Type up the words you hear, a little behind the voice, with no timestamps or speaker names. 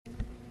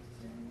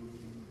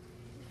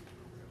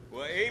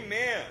Well,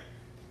 amen.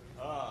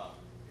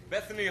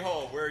 Bethany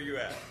Hall, where are you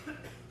at?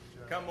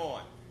 Come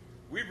on.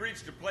 We've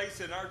reached a place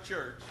in our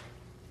church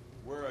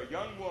where a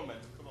young woman,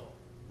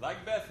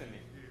 like Bethany,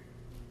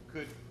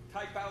 could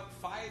type out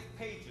 5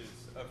 pages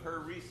of her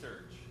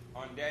research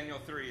on Daniel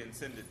 3 and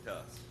send it to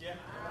us. Yeah.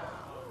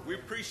 We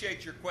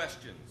appreciate your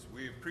questions.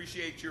 We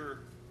appreciate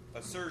your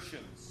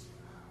assertions.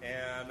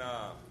 And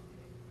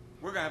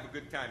we're going to have a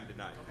good time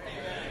tonight.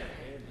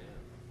 Amen.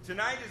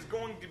 Tonight is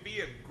going to be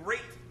a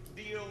great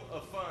deal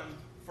of fun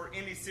for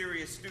any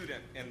serious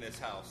student in this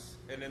house.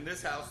 And in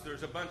this house,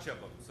 there's a bunch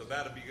of them. So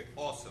that'll be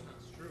awesome.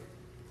 That's true.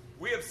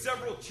 We have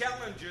several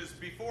challenges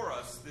before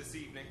us this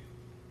evening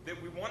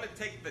that we want to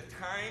take the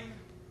time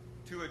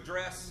to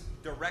address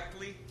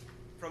directly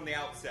from the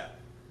outset.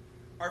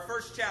 Our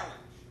first challenge.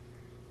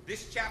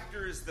 This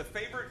chapter is the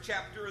favorite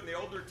chapter in the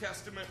Old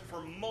Testament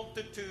for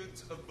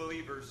multitudes of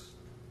believers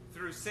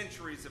through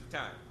centuries of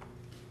time.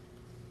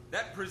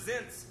 That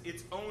presents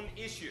its own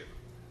issue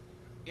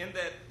in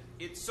that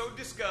it's so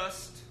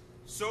discussed,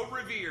 so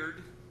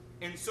revered,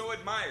 and so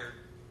admired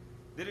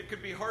that it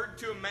could be hard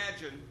to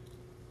imagine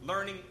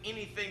learning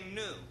anything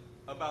new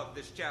about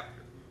this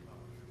chapter.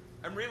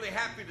 I'm really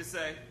happy to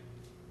say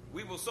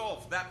we will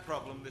solve that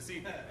problem this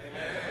evening.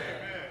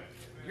 Amen.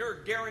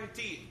 You're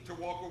guaranteed to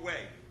walk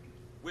away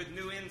with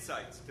new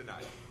insights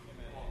tonight.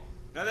 Amen.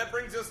 Now that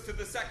brings us to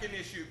the second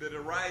issue that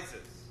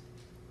arises.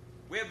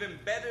 We have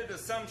embedded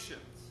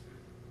assumptions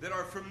that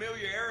our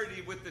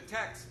familiarity with the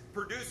text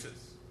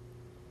produces.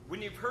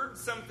 When you've heard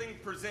something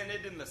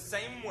presented in the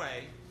same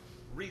way,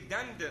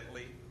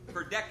 redundantly,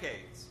 for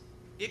decades,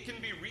 it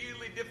can be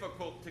really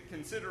difficult to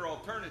consider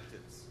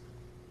alternatives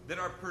that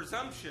our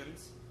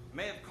presumptions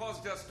may have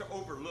caused us to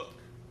overlook.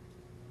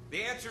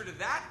 The answer to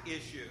that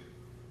issue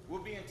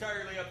will be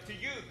entirely up to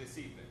you this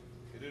evening.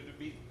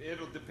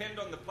 It'll depend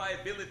on the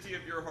pliability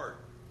of your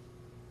heart.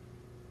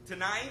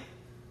 Tonight,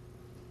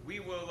 we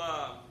will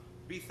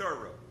be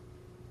thorough,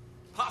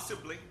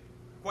 possibly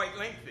quite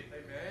lengthy.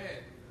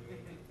 Amen.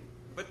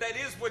 But that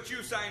is what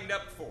you signed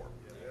up for.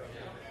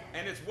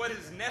 And it's what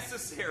is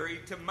necessary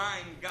to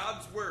mine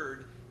God's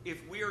Word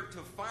if we are to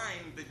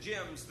find the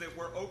gems that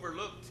were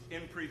overlooked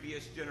in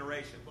previous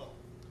generations.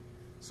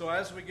 So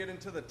as we get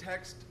into the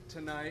text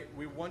tonight,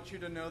 we want you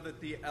to know that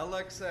the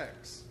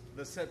LXX,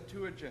 the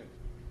Septuagint,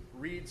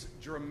 reads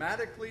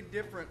dramatically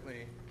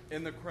differently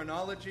in the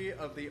chronology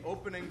of the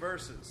opening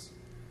verses.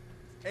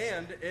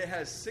 And it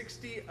has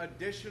 60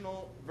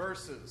 additional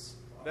verses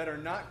that are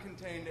not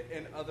contained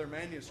in other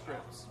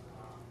manuscripts.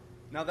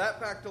 Now that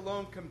fact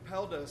alone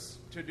compelled us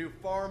to do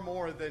far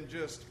more than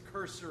just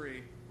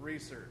cursory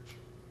research.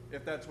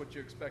 If that's what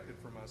you expected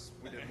from us,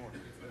 we did more.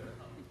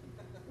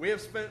 We have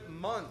spent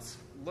months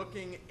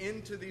looking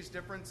into these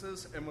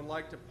differences and would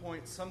like to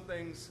point some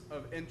things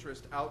of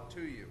interest out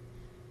to you.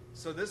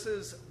 So this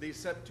is the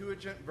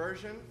Septuagint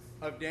version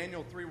of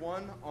Daniel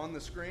 3:1 on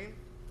the screen.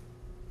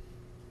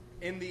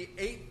 In the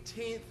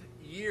 18th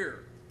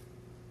year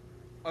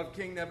of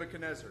King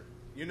Nebuchadnezzar.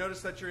 You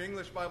notice that your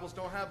English Bibles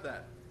don't have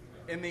that.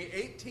 In the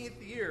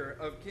 18th year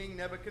of King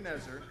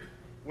Nebuchadnezzar,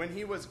 when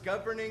he was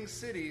governing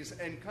cities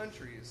and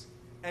countries,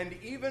 and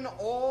even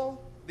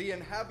all the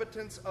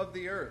inhabitants of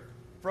the earth,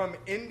 from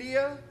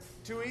India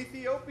to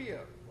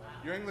Ethiopia. Wow.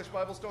 Your English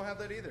Bibles don't have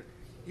that either.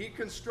 He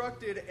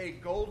constructed a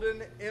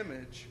golden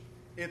image.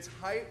 Its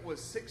height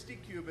was 60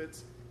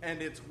 cubits,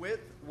 and its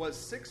width was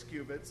 6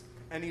 cubits,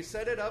 and he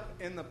set it up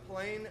in the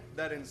plain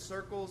that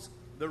encircles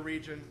the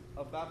region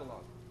of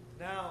Babylon.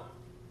 Now,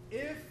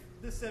 if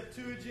the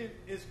Septuagint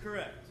is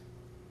correct,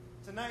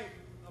 tonight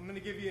I'm going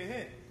to give you a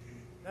hint.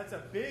 That's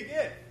a big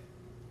if.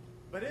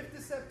 But if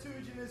the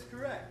Septuagint is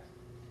correct,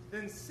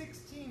 then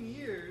 16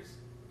 years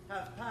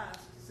have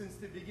passed since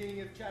the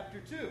beginning of chapter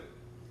 2,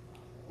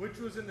 which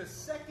was in the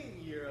second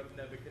year of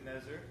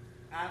Nebuchadnezzar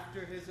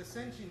after his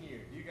ascension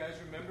year. Do you guys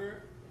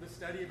remember the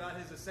study about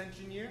his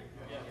ascension year?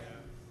 Yeah.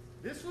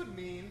 This would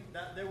mean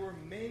that there were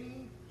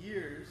many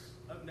years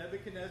of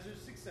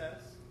Nebuchadnezzar's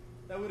success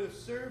that would have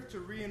served to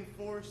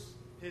reinforce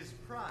his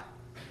pride.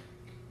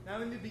 Now,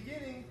 in the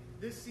beginning,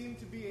 this seemed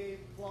to be a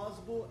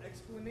plausible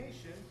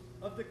explanation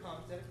of the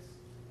contents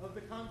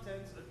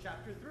of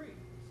chapter 3.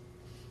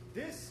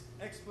 This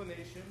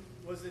explanation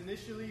was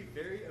initially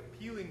very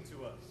appealing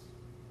to us.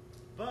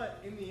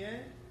 But in the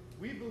end,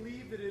 we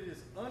believe that it is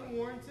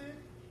unwarranted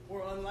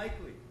or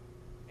unlikely.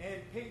 And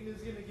Peyton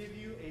is going to give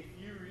you a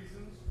few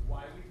reasons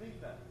why we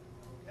think that.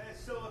 Okay,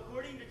 so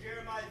according to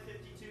Jeremiah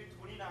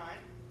 52:29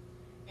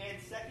 and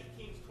 2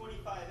 Kings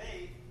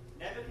 25:8,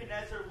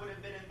 Nebuchadnezzar would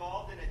have been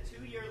involved in a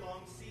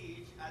 2-year-long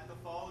siege at the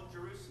fall of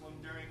Jerusalem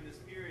during this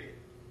period.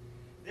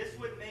 This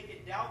would make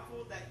it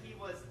doubtful that he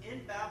was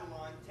in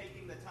Babylon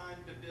taking the time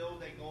to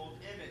build a gold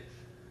image.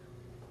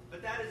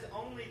 But that is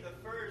only the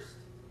first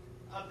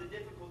of the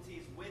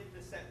difficulties with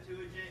the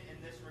Septuagint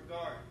in this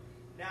regard.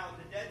 Now,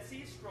 the Dead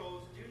Sea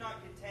Scrolls do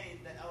not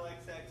contain the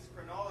LXX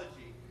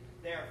chronology.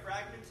 They are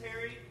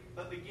fragmentary,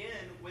 but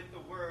begin with the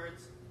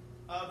words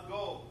of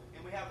gold.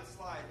 And we have a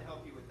slide to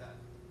help you with that.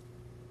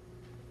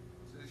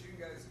 So as you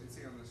guys can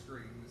see on the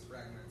screen, this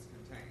fragment's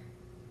contained.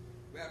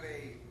 We have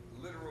a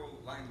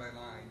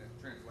line-by-line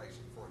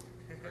translation for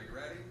you. Are you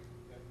ready?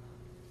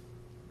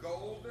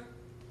 Gold,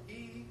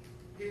 he,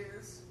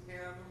 his,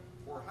 him,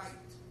 or height.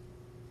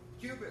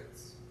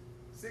 Cubits,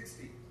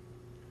 60.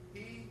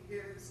 He,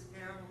 his,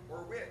 him,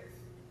 or width,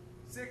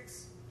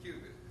 6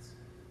 cubits.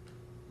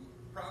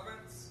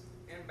 Province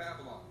in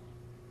Babylon.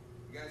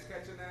 You guys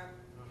catching that?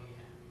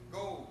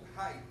 Gold,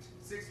 height,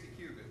 60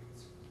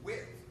 cubits.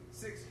 Width,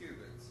 6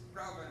 cubits.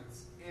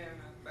 Province in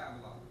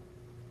Babylon.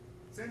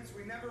 Since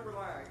we never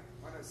rely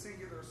on a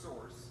singular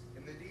source,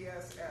 and the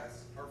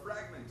DSS are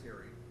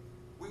fragmentary,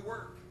 we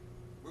work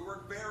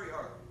very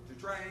hard to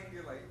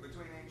triangulate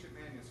between ancient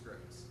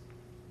manuscripts.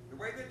 The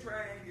way that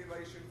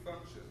triangulation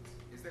functions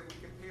is that we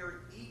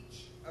compare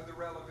each of the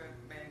relevant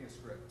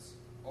manuscripts,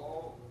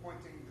 all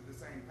pointing to the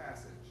same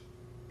passage,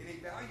 and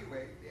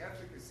evaluate the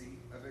efficacy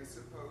of a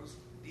supposed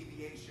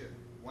deviation,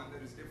 one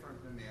that is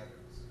different than the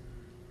others.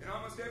 In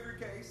almost every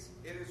case,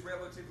 it is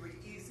relatively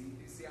easy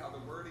to see how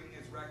the wording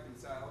is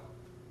reconciled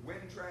when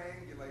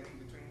triangulating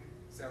between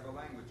several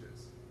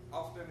languages.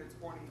 Often it's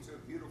pointing to a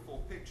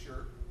beautiful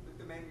picture that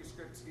the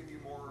manuscripts give you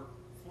more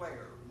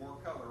flair, more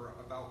color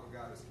about what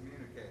God is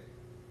communicating.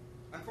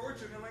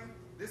 Unfortunately,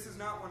 this is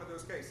not one of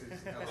those cases,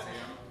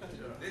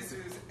 LCM. This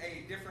is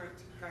a different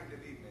kind of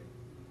evening.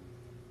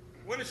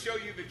 I want to show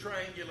you the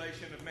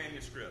triangulation of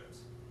manuscripts.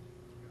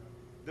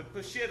 The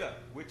Peshitta,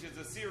 which is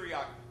a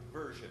Syriac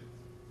version,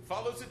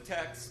 follows a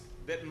text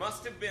that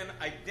must have been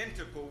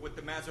identical with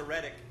the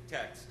Masoretic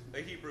text,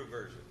 a Hebrew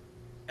version,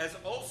 as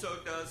also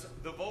does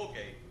the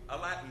Vulgate, a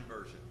Latin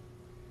version.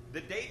 The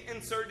date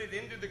inserted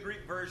into the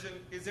Greek version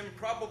is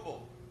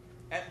improbable.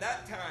 At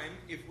that time,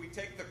 if we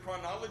take the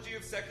chronology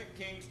of 2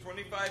 Kings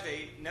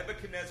 25:8,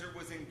 Nebuchadnezzar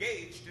was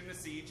engaged in a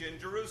siege in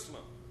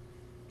Jerusalem.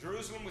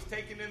 Jerusalem was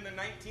taken in the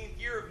 19th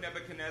year of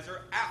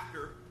Nebuchadnezzar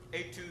after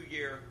a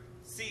 2-year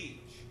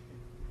siege.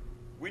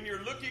 When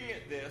you're looking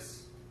at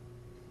this,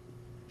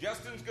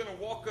 Justin's going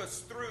to walk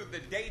us through the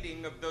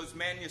dating of those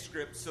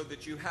manuscripts so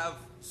that you have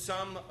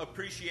some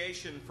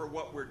appreciation for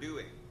what we're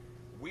doing.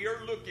 We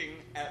are looking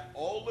at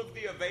all of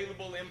the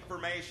available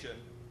information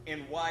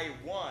and why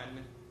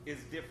one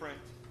is different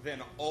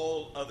than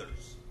all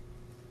others.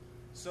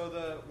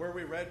 So where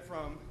we read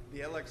from, the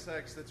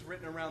LXX, that's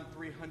written around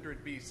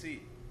 300 BC.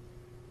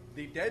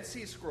 The Dead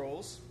Sea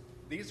Scrolls,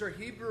 these are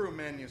Hebrew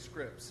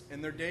manuscripts,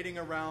 and they're dating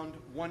around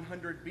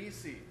 100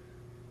 BC.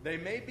 They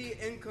may be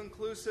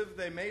inconclusive,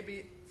 they may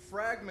be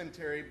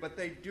fragmentary, but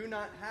they do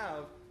not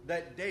have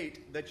that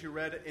date that you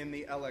read in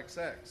the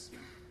LXX.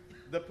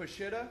 The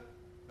Peshitta,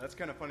 that's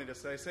kind of funny to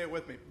say it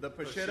with me. The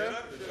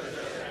Peshitta.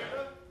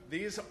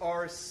 These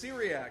are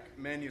Syriac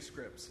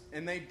manuscripts,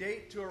 and they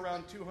date to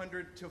around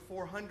 200 to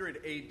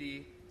 400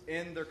 AD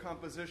in their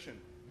composition.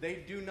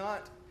 They do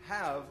not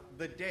have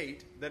the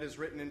date that is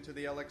written into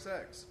the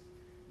LXX.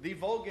 The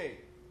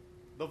Vulgate.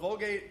 The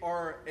Vulgate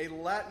are a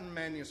Latin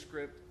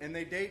manuscript, and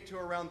they date to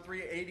around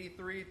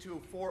 383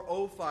 to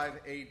 405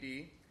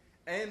 AD,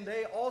 and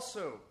they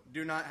also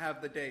do not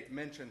have the date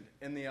mentioned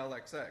in the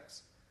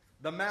LXX.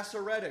 The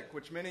Masoretic,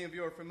 which many of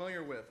you are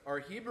familiar with, are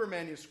Hebrew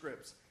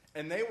manuscripts,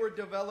 and they were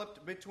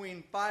developed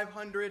between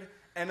 500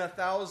 and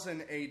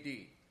 1000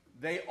 AD.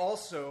 They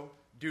also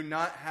do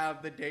not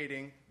have the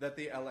dating that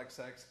the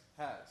LXX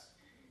has.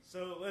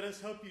 So let us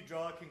help you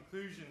draw a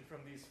conclusion from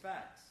these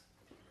facts.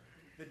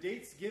 The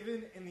dates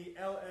given in the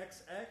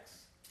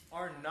LXX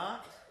are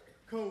not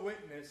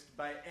co-witnessed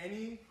by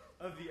any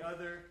of the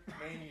other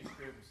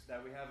manuscripts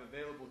that we have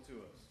available to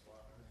us.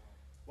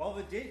 While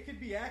the date could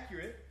be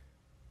accurate,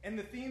 and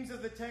the themes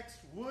of the text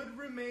would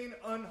remain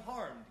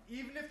unharmed,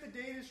 even if the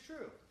date is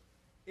true,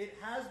 it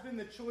has been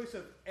the choice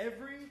of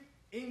every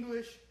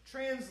English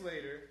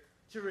translator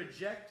to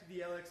reject the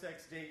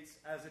LXX dates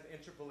as an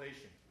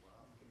interpolation.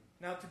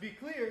 Now, to be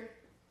clear,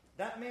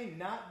 that may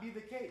not be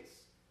the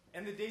case,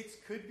 and the dates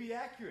could be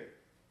accurate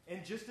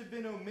and just have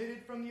been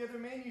omitted from the other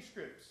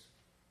manuscripts.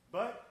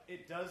 But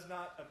it does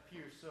not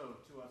appear so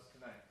to us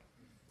tonight.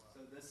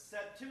 So the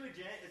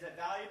Septuagint is a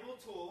valuable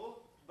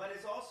tool, but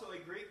is also a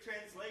Greek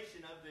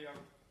translation of the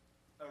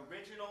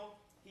original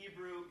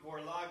Hebrew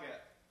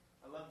Vorlaga.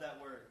 I love that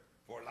word.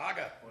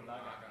 Vorlaga.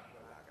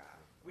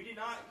 We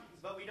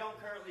don't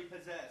currently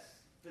possess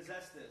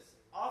this.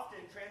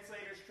 Often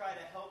translators try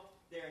to help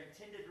their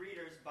intended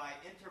readers by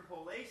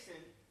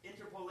interpolations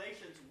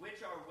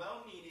which are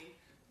well-meaning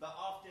but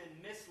often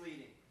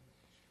misleading.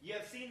 You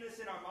have seen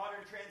this in our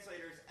modern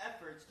translators'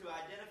 efforts to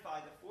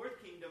identify the fourth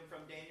kingdom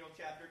from Daniel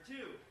chapter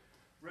 2.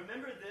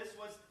 Remember this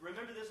was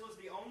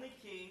the only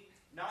kingdom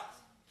not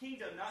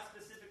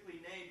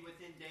specifically named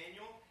within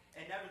Daniel,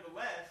 and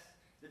nevertheless,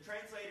 the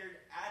translators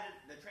added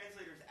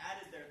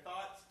their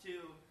thoughts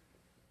to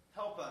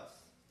help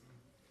us.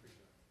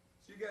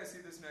 So you guys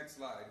see this next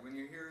slide. When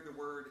you hear the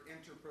word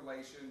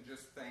interpolation,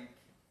 just think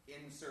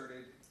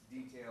inserted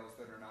details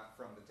that are not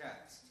from the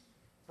text.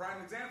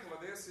 Prime example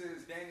of this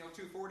is Daniel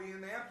 2:40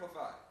 in the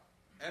Amplified.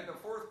 And the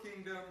fourth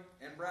kingdom,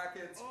 in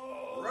brackets,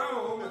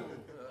 Rome,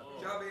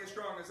 shall be as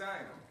strong as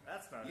Zion.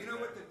 That's not You know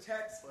what the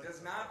text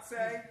does not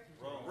say?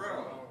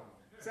 Rome.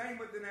 Same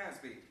with the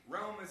NASB.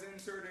 Rome is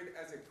inserted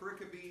as a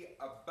pericope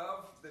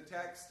above the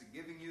text,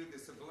 giving you the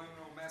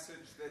subliminal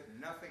message that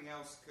nothing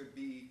else could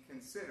be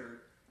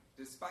considered,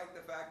 despite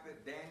the fact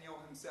that Daniel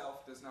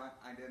himself does not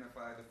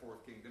identify the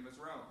fourth kingdom as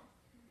Rome.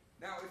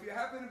 Now, if you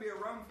happen to be a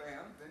Rome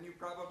fan, then you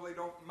probably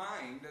don't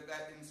mind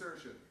that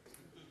insertion.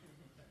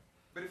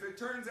 But if it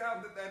turns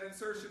out that that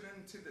insertion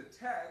into the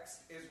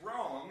text is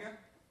wrong,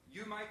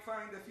 you might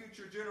find a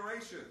future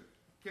generation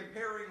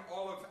comparing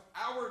all of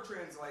our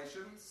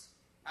translations,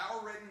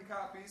 our written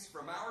copies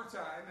from our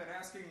time, and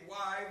asking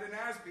why the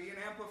NASB and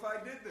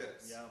Amplified did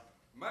this. Yeah.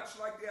 Much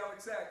like the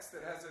LXX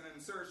that has an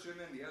insertion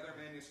and the other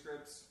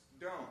manuscripts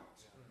don't.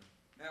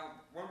 Now,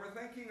 when we're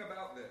thinking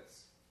about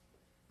this,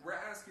 we're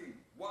asking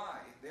why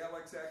the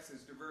LXX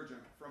is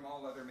divergent from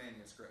all other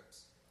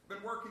manuscripts.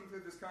 Been working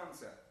through this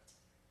concept.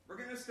 We're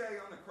going to stay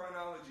on the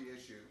chronology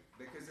issue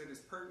because it is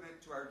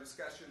pertinent to our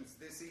discussions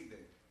this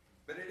evening.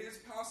 But it is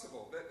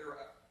possible that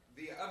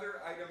the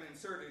other item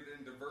inserted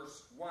into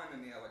verse 1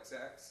 in the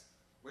LXX,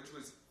 which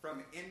was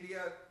from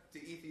India to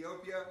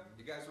Ethiopia.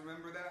 You guys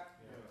remember that?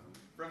 Yeah.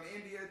 From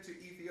India to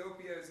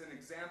Ethiopia is an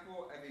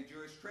example of a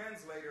Jewish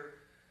translator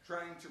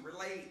trying to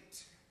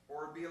relate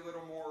or be a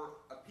little more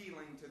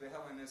appealing to the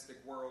Hellenistic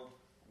world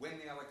when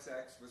the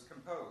LXX was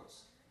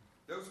composed.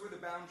 Those were the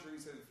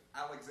boundaries of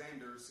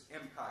Alexander's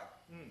empire,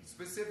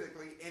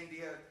 specifically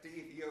India to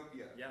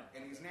Ethiopia. Yeah.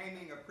 And he's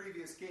naming a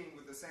previous king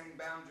with the same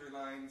boundary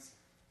lines,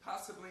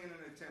 possibly in an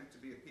attempt to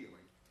be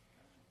appealing.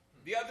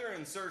 The other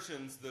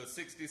insertions, the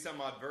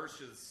 60-some-odd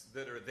verses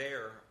that are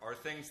there, are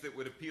things that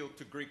would appeal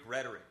to Greek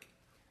rhetoric.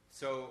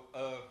 So,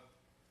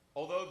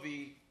 although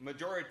the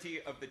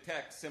majority of the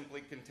text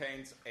simply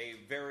contains a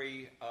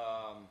very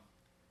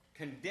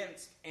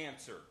condensed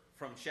answer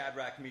from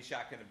Shadrach,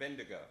 Meshach, and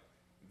Abednego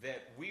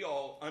that we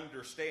all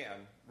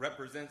understand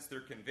represents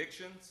their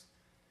convictions,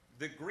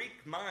 the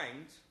Greek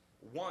mind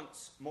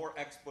wants more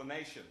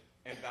explanation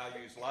and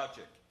values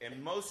logic.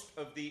 And most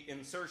of the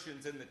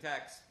insertions in the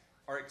text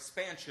are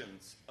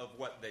expansions of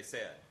what they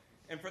said.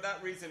 And for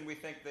that reason, we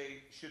think they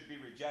should be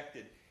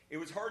rejected. It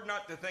was hard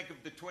not to think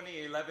of the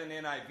 2011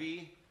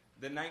 NIV,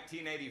 the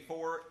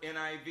 1984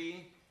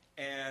 NIV,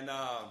 and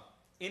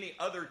any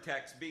other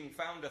text being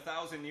found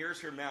 1,000 years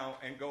from now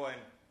and going,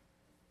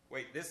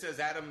 wait, this says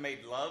Adam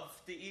made love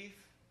to Eve?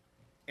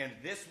 And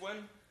this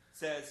one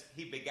says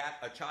he begat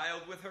a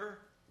child with her?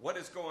 What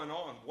is going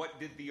on? What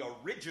did the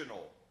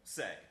original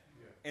say?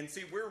 And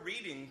see, we're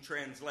reading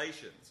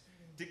translations.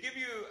 To give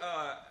you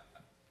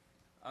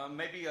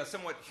maybe a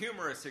somewhat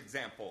humorous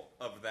example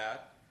of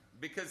that,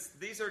 because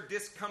these are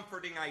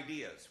discomforting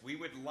ideas. We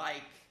would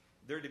like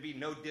there to be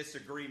no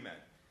disagreement.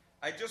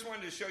 I just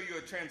wanted to show you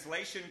a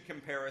translation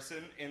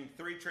comparison in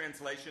 3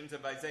 translations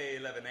of Isaiah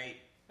 11:8.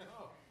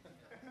 Oh.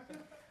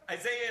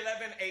 Isaiah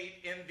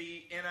 11:8 in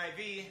the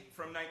NIV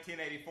from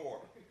 1984.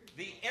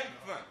 The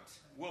infant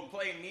will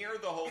play near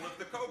the hole of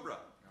the cobra,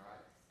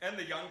 and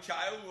the young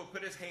child will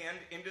put his hand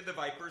into the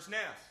viper's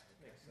nest.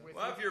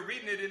 Well, if you're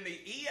reading it in the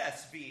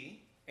ESV,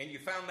 and you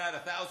found that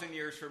 1,000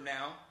 years from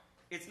now,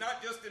 it's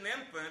not just an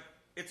infant,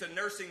 it's a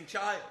nursing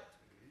child.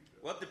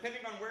 Well,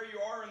 depending on where you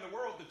are in the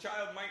world, the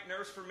child might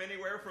nurse from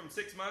anywhere from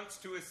 6 months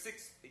to his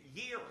 6th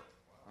year.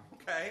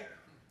 Okay?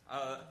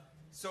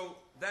 So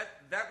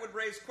that would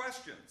raise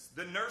questions.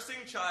 The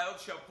nursing child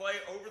shall play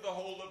over the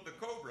hole of the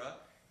cobra,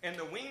 and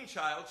the weaned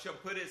child shall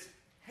put his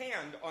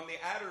hand on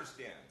the adder's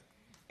den.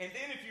 And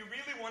then if you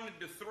really wanted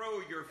to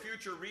throw your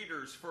future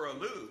readers for a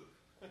loop,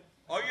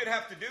 all you'd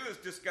have to do is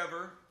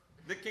discover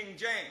the King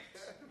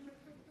James.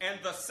 And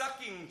the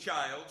sucking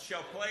child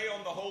shall play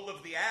on the hole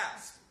of the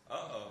asp.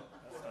 Uh-oh.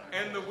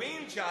 And the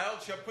weaned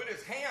child shall put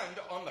his hand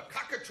on the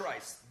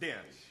cockatrice den.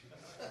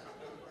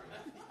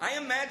 I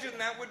imagine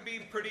that would be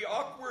pretty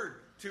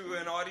awkward to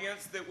an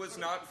audience that was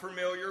not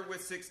familiar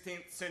with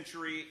 16th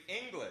century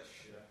English.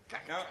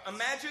 Now,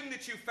 imagine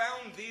that you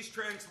found these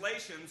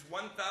translations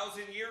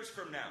 1,000 years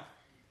from now,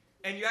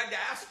 and you had to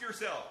ask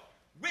yourself,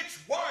 which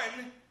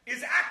one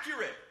is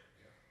accurate?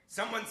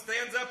 Someone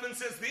stands up and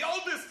says, the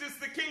oldest is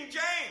the King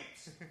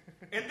James,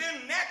 and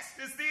then next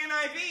is the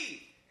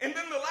NIV, and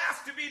then the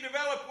last to be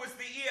developed was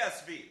the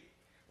ESV.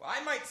 Well,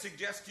 I might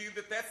suggest to you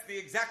that that's the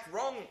exact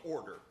wrong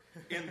order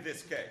in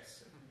this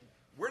case.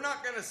 We're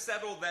not going to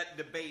settle that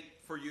debate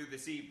for you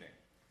this evening,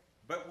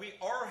 but we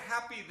are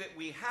happy that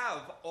we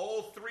have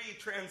all 3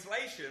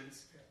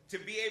 translations to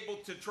be able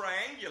to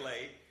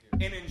triangulate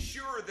and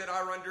ensure that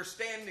our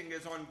understanding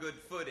is on good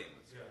footing.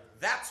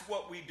 That's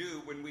what we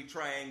do when we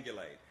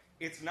triangulate.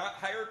 It's not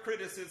higher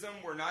criticism.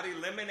 We're not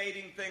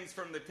eliminating things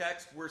from the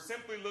text. We're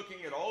simply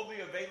looking at all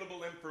the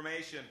available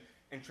information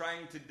and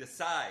trying to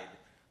decide,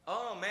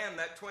 oh man,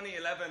 that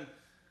 2011,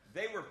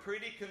 they were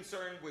pretty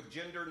concerned with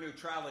gender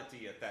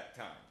neutrality at that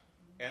time.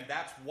 And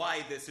that's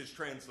why this is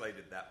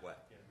translated that way.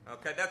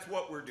 Okay, that's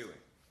what we're doing.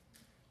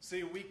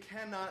 See, we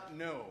cannot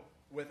know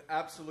with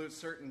absolute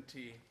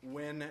certainty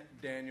when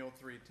Daniel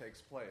 3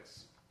 takes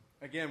place.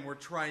 Again, we're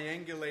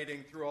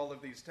triangulating through all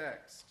of these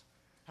texts.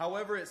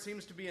 However, it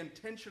seems to be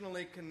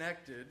intentionally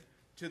connected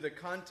to the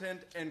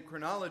content and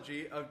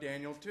chronology of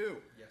Daniel 2.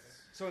 Yes.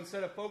 So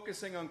instead of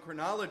focusing on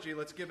chronology,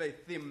 let's give a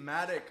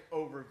thematic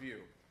overview,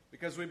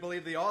 because we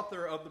believe the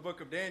author of the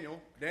book of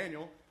Daniel,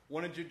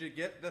 wanted you to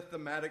get the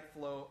thematic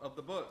flow of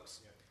the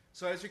books.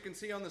 So as you can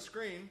see on the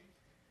screen,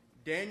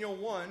 Daniel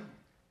 1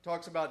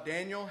 talks about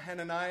Daniel,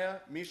 Hananiah,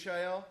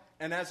 Mishael,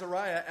 and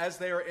Azariah as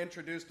they are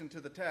introduced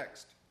into the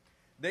text.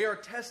 They are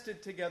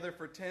tested together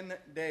for 10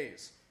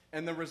 days,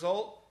 and the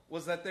result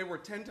was that they were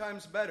 10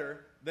 times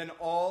better than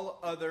all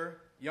other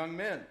young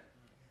men.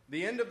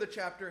 The end of the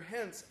chapter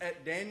hints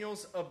at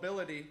Daniel's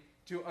ability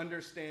to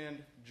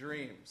understand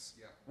dreams.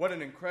 Yeah. What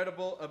an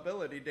incredible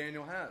ability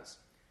Daniel has.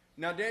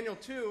 Now, Daniel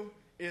 2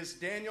 is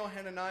Daniel,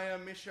 Hananiah,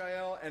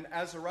 Mishael, and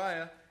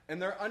Azariah, and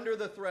they're under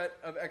the threat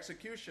of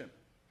execution.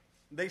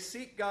 They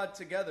seek God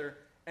together,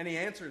 and he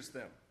answers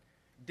them.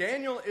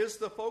 Daniel is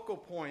the focal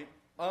point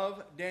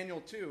of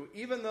Daniel 2,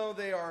 even though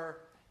they are,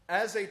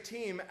 as a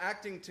team,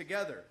 acting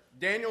together.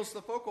 Daniel's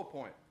the focal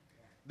point.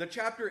 The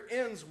chapter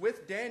ends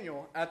with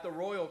Daniel at the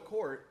royal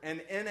court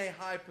and in a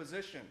high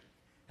position.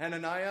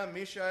 Hananiah,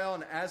 Mishael,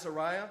 and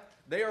Azariah,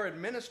 they are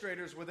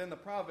administrators within the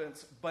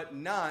province, but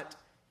not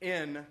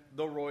in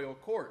the royal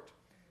court.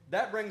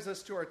 That brings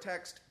us to our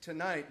text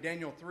tonight,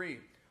 Daniel 3,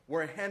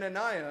 where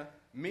Hananiah,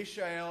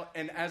 Mishael,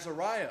 and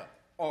Azariah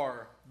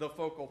are the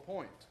focal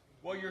point.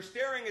 Well, you're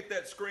staring at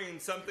that screen,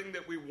 something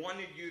that we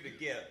wanted you to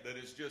get that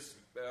is just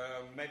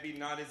maybe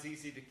not as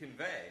easy to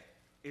convey,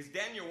 is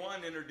Daniel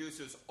 1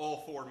 introduces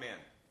all four men.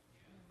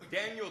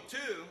 Daniel 2,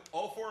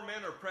 all four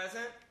men are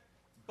present,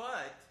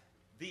 but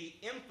the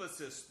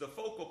emphasis, the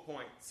focal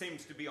point,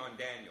 seems to be on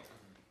Daniel.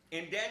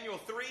 In Daniel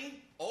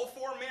 3, all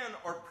four men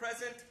are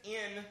present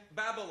in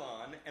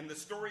Babylon, and the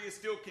story is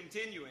still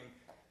continuing,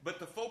 but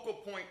the focal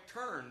point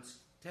turns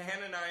to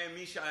Hananiah,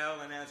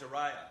 Mishael, and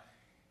Azariah.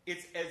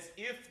 It's as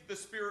if the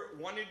Spirit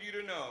wanted you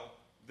to know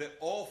that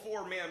all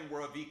four men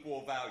were of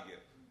equal value,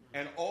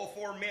 and all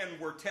four men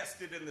were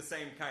tested in the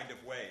same kind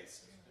of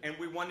ways, and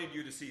we wanted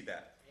you to see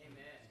that.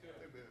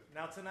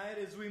 Now tonight,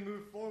 as we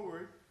move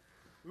forward,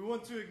 we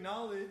want to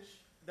acknowledge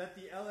that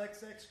the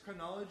LXX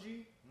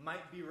chronology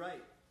might be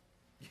right.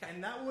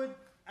 And that would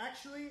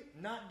actually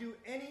not do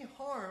any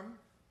harm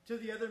to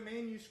the other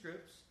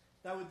manuscripts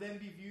that would then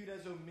be viewed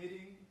as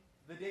omitting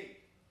the date.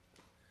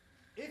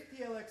 If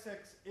the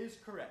LXX is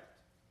correct,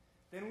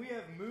 then we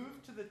have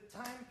moved to the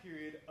time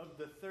period of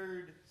the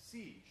third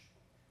siege,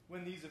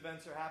 when these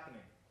events are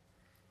happening.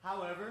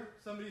 However,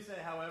 somebody say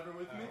however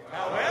with me.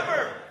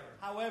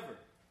 However,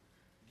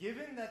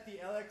 given that the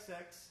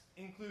LXX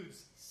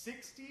includes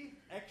 60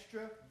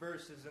 extra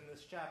verses in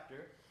this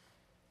chapter,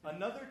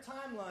 another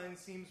timeline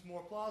seems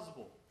more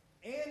plausible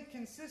and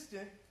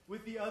consistent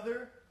with the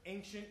other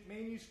ancient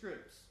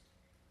manuscripts.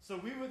 So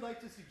we would like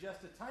to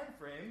suggest a time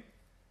frame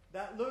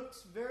that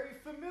looks very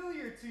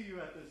familiar to you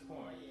at this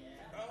point.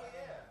 Oh,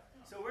 yeah.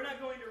 So we're not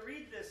going to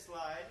read this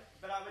slide,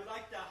 but I would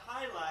like to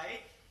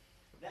highlight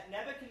that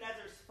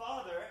Nebuchadnezzar's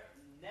father,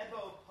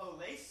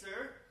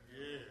 Nabopolassar,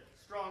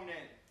 strong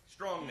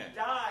name,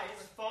 dies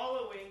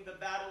following the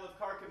Battle of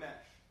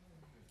Carchemish.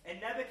 And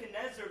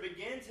Nebuchadnezzar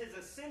begins his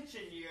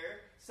ascension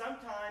year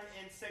sometime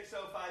in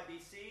 605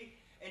 BC,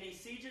 and he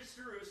sieges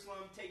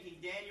Jerusalem, taking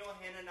Daniel,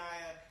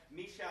 Hananiah,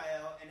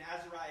 Mishael, and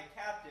Azariah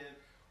captive,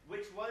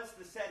 which was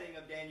the setting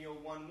of Daniel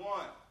 1:1.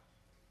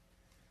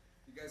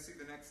 You guys see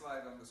the next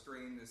slide on the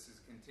screen? This is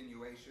a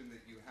continuation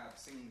that you have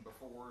seen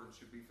before and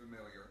should be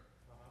familiar.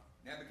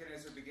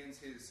 Nebuchadnezzar begins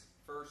his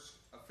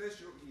first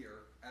official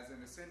year as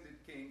an ascended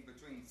king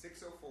between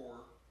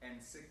 604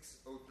 and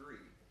 603,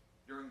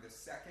 during the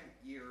second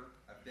year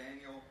of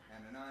Daniel,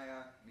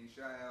 Hananiah,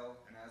 Mishael,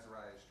 and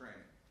Azariah's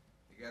training.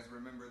 You guys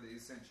remember the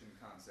ascension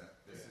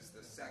concept. This is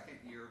the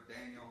second year of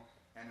Daniel,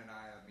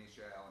 Hananiah,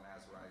 Mishael, and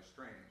Azariah's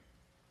training.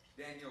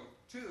 Daniel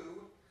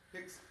 2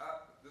 picks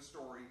up the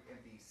story in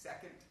the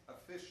second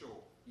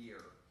official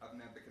year of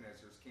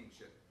Nebuchadnezzar's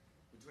kingship,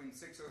 between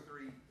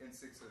 603 and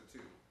 602,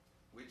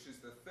 which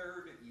is the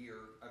third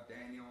year of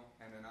Daniel,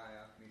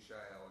 Hananiah,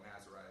 Mishael, and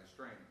Azariah's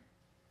training.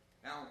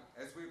 Now,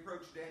 as we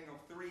approach Daniel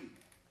 3,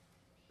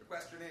 the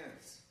question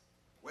is,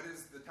 what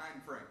is the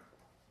time frame?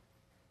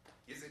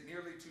 Is it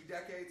nearly 2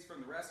 decades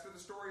from the rest of the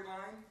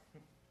storyline?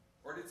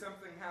 Or did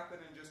something happen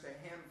in just a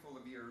handful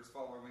of years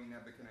following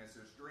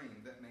Nebuchadnezzar's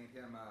dream that made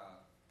him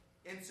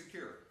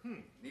insecure,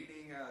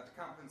 needing to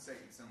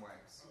compensate in some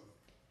ways?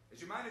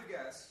 As you might have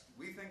guessed,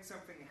 we think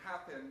something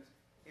happened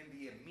in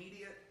the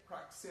immediate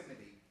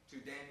proximity to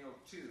Daniel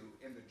 2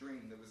 in the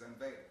dream that was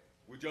unveiled.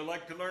 Would you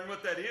like to learn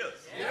what that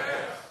is?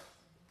 Yes!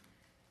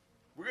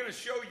 We're going to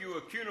show you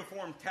a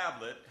cuneiform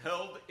tablet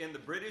held in the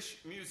British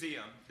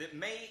Museum that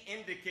may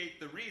indicate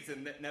the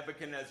reason that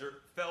Nebuchadnezzar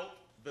felt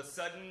the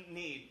sudden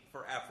need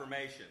for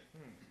affirmation.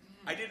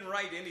 I didn't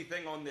write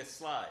anything on this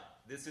slide.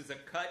 This is a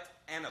cut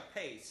and a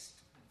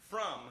paste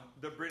from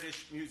the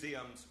British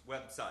Museum's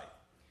website.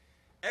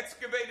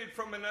 Excavated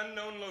from an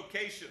unknown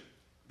location,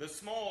 the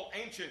small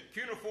ancient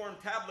cuneiform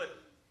tablet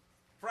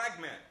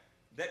fragment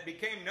that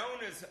became known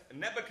as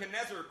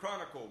Nebuchadnezzar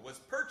Chronicle was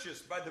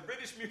purchased by the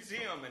British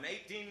Museum in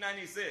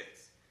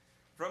 1896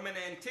 from an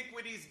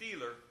antiquities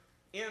dealer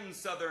in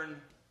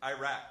southern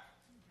Iraq.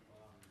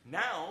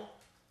 Now,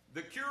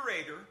 the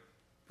curator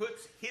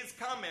puts his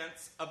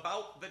comments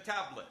about the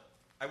tablet.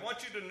 I want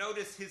you to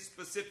notice his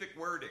specific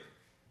wording,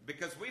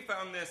 because we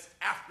found this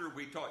after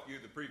we taught you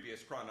the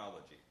previous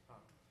chronology.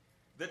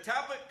 The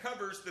tablet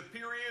covers the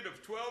period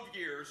of 12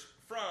 years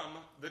from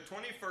the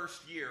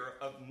 21st year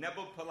of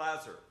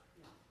Nebuchadnezzar,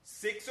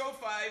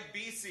 605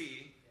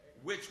 BC,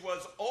 which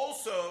was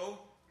also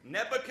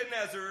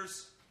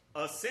Nebuchadnezzar's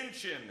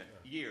ascension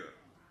year,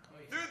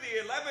 through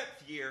the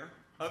 11th year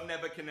of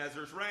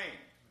Nebuchadnezzar's reign.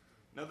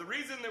 Now, the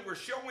reason that we're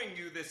showing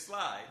you this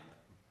slide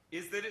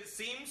is that it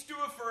seems to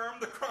affirm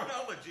the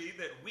chronology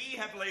that we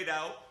have laid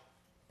out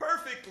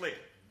perfectly.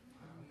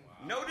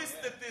 Notice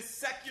that this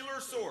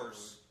secular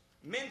source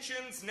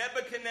mentions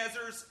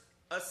Nebuchadnezzar's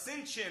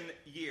ascension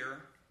year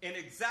in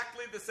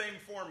exactly the same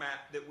format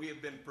that we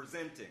have been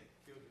presenting.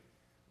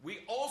 We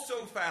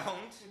also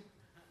found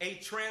a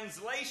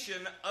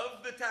translation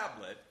of the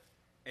tablet,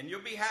 and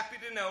you'll be happy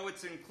to know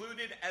it's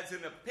included as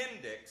an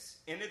appendix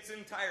in its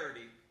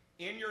entirety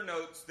in your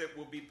notes that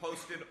will be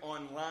posted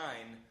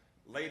online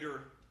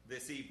later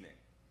this evening.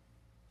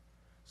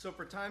 So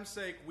for time's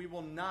sake, we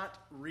will not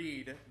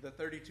read the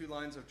 32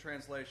 lines of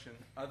translation,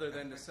 other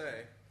than to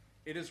say,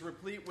 it is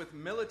replete with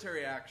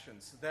military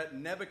actions that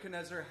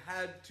Nebuchadnezzar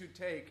had to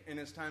take in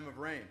his time of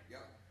reign.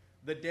 Yep.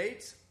 The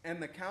dates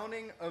and the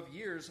counting of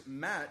years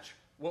match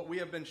what we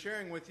have been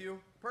sharing with you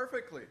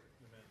perfectly.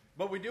 Amen.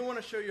 But we do want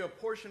to show you a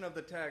portion of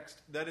the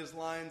text that is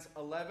lines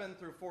 11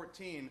 through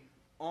 14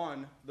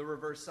 on the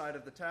reverse side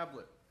of the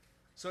tablet.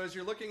 So as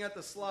you're looking at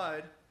the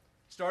slide,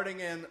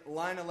 starting in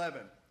line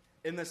 11,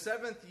 in the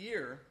 7th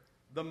year,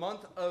 the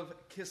month of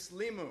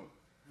Kislevu,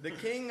 the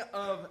king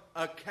of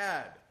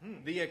Akkad,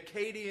 the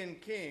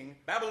Akkadian king,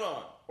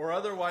 Babylon, or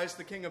otherwise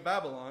the king of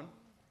Babylon,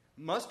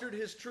 mustered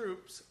his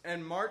troops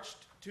and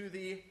marched to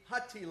the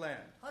Hatti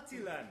land. Hatti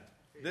land.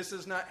 This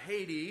is not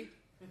Haiti.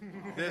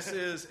 This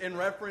is in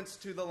reference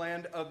to the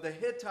land of the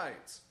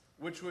Hittites,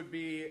 which would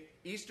be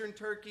eastern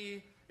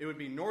Turkey, it would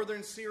be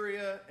northern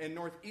Syria, and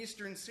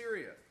northeastern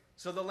Syria.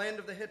 So the land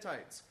of the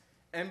Hittites.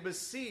 And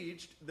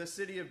besieged the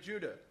city of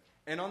Judah.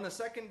 And on the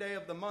 2nd day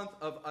of the month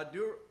of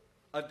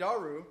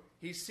Adaru,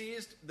 he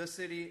seized the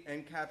city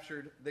and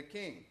captured the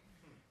king.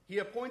 He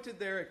appointed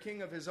there a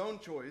king of his own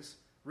choice,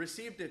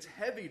 received its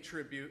heavy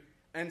tribute,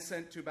 and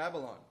sent to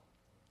Babylon.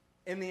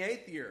 In the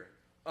 8th year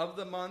of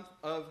the month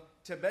of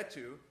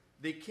Tebetu,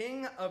 the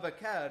king of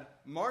Akkad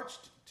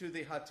marched to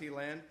the Hatti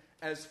land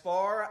as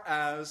far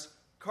as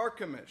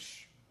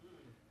Carchemish.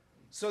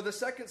 So the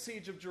second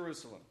siege of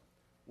Jerusalem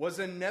was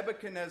in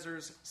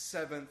Nebuchadnezzar's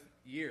 7th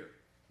year.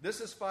 This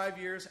is 5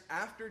 years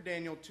after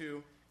Daniel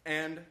 2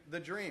 and the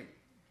dream.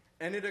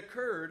 And it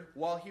occurred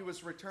while he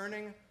was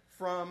returning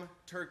from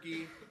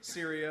Turkey,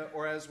 Syria,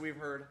 or as we've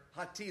heard,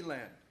 Hatti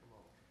land.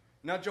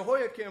 Now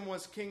Jehoiakim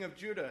was king of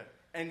Judah,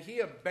 and he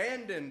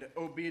abandoned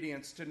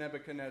obedience to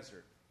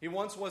Nebuchadnezzar. He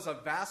once was a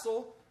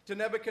vassal to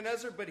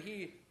Nebuchadnezzar, but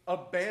he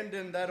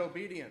abandoned that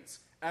obedience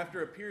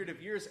after a period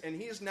of years, and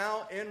he's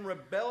now in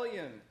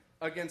rebellion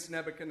against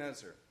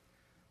Nebuchadnezzar.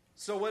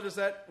 So what does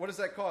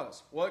that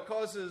cause? Well, it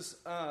causes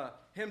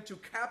him to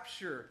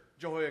capture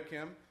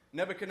Jehoiakim.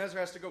 Nebuchadnezzar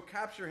has to go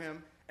capture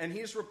him, and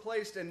he's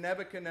replaced in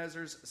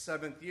Nebuchadnezzar's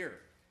 7th year.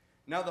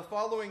 Now, the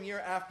following year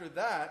after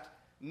that,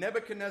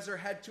 Nebuchadnezzar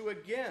had to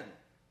again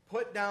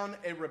put down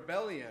a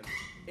rebellion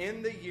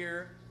in the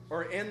year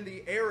or in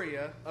the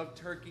area of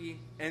Turkey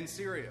and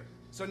Syria.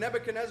 So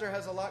Nebuchadnezzar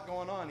has a lot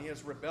going on. He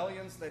has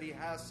rebellions that he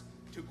has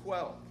to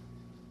quell.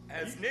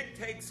 As Nick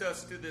takes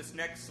us to this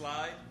next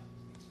slide,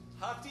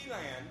 Hatti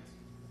land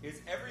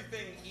is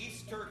everything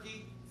East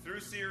Turkey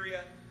through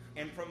Syria,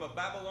 and from a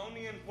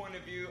Babylonian point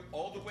of view,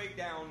 all the way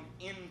down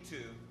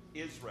into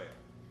Israel.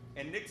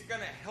 And Nick's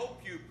going to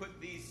help you put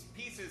these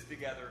pieces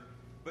together,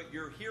 but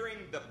you're hearing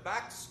the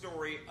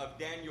backstory of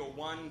Daniel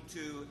 1,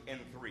 2, and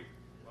 3.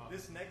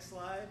 This next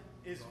slide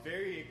is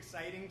very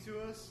exciting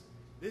to us.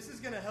 This is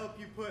going to help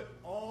you put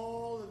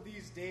all of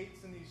these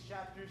dates and these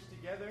chapters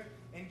together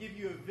and give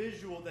you a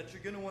visual that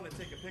you're going to want to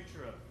take a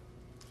picture of.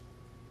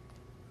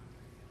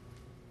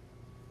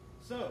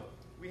 So,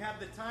 we have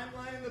the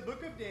timeline in the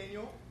book of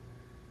Daniel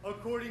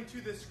according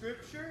to the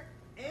scripture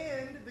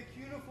and the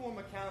cuneiform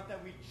account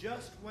that we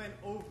just went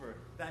over,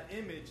 that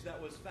image that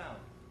was found.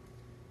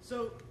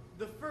 So,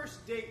 the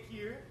first date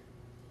here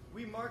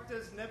we marked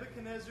as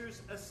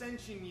Nebuchadnezzar's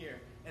ascension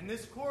year, and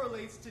this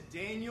correlates to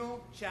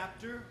Daniel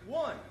chapter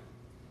 1.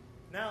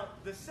 Now,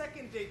 the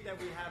second date that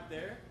we have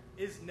there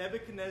is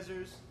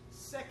Nebuchadnezzar's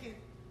 2nd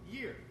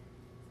year.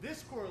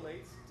 This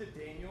correlates to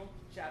Daniel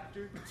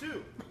chapter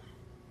 2.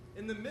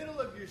 In the middle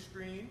of your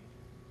screen,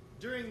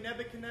 during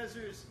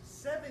Nebuchadnezzar's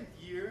 7th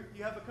year,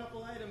 you have a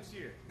couple items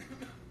here.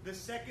 The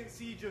second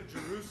siege of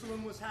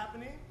Jerusalem was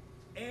happening,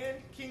 and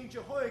King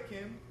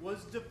Jehoiakim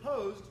was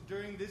deposed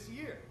during this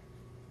year.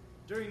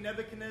 During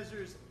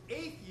Nebuchadnezzar's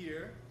 8th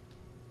year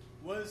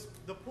was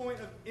the point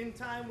in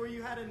time where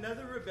you had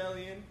another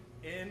rebellion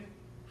in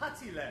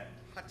Hatti land.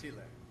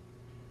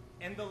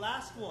 And the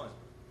last one,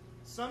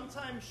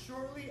 sometime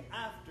shortly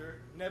after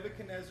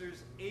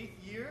Nebuchadnezzar's 8th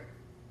year,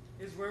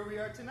 is where we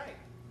are tonight.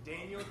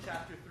 Daniel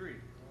chapter 3.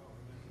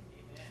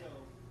 So,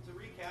 to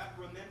recap,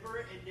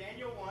 remember in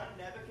Daniel 1,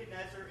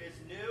 Nebuchadnezzar is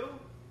new.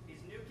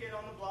 He's a new kid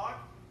on the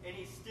block, and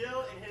he's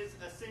still in his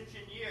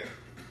ascension year.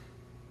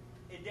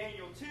 In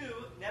Daniel 2,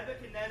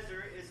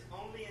 Nebuchadnezzar is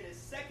only in his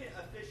second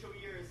official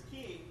year as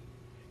king,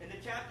 and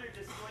the chapter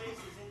displays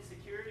his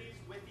insecurities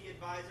with the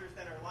advisors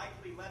that are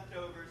likely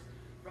leftovers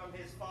from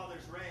his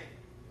father's reign.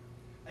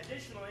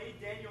 Additionally,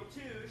 Daniel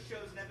 2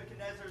 shows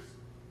Nebuchadnezzar's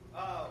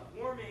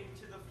warming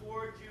to the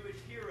 4 Jewish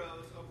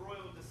heroes of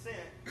royal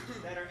descent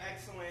that are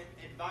excellent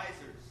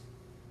advisors.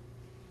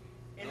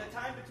 In the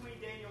time between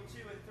Daniel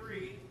 2 and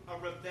 3, a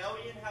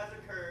rebellion has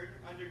occurred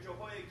under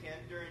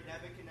Jehoiakim during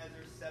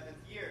Nebuchadnezzar's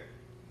 7th year.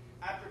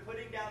 After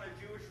putting down a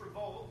Jewish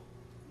revolt,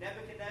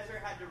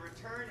 Nebuchadnezzar had to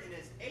return in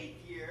his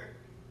 8th year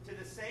to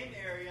the same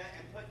area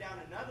and put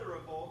down another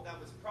revolt that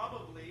was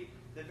probably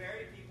the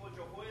very people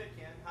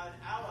Jehoiakim had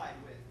allied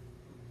with.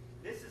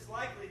 This is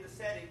likely the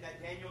setting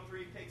that Daniel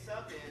 3 picks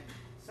up in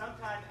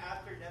sometime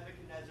after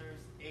Nebuchadnezzar's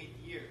 8th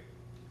year.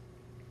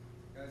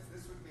 Guys,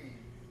 this would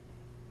mean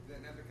that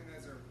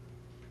Nebuchadnezzar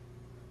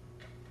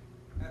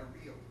had a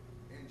real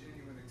and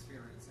genuine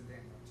experience in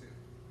Daniel 2.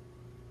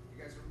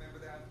 You guys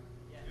remember that?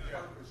 Yeah. His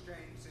heart was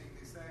changed seeing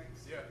these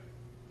things. Yeah.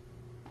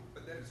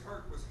 But that his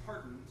heart was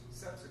hardened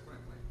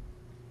subsequently.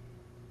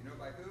 You know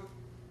by who?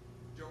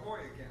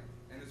 Jehoiakim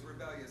and his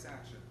rebellious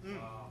action. Did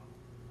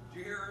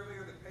you hear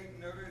earlier that Peyton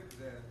noted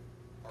that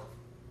our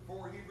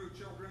 4 Hebrew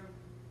children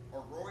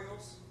are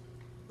royals?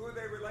 Who are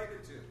they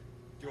related to?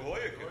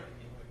 Jehoiakim.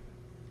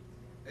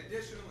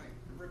 Additionally,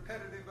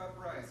 repetitive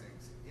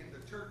uprisings in the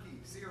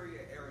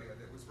Turkey-Syria area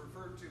that was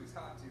referred to as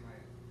Hatti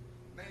land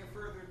may have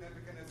furthered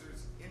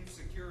Nebuchadnezzar's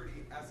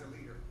insecurity as a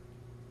leader.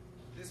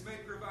 This may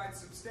provide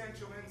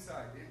substantial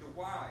insight into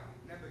why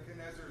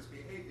Nebuchadnezzar is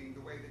behaving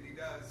the way that he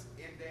does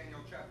in Daniel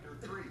chapter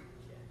 3.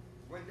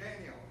 When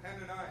Daniel,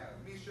 Hananiah,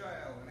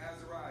 Mishael, and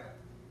Azariah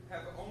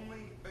have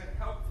only been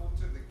helpful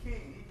to the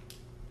king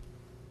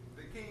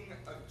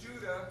of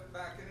Judah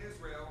back in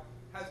Israel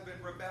has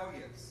been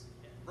rebellious,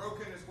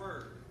 broken his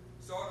word,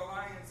 sought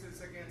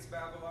alliances against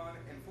Babylon,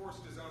 and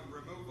forced his own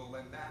removal,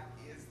 and that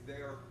is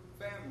their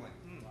family.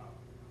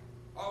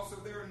 Also,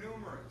 there are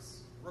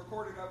numerous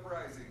recorded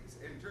uprisings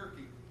in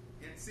Turkey,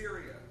 in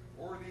Syria,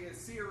 or the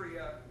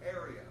Assyria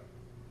area.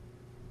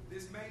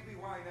 This may be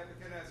why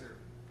Nebuchadnezzar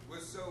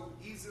was so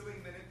easily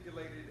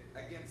manipulated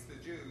against the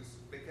Jews,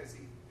 because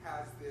he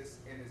has this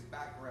in his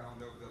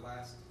background over the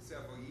last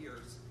several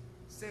years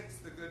since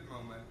the good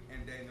moment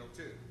in Daniel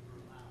 2.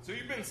 So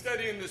you've been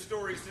studying the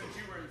story since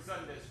you were in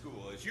Sunday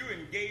school. As you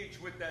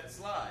engage with that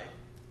slide,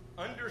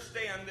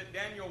 understand that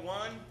Daniel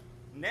 1,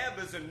 Neb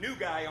is a new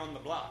guy on the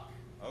block.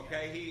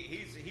 Okay,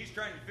 he's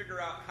trying to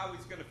figure out how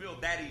he's going to fill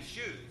daddy's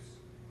shoes.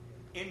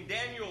 In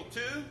Daniel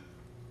 2,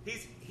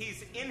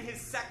 he's in his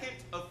second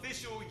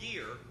official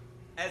year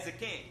as a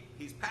king.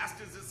 He's passed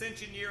his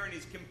ascension year and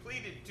he's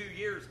completed 2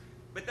 years.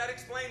 But that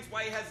explains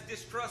why he has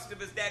distrust of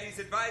his daddy's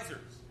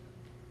advisors.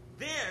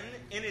 Then,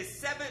 in his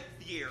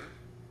 7th year,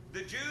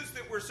 the Jews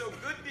that were so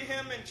good to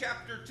him in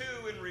chapter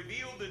 2 and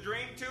revealed the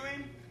dream to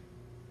him,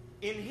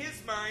 in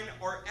his mind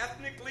are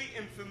ethnically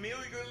and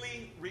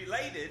familially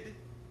related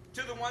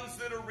to the ones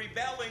that are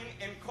rebelling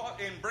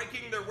and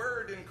breaking their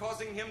word and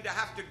causing him to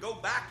have to go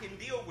back and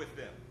deal with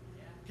them.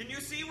 Can you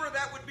see where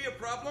that would be a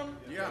problem?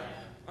 Yeah.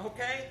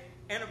 Okay?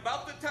 And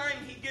about the time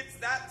he gets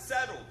that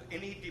settled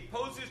and he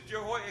deposes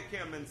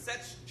Jehoiakim and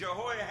sets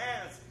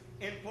Jehoahaz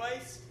in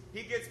place,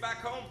 he gets back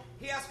home,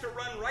 he has to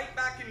run right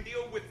back and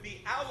deal with the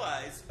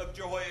allies of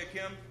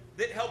Jehoiakim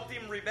that helped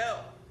him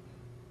rebel.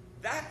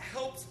 That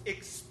helps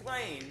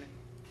explain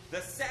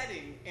the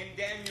setting in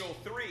Daniel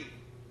 3,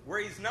 where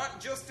he's not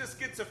just a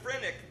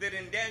schizophrenic that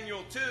in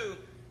Daniel 2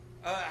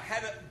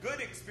 had a good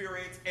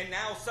experience and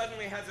now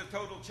suddenly has a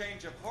total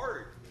change of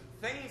heart.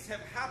 Things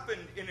have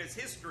happened in his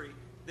history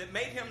that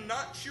made him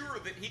not sure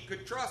that he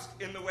could trust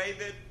in the way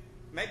that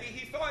maybe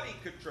he thought he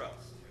could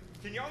trust.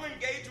 Can y'all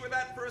engage with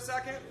that for a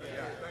second?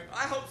 Yeah.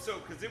 I hope so,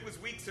 because it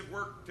was weeks of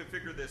work to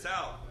figure this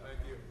out.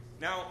 Thank you.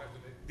 Now,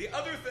 the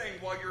other thing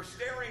while you're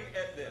staring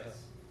at this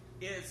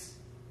is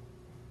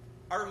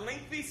our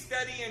lengthy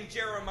study in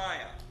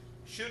Jeremiah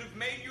should have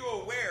made you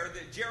aware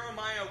that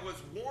Jeremiah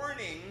was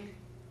warning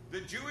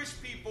the Jewish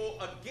people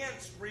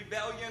against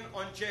rebellion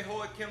on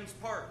Jehoiakim's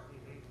part.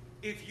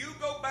 If you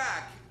go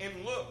back and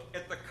look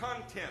at the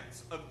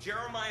contents of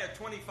Jeremiah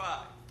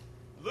 25,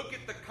 look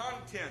at the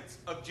contents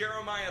of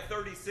Jeremiah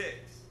 36,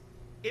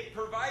 it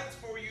provides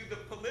for you the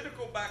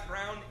political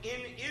background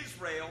in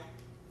Israel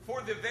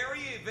for the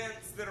very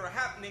events that are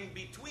happening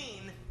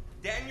between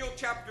Daniel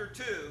chapter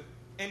 2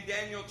 and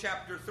Daniel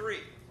chapter 3.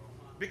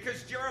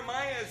 Because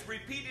Jeremiah is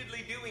repeatedly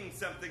doing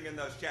something in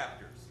those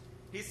chapters.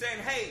 He's saying,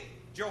 hey,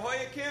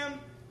 Jehoiakim,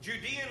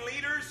 Judean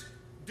leaders,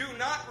 do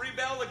not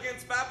rebel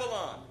against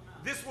Babylon.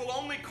 This will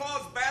only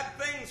cause bad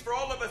things for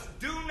all of us.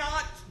 Do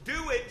not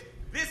do it.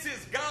 This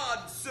is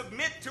God.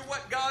 Submit to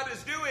what God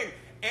is doing.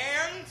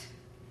 And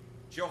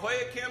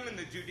Jehoiakim and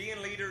the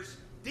Judean leaders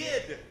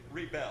did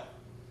rebel.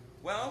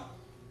 Well,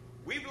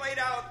 we've laid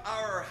out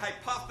our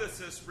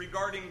hypothesis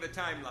regarding the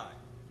timeline.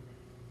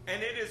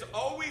 And it is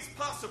always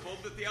possible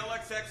that the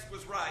LXX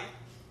was right,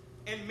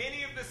 and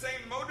many of the same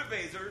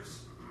motivators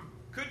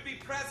could be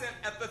present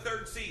at the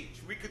third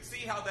siege. We could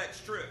see how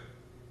that's true.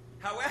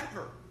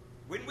 However,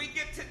 when we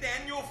get to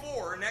Daniel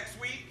 4 next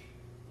week,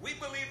 we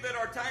believe that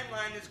our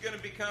timeline is going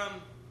to become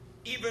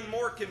even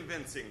more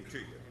convincing to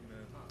you.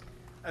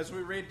 As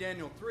we read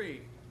Daniel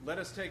 3, let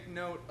us take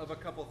note of a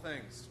couple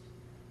things.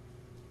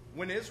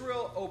 When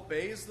Israel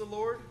obeys the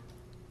Lord,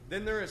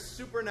 then there is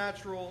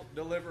supernatural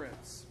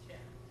deliverance.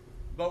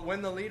 But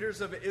when the leaders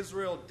of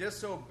Israel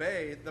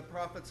disobey the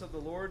prophets of the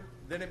Lord,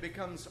 then it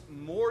becomes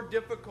more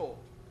difficult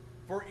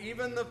for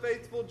even the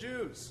faithful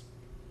Jews.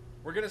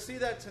 We're going to see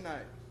that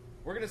tonight.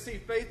 We're going to see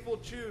faithful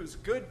Jews,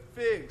 good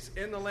figs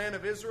in the land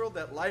of Israel,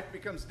 that life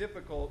becomes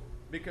difficult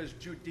because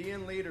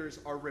Judean leaders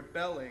are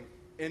rebelling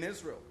in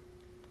Israel.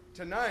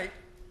 Tonight,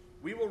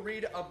 we will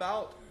read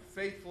about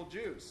faithful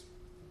Jews.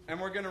 And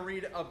we're going to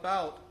read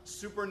about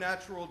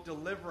supernatural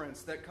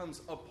deliverance that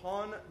comes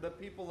upon the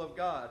people of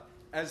God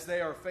as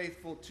they are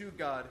faithful to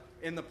God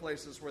in the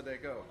places where they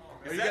go.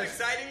 Is that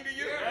exciting to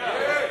you?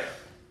 Yes.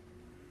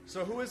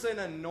 So who is an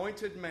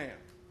anointed man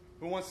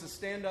who wants to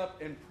stand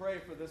up and pray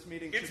for this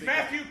meeting It's to begin?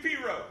 Matthew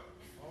Piro.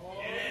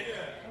 Oh, yeah.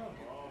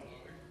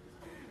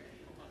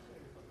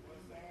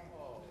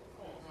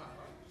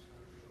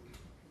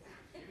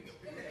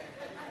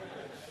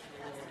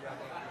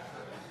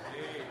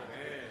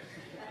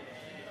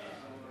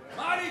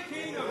 Mighty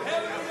King of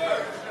heaven and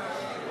earth,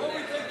 Lord,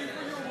 we thank you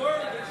for your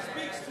word that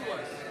speaks to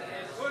us.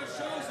 Lord, it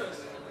shows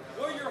us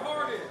where your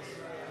heart is,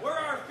 where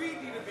our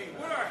feet need to be,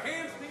 what our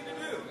hands need to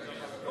do.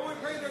 Lord,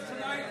 we pray that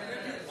tonight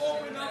that you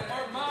open up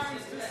our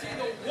minds to see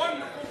the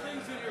wonderful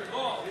things in your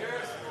law.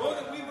 Lord,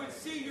 that we would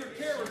see your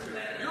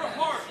character, your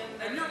heart,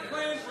 and your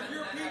plan for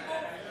your people,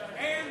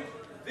 and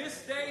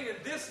this day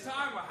and this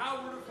time of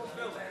how we're to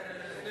fulfill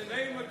it. In the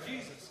name of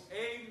Jesus,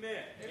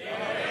 amen.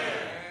 Amen.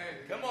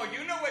 Come on,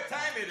 you know what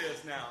time it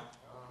is now.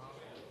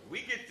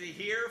 We get to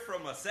hear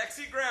from a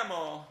sexy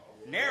grandma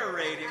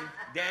narrating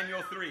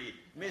Daniel 3.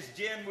 Miss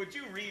Jen, would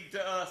you read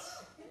to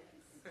us?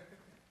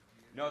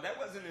 No, that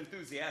wasn't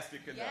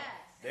enthusiastic enough.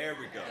 Yes. There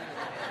we go.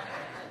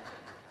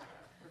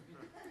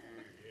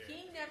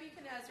 King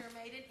Nebuchadnezzar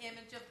made an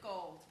image of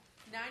gold,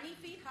 90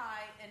 feet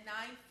high and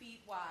 9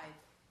 feet wide,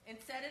 and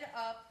set it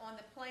up on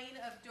the plain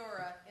of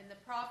Dura in the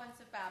province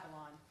of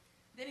Babylon.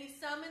 Then he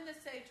summoned the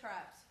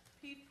satraps,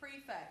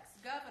 prefects,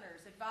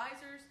 governors,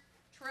 advisors,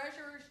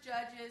 treasurers,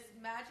 judges,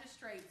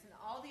 magistrates, and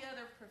all the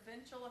other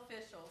provincial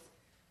officials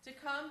to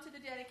come to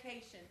the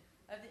dedication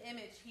of the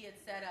image he had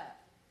set up.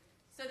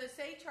 So the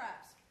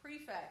satraps,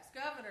 prefects,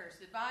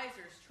 governors,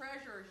 advisors,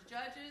 treasurers,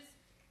 judges,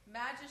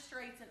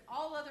 magistrates, and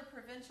all other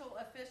provincial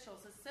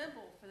officials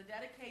assembled for the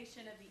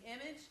dedication of the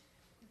image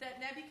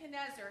that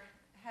Nebuchadnezzar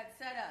had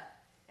set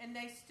up, and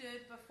they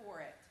stood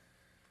before it.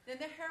 Then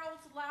the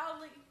heralds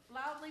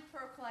loudly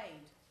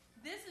proclaimed,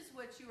 "This is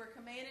what you are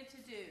commanded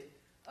to do,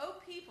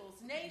 O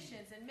peoples,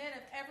 nations, and men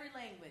of every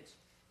language.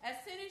 As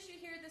soon as you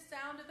hear the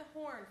sound of the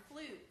horn,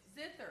 flute,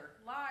 zither,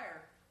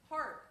 lyre,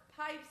 harp,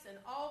 pipes, and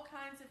all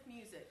kinds of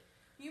music,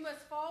 you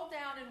must fall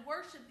down and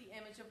worship the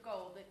image of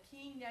gold that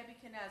King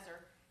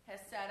Nebuchadnezzar has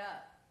set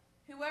up.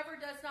 Whoever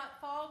does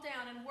not fall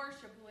down and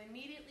worship will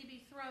immediately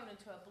be thrown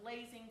into a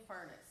blazing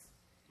furnace."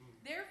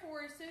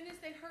 Therefore, as soon as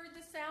they heard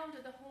the sound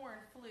of the horn,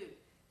 flute,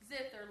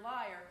 zither,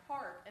 lyre,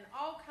 harp, and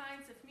all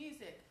kinds of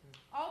music,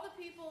 all the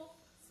people,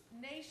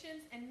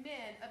 nations, and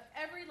men of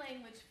every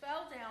language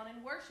fell down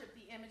and worshipped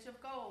the image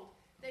of gold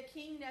that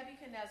King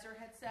Nebuchadnezzar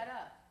had set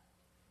up.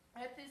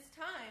 At this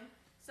time,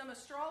 some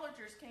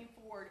astrologers came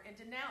forward and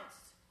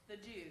denounced the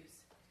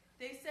Jews.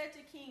 They said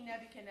to King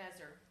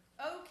Nebuchadnezzar,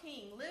 "O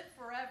king, live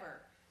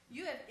forever.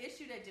 You have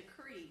issued a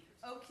decree,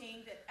 O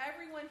king, that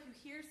everyone who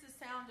hears the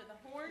sound of the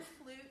horn,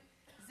 flute,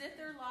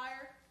 zither,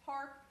 lyre,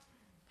 harp,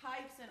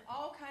 pipes, and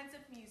all kinds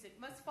of music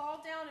must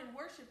fall down and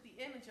worship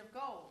the image of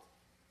gold,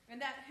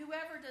 and that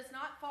whoever does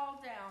not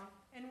fall down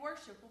and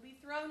worship will be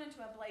thrown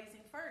into a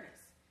blazing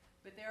furnace.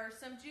 But there are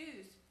some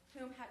Jews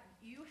whom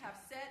you have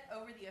set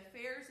over the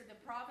affairs of the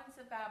province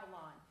of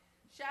Babylon,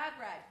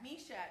 Shadrach,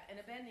 Meshach, and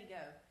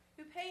Abednego,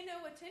 who pay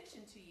no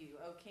attention to you,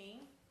 O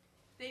king.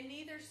 They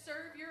neither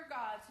serve your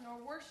gods nor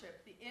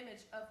worship the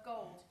image of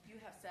gold you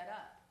have set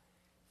up."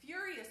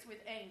 Furious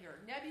with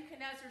anger,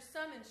 Nebuchadnezzar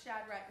summoned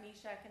Shadrach,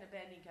 Meshach, and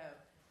Abednego.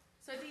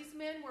 So these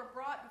men were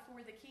brought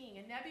before the king,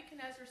 and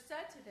Nebuchadnezzar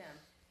said to them,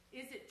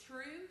 "Is it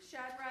true,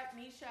 Shadrach,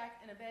 Meshach,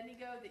 and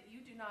Abednego, that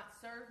you do not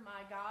serve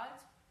my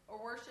gods or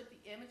worship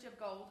the image of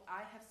gold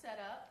I have set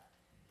up?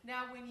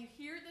 Now when you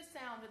hear the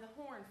sound of the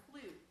horn,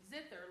 flute,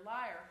 zither,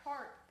 lyre,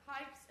 harp,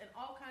 pipes, and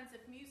all kinds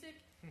of music,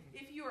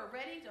 if you are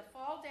ready to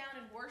fall down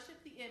and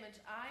worship the image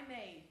I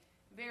made,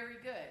 very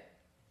good.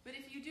 But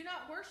if you do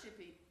not worship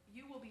it,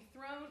 you will be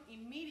thrown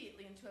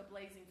immediately into a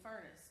blazing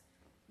furnace.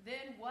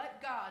 Then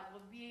what God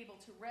will be able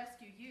to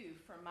rescue you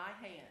from my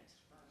hand?"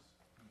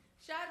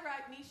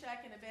 Shadrach,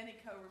 Meshach, and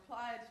Abednego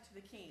replied to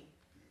the king,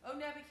 "O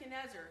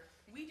Nebuchadnezzar,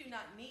 we do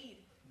not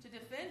need to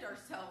defend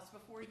ourselves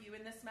before you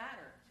in this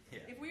matter.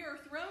 If we are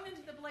thrown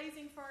into the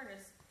blazing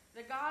furnace,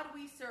 the God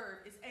we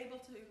serve is able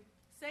to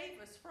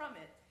save us from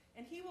it,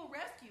 and he will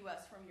rescue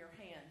us from your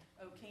hand,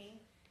 O king.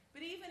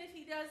 But even if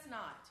he does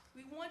not,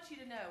 we want you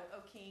to know,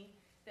 O king,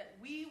 that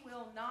we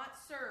will not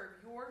serve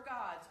your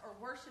gods or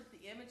worship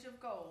the image of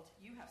gold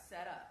you have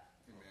set up."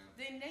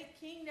 Amen. Then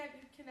King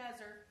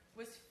Nebuchadnezzar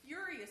was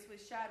furious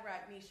with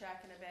Shadrach, Meshach,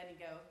 and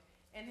Abednego,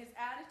 and his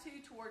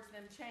attitude towards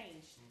them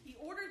changed. He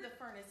ordered the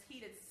furnace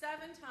heated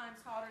 7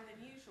 times hotter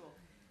than usual,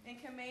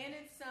 and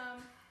commanded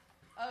some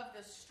of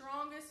the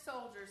strongest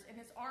soldiers in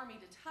his army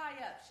to tie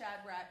up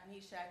Shadrach,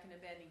 Meshach, and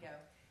Abednego,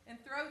 and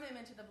throw them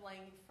into the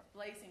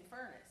blazing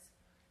furnace.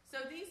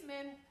 So these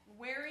men,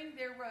 wearing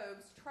their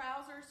robes,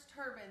 trousers,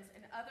 turbans,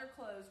 and other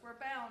clothes, were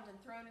bound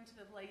and thrown into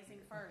the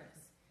blazing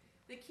furnace.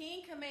 The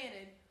king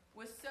commanded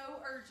was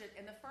so urgent,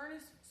 and the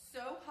furnace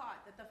so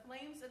hot, that the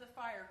flames of the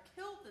fire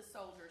killed the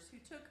soldiers who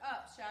took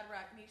up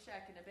Shadrach,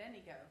 Meshach, and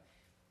Abednego.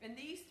 And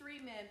these 3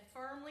 men,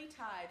 firmly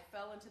tied,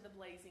 fell into the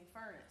blazing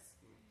furnace.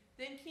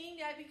 Then King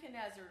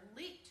Nebuchadnezzar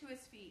leaped to his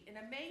feet in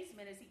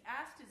amazement as he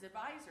asked his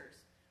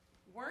advisors,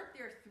 "Weren't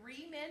there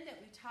 3 men that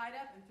we tied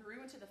up and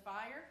threw into the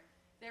fire?"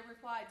 They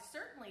replied,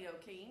 "Certainly, O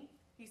king."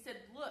 He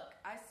said, "Look,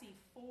 I see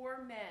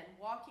 4 men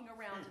walking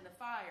around in the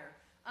fire,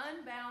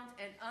 unbound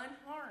and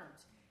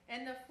unharmed,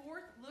 and the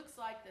 4th looks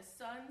like the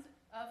sons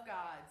of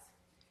gods."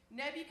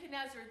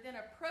 Nebuchadnezzar then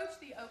approached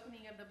the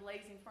opening of the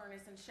blazing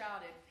furnace and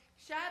shouted,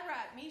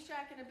 "Shadrach,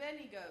 Meshach, and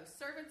Abednego,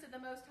 servants of the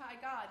Most High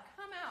God,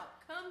 come out,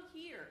 come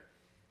here."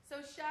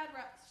 So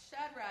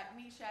Shadrach,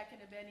 Meshach,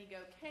 and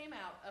Abednego came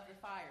out of the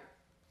fire,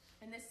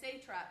 and the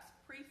satraps,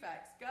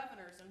 prefects,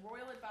 governors, and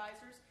royal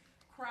advisors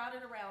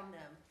crowded around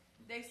them.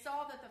 They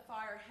saw that the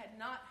fire had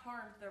not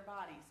harmed their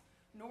bodies,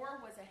 nor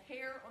was a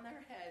hair on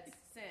their heads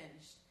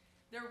singed.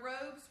 Their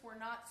robes were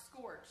not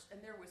scorched,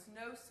 and there was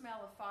no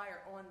smell of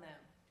fire on them.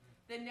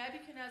 Then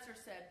Nebuchadnezzar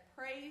said,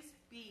 "Praise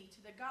be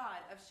to the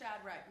God of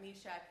Shadrach,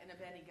 Meshach, and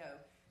Abednego,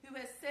 who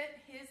has sent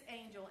his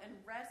angel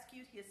and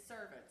rescued his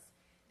servants.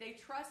 They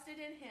trusted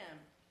in him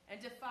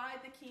and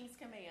defied the king's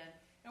command,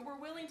 and were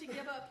willing to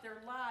give up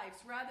their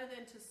lives rather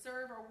than to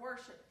serve or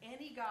worship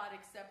any god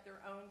except their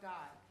own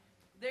God.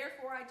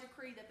 Therefore I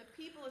decree that the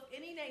people of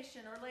any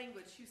nation or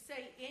language who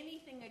say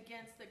anything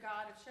against the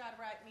God of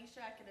Shadrach,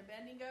 Meshach, and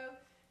Abednego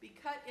be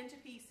cut into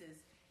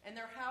pieces, and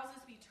their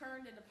houses be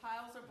turned into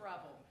piles of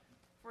rubble.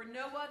 For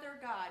no other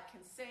God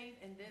can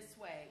save in this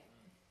way."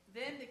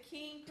 Then the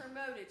king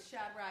promoted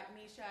Shadrach,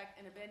 Meshach,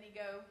 and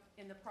Abednego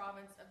in the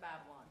province of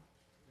Babylon.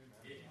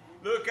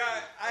 Look,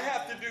 I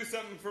have to do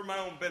something for my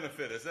own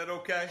benefit. Is that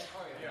okay?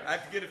 Oh, yeah. I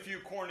have to get a few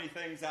corny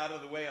things out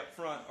of the way up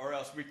front, or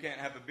else we can't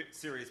have a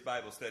serious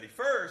Bible study.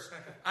 First,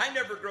 I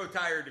never grow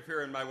tired of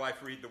hearing my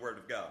wife read the Word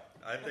of God.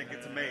 I think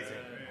it's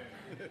amazing.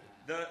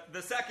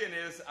 The second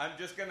is, I'm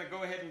just going to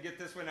go ahead and get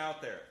this one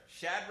out there.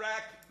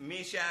 Shadrach,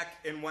 Meshach,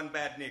 and one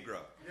bad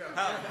Negro. Yeah.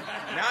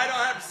 Now I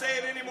don't have to say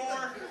it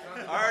anymore.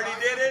 I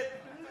already did it.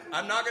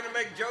 I'm not going to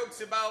make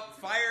jokes about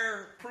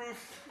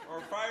fireproof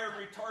or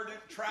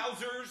fire-retardant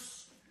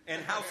trousers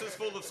and houses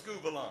full of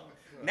scuba lung.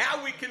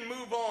 Now we can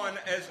move on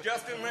as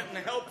Justin Linton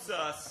helps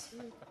us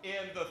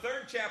in the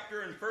 3rd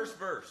chapter and 1st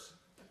verse.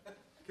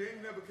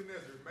 King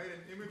Nebuchadnezzar made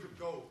an image of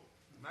gold,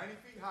 90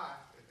 feet high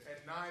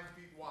and 9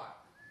 feet wide,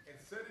 and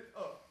set it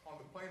up on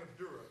the plain of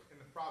Dura in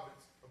the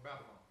province of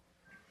Babylon.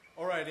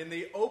 All right, in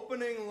the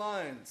opening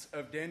lines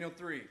of Daniel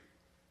 3,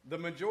 the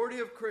majority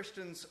of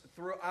Christians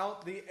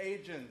throughout the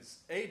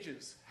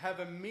ages have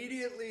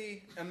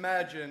immediately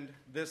imagined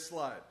this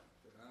slide.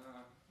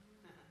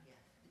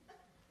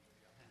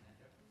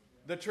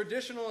 The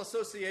traditional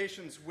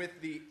associations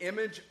with the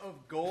image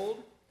of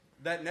gold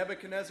that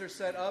Nebuchadnezzar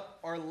set up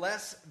are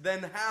less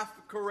than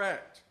half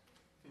correct.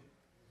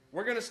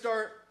 We're going to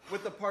start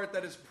with the part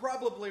that is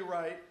probably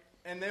right,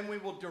 and then we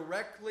will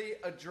directly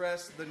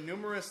address the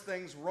numerous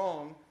things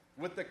wrong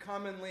with the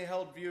commonly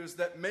held views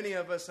that many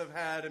of us have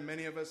had, and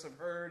many of us have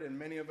heard, and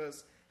many of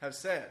us have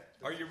said.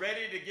 Are you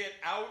ready to get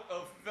out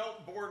of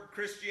felt board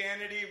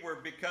Christianity, where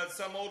because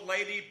some old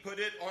lady put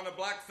it on a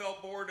black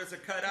felt board as a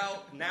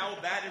cutout, now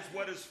that is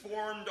what has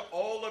formed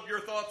all of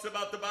your thoughts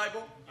about the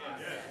Bible?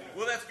 Yes.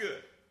 Well, that's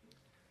good.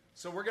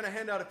 So we're going to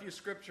hand out a few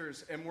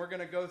scriptures, and we're going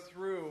to go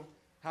through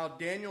how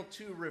Daniel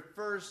 2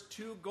 refers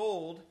to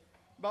gold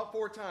about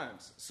 4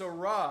 times. So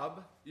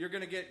Rob, you're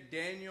going to get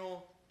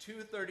Daniel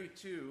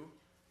 2:32.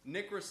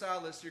 Nick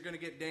Rosales, you're going to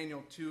get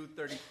Daniel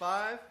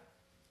 2:35.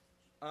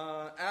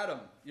 Adam,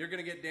 you're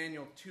going to get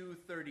Daniel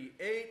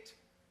 2:38.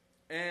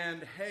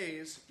 And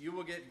Hayes, you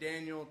will get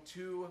Daniel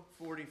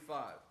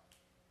 2:45.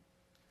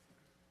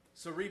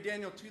 So read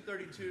Daniel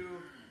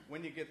 2:32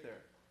 when you get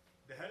there.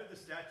 The head of the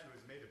statue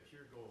is made of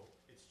pure gold,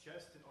 its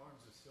chest and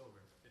arms of silver,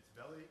 its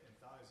belly and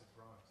thighs of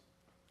bronze.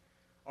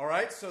 All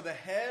right, so the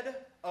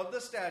head of the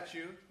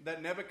statue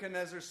that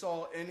Nebuchadnezzar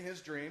saw in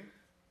his dream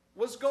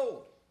was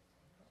gold.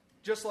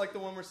 Just like the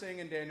one we're seeing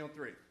in Daniel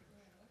 3.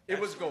 It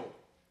was gold.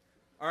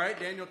 All right,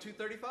 Daniel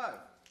 2:35.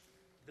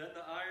 Then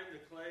the iron, the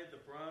clay, the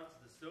bronze,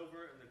 the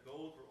silver, and the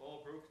gold were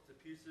all broken to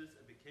pieces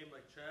and became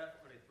like chaff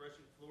on a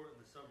threshing floor in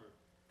the summer.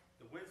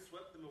 The wind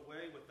swept them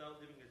away without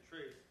leaving a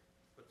trace,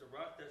 but the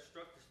rock that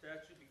struck the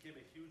statue became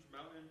a huge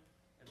mountain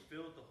and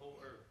filled the whole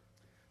earth.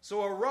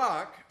 So a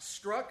rock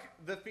struck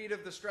the feet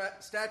of the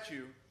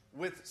statue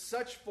with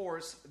such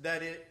force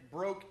that it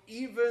broke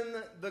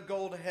even the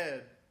gold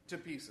head to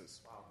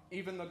pieces. Wow.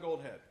 Even the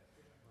gold head.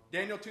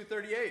 Daniel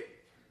 2:38.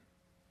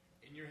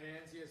 In your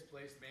hands he has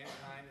placed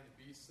mankind and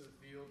the beasts of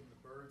the field and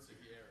the birds of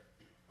the air.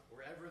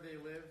 Wherever they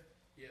live,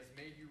 he has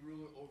made you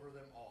ruler over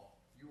them all.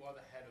 You are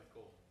the head of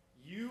gold.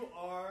 You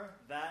are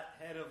that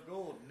head of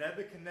gold.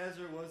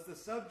 Nebuchadnezzar was the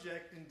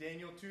subject in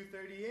Daniel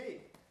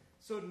 2:38.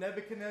 So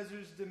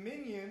Nebuchadnezzar's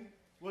dominion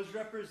was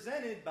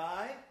represented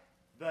by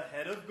the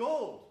head of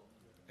gold.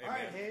 Amen. All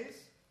right, Hayes,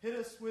 hit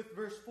us with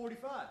verse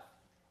 45.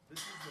 This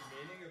is the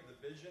meaning of the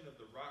vision of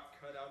the rock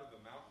cut out of the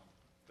mountain,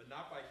 but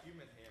not by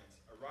human hands,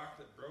 a rock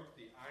that broke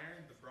the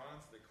iron, the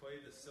bronze, the clay,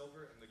 the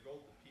silver, and the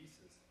gold to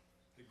pieces.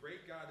 The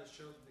great God has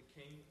shown the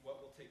king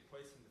what will take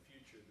place in the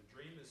future. The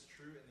dream is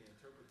true and the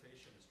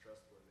interpretation is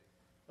trustworthy.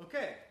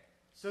 Okay,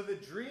 so the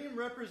dream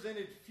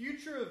represented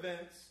future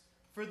events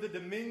for the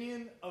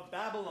dominion of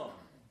Babylon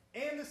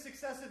and the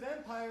successive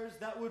empires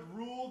that would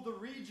rule the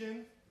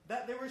region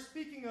that they were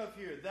speaking of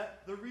here,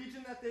 that the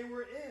region that they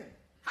were in.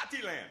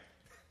 Hatiland.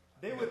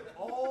 They would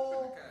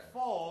all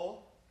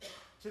fall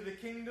to the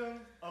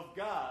kingdom of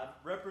God,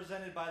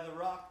 represented by the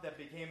rock that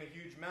became a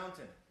huge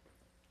mountain.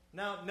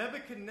 Now,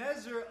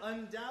 Nebuchadnezzar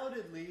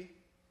undoubtedly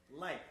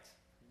liked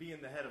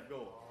being the head of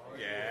gold.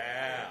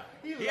 Yeah.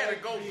 He had a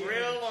liked gold being-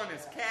 grill on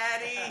his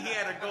caddy. He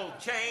had a gold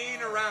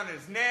chain around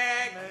his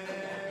neck.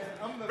 Man,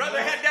 I'm the Brother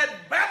most- had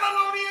that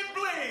Babylonian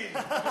bling.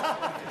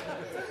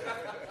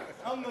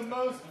 I'm the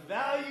most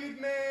valued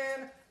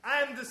man.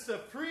 I'm the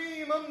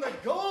supreme. I'm the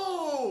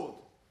gold.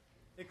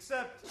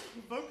 Except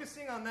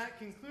focusing on that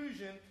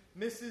conclusion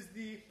misses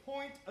the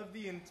point of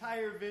the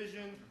entire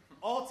vision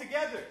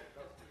altogether.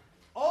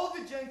 All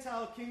the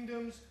Gentile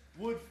kingdoms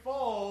would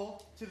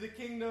fall to the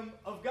kingdom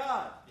of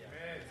God.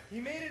 Amen. He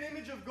made an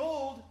image of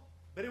gold,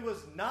 but it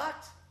was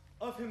not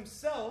of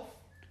himself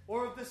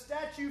or of the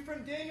statue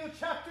from Daniel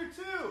chapter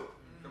 2.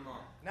 Come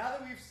on. Now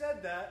that we've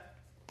said that,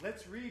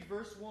 let's read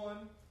verse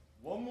 1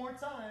 one more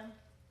time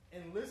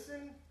and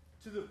listen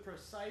to the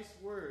precise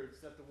words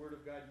that the Word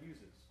of God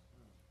uses.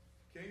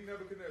 King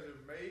Nebuchadnezzar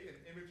made an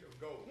image of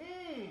gold,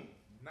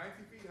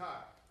 90 feet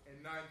high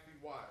and 9 feet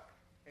wide,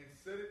 and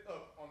set it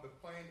up on the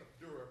plain of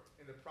Dura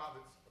in the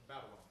province of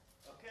Babylon.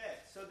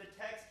 Okay, so the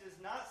text does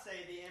not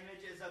say the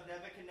image is of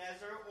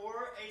Nebuchadnezzar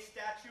or a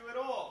statue at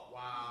all.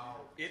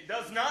 Wow. It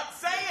does not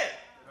say it.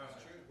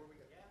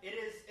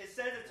 It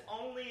says it's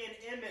only an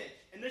image,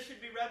 and this should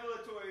be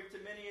revelatory to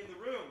many in the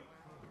room.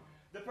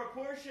 The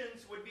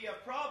proportions would be a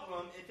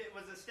problem if it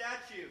was a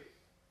statue,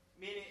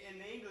 meaning in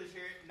the English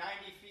here,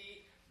 90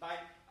 feet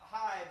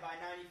high by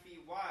 90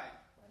 feet wide.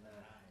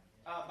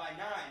 By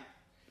 9.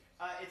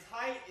 Its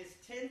height is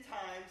 10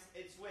 times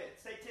its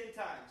width. Say 10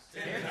 times.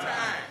 10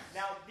 times.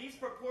 Now, these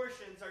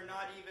proportions are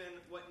not even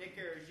what Nick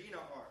or Gina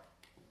are.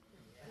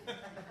 Meaning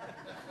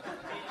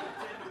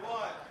 10 to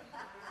 1.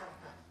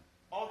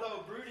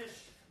 Although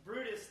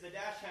Brutus, the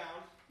dash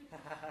hound,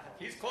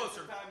 He's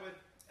closer. time with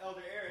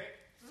Elder Eric,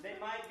 they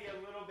might be a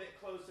little bit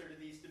closer to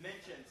these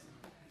dimensions.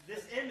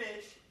 This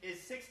image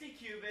is 60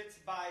 cubits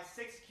by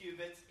 6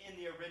 cubits in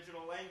the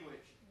original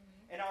language.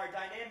 And our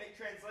dynamic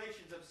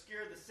translations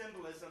obscure the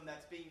symbolism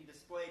that's being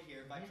displayed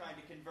here by trying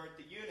to convert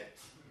the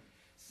units.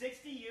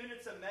 60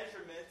 units of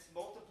measurements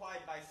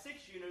multiplied by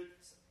 6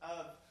 units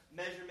of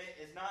measurement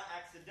is not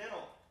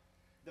accidental.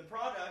 The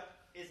product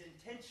is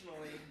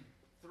intentionally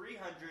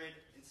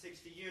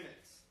 360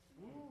 units.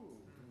 Ooh.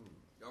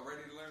 Y'all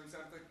ready to learn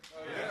something?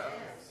 Yeah.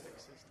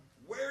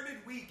 Where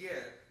did we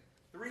get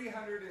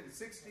 360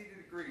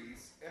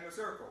 degrees in a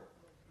circle?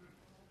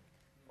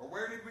 Or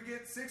where did we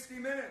get 60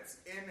 minutes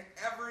in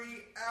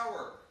every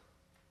hour?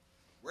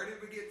 Where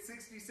did we get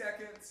 60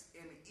 seconds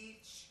in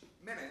each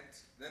minute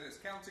that is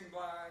counting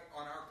by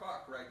on our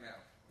clock right now?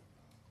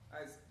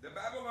 As the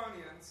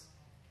Babylonians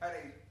had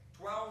a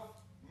 12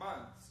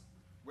 months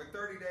with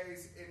 30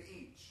 days in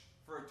each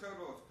for a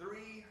total of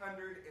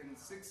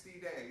 360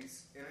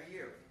 days in a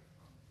year.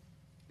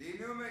 The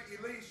Enuma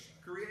Elish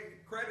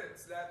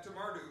credits that to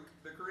Marduk,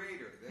 the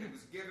creator, that it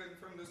was given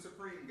from the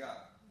supreme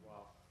God.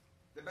 Wow.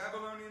 The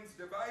Babylonians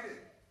divided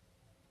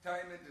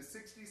time into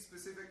 60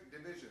 specific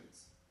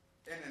divisions.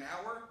 In an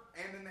hour,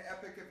 and in the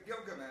Epic of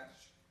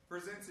Gilgamesh,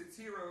 presents its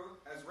hero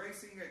as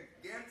racing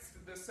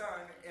against the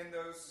sun in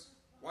those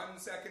 1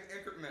 second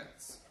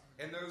increments,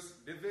 in those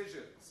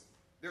divisions.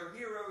 Their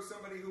hero is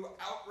somebody who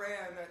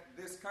outran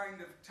this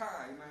kind of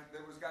time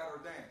that was God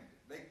ordained.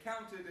 They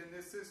counted in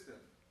this system.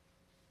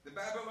 The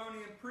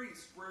Babylonian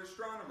priests were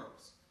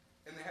astronomers,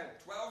 and they had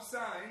 12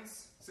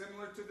 signs,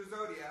 similar to the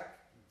zodiac,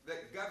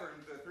 that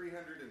governed the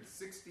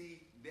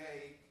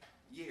 360-day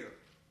year.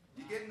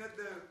 You getting that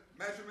the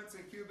measurements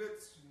in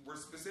cubits were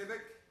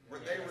specific?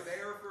 They were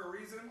there for a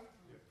reason?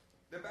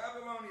 The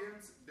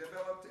Babylonians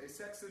developed a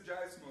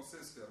sexagesimal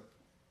system,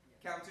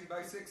 counting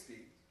by 60,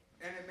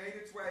 and it made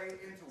its way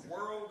into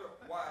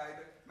worldwide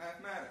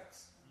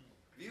mathematics.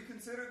 Have you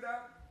considered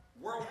that?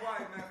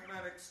 Worldwide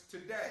mathematics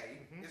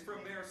today is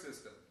from their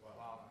system.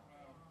 Wow.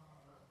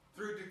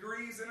 through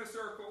degrees in a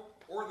circle,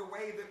 or the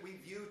way that we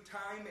view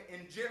time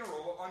in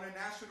general on a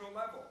national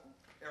level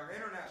or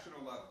international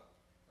level.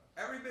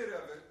 Every bit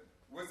of it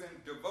was in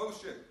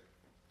devotion,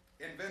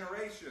 in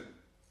veneration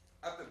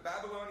of the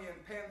Babylonian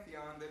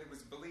pantheon that it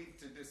was believed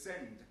to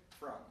descend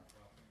from.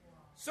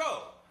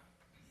 So,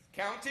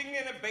 counting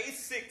in a base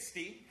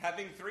 60,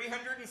 having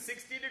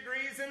 360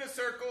 degrees in a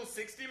circle,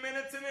 60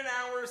 minutes in an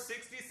hour,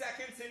 60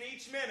 seconds in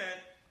each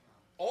minute,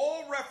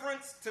 all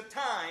reference to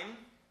time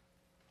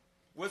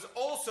was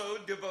also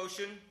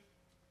devotion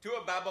to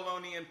a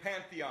Babylonian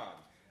pantheon.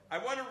 I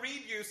want to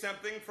read you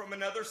something from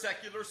another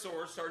secular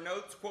source. Our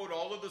notes quote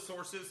all of the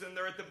sources, and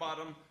they're at the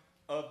bottom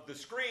of the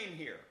screen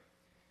here.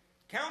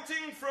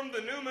 Counting from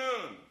the new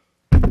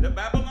moon, the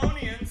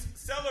Babylonians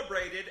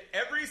celebrated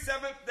every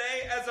seventh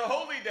day as a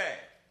holy day.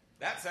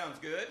 That sounds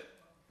good.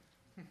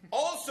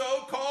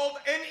 Also called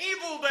an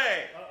evil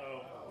day.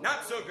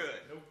 Not so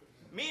good.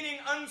 Meaning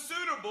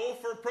unsuitable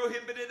for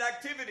prohibited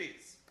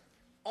activities.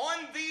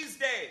 On these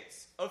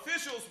days,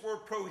 officials were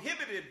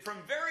prohibited from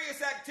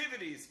various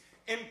activities,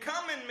 and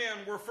common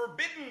men were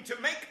forbidden to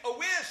make a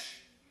wish.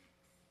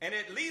 And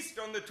at least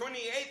on the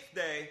 28th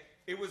day,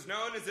 it was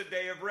known as a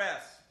day of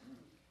rest.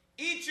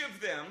 On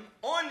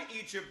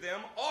each of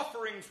them,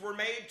 offerings were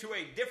made to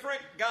a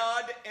different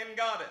god and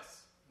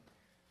goddess.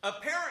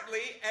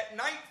 Apparently, at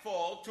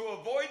nightfall, to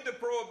avoid the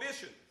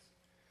prohibitions,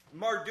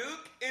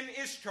 Marduk and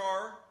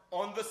Ishtar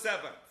on the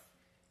 7th,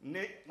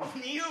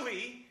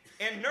 Neeli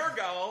and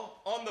Nergal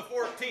on the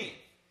 14th.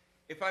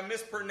 If I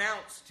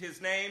mispronounced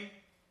his name,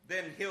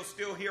 then he'll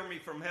still hear me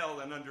from hell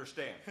and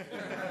understand.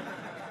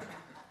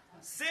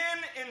 Sin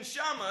and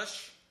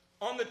Shamash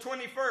on the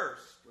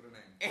 21st. What a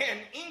name. And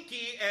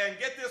Enki, and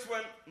get this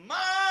one,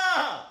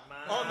 Ma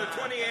on the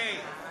 28th.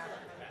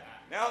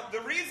 Now,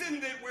 the reason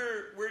that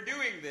we're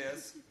doing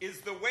this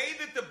is the way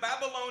that the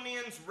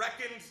Babylonians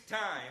reckoned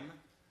time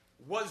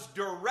was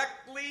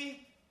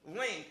directly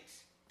linked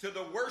to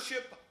the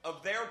worship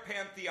of their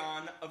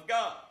pantheon of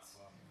gods.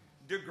 Wow.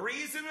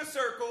 Degrees in a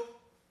circle,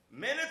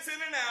 minutes in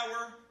an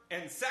hour,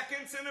 and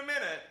seconds in a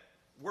minute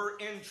were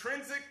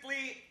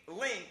intrinsically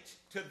linked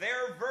to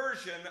their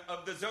version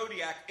of the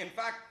zodiac. In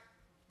fact,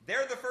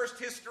 they're the first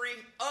history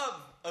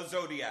of a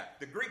zodiac.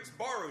 The Greeks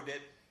borrowed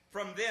it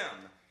from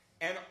them,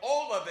 and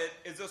all of it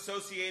is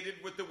associated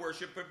with the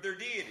worship of their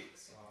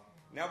deities. Wow.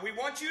 Now, we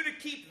want you to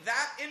keep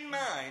that in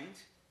mind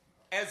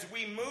as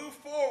we move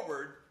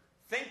forward,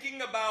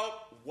 thinking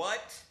about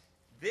what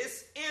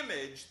this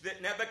image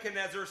that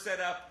Nebuchadnezzar set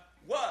up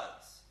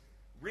was.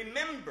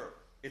 Remember,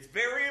 it's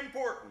very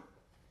important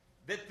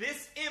that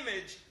this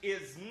image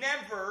is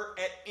never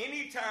at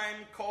any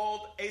time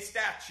called a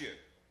statue.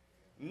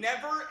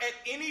 Never at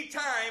any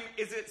time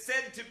is it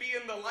said to be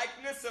in the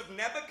likeness of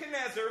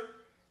Nebuchadnezzar.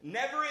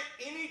 Never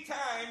at any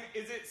time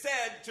is it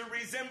said to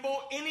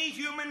resemble any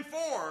human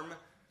form.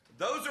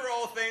 Those are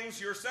all things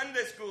your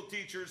Sunday school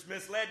teachers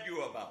misled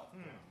you about.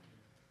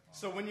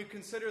 So when you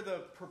consider the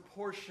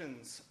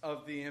proportions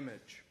of the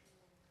image,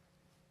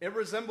 it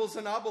resembles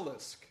an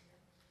obelisk,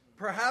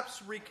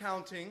 perhaps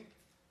recounting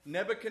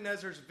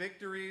Nebuchadnezzar's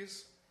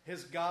victories,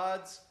 his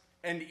gods,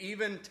 and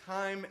even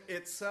time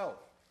itself.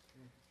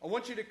 I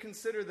want you to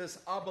consider this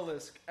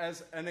obelisk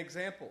as an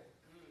example.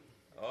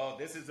 Oh,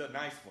 this is a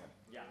nice one.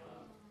 Yeah.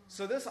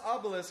 So this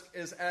obelisk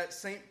is at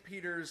St.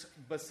 Peter's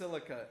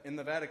Basilica in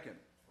the Vatican.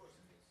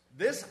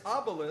 This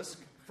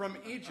obelisk from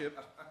Egypt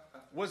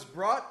was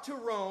brought to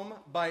Rome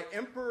by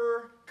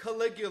Emperor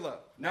Caligula.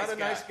 Nice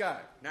guy.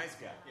 Nice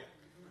guy. Yeah.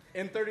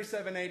 In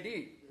 37 AD.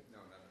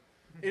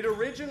 It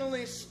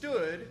originally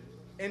stood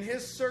in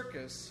his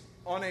circus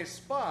on a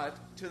spot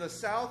to the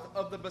south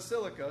of the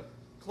basilica,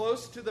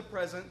 close to the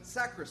present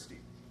sacristy.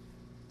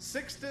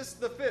 Sixtus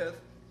V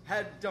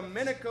had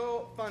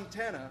Domenico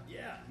Fontana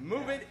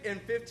move it in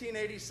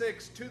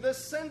 1586 to the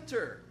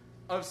center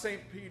of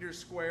St. Peter's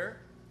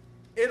Square.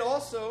 It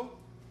also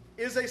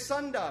is a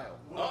sundial.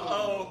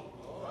 Uh-oh.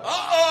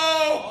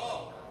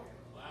 Uh-oh!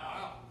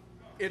 Wow.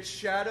 Its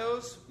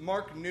shadows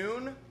mark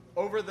noon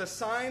over the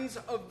signs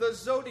of the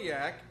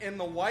zodiac in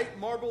the white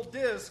marble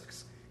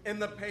discs in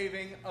the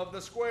paving of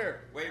the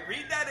square. Wait,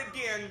 read that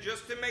again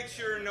just to make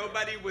sure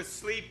nobody was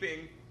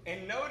sleeping.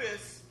 And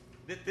notice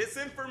that this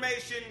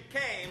information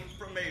came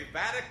from a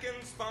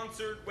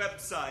Vatican-sponsored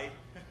website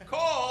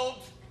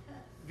called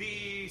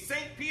the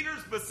St.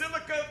 Peter's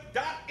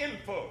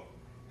Basilica.info.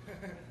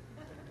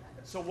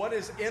 So what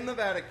is in the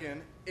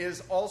Vatican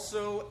is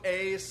also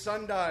a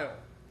sundial.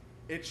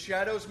 Its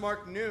shadows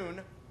mark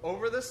noon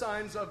over the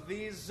signs of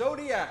the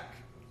zodiac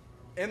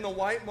in the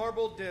white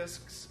marble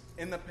discs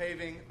in the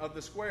paving of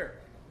the square.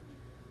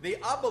 The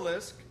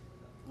obelisk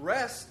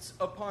rests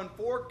upon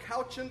 4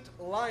 couchant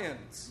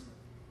lions,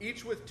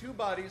 each with 2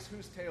 bodies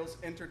whose tails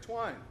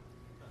intertwine.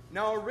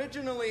 Now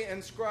originally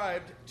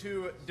inscribed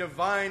to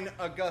Divine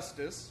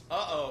Augustus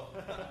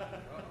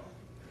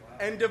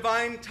and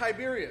Divine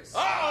Tiberius.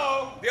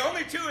 The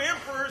only 2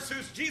 emperors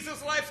whose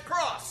Jesus' life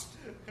crossed.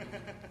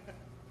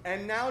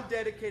 And now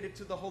dedicated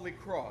to the Holy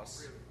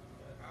Cross.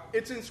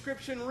 Its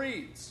inscription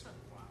reads,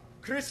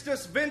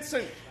 Christus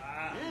Vincent,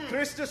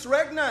 Christus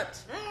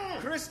Regnat,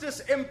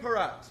 Christus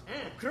Imperat,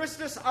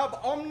 Christus ab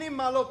omni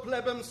malo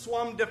plebem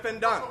suam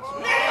defendant.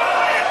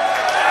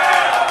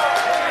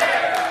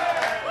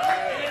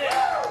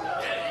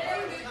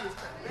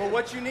 But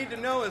what you need to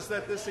know is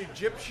that this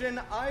Egyptian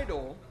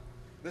idol,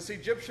 this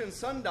Egyptian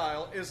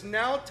sundial, is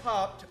now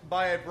topped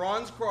by a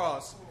bronze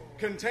cross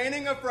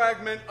containing a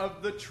fragment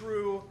of the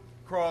true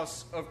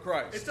cross of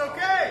Christ. It's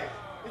okay.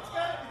 It's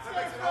got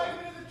a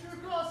fragment of the true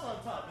cross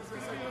on top. It's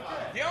going to be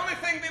okay. The only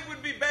thing that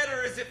would be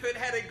better is if it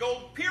had a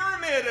gold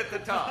pyramid at the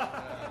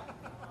top.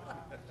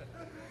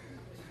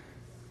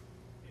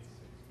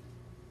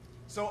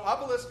 So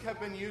obelisks have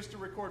been used to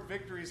record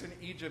victories in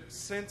Egypt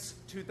since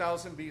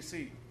 2000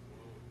 BC.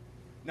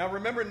 Now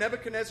remember,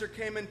 Nebuchadnezzar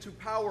came into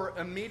power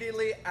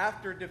immediately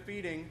after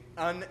defeating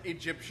an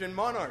Egyptian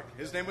monarch.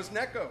 His name was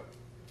Necho.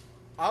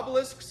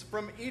 Obelisks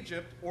from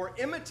Egypt, or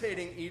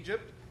imitating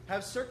Egypt,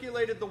 have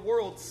circulated the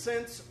world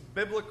since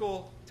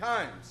biblical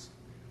times.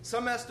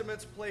 Some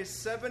estimates place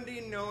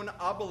 70 known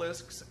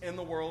obelisks in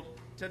the world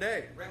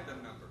today.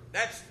 Random number.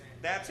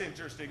 That's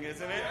interesting,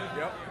 isn't it?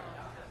 Yep.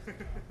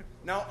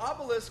 Now,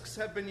 obelisks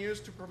have been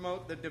used to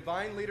promote the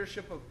divine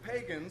leadership of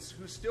pagans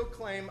who still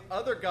claim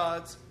other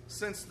gods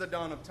since the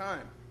dawn of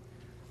time.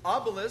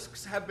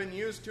 Obelisks have been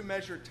used to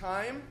measure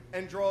time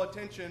and draw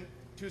attention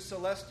to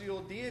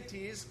celestial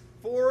deities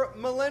for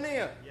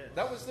millennia. Yes.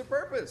 That was the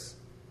purpose.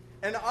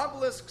 And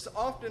obelisks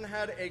often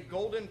had a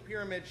golden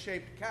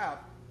pyramid-shaped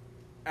cap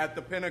at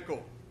the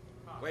pinnacle.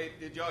 Wait,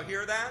 did y'all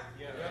hear that?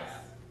 Yes.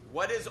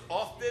 What is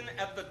often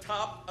at the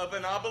top of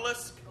an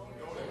obelisk?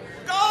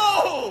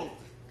 Gold!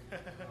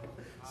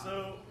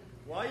 So,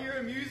 while you're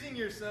amusing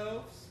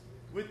yourselves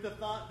with the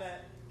thought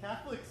that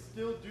Catholics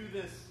still do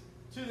this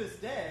to this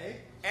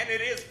day, And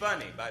it is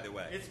funny, by the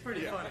way. it's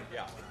pretty funny.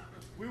 Yeah.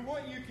 We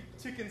want you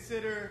to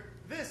consider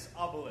this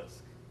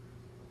obelisk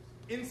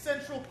in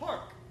Central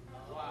Park.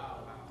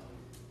 Wow.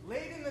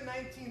 Late in the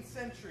 19th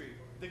century,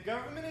 the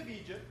government of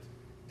Egypt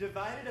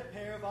divided a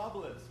pair of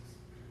obelisks,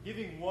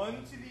 giving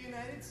one to the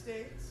United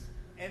States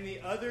and the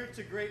other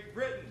to Great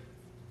Britain.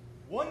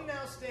 One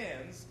now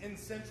stands in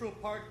Central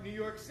Park, New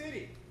York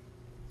City,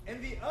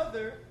 and the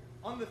other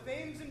on the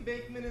Thames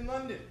Embankment in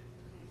London.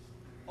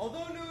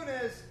 Although known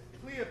as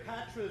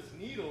Cleopatra's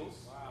Needles,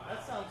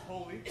 that sounds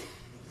holy,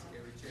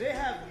 they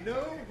have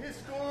no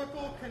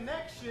historical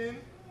connection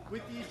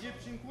with the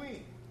Egyptian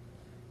queen.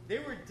 They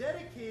were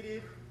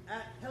dedicated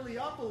at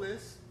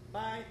Heliopolis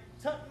by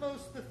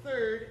Thutmose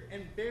III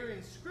and bear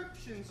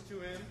inscriptions to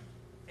him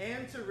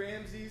and to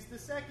Ramses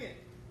II,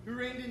 who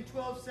reigned in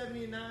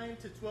 1279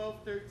 to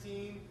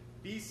 1213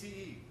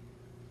 BCE.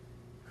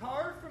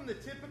 Carved from the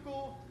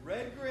typical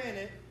red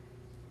granite,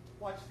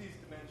 watch these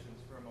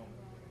dimensions for a moment.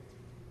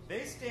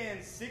 They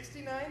stand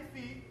 69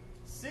 feet,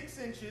 6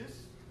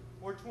 inches,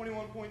 or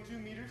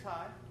 21.2 meters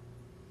high,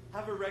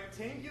 have a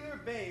rectangular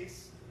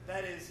base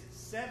that is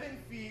 7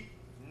 feet,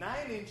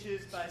 9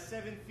 inches by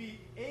 7 feet,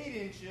 8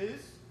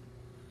 inches,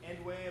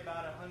 and weigh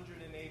about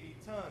 180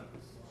 tons.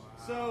 Wow.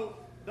 So,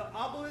 the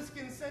obelisk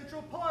in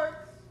Central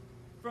Park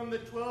from the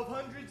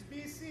 1200s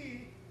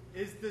BC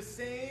is the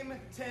same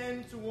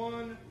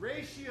 10-to-1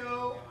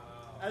 ratio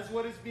as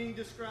what is being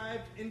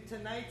described in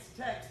tonight's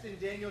text in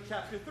Daniel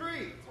chapter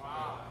 3.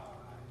 Wow.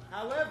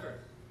 However,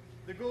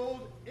 the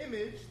gold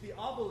image, the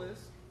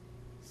obelisk,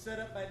 set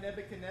up by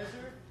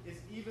Nebuchadnezzar is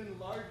even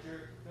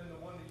larger than the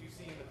one that you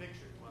see in the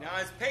picture. Now,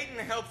 as Peyton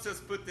helps us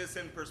put this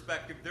in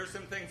perspective, there's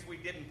some things we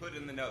didn't put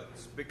in the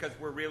notes because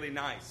we're really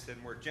nice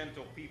and we're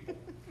gentle people.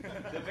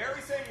 The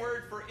very same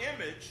word for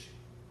image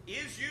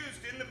is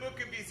used in the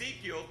book of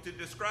Ezekiel to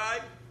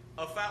describe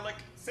a phallic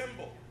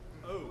symbol.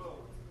 Oh.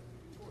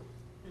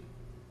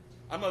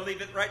 I'm going to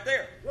leave it right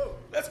there. Whoa.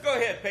 Let's go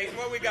ahead, Peyton.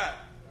 What we got?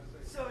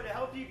 So to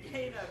help you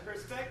gain a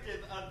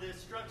perspective of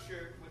this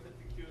structure with a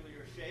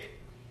peculiar shape,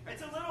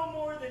 it's a little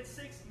more than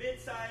 6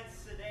 mid-sized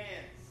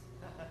sedans.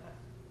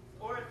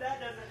 Or if that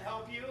doesn't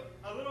help you,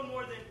 a little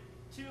more than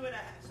 2.5,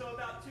 so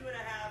about 2.5,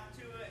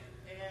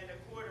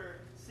 2.25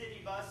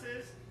 city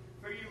buses.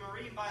 For you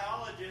marine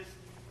biologists,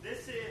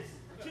 this is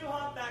 2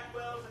 humpback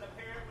whales and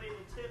apparently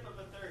the tip of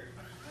a third.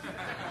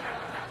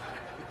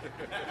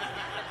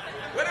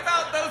 What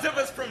about those of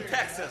us from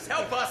Texas?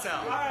 Help us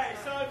out. All right,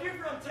 so if you're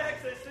from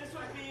Texas, this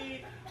would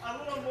be a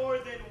little more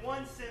than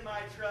 1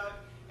 semi-truck,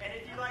 and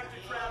if you like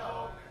to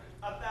travel,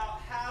 about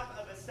half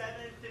of a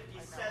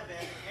 757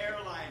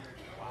 airliner.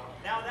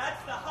 Now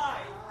that's the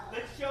height.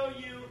 Let's show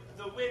you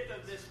the width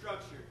of this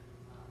structure.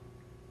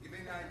 Give me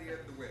an idea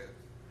of the width.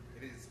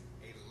 It is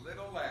a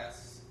little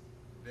less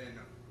than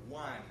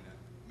 1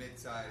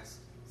 mid-sized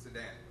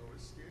sedan.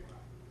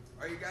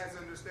 Are you guys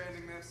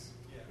understanding this?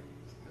 Yeah.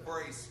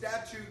 For a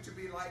statue to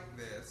be like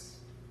this,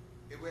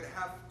 it would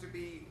have to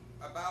be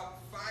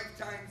about 5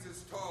 times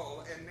as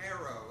tall and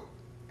narrow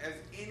as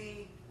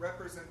any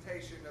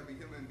representation of a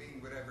human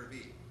being would ever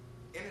be.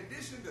 In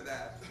addition to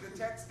that, the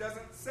text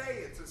doesn't say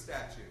it's a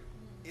statue.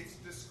 It's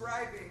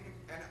describing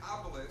an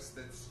obelisk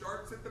that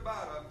starts at the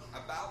bottom,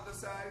 about the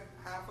size,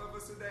 half of a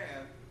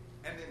sedan,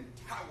 and then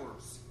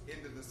towers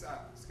into the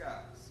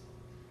skies.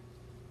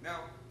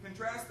 Now,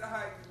 contrast the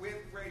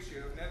height-width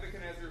ratio of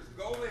Nebuchadnezzar's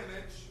gold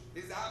image,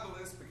 his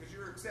obelisk, because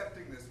you're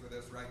accepting this with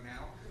us right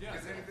now,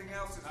 because anything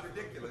else is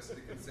ridiculous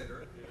to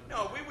consider.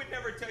 No, we would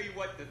never tell you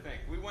what to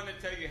think. We want to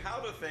tell you how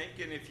to think,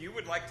 and if you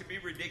would like to be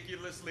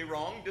ridiculously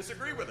wrong,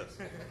 disagree with us.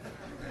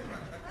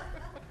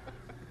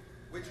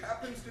 Which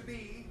happens to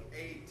be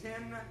a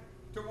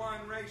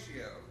 10-to-1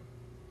 ratio.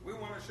 We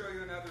want to show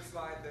you another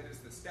slide that is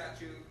the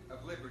Statue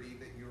of Liberty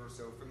that you are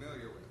so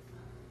familiar with.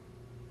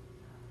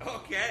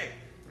 Okay.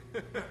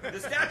 The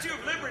Statue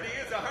of Liberty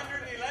is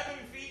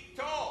 111 feet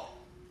tall.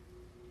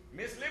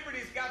 Miss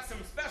Liberty's got some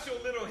special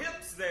little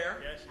hips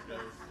there. Yeah, she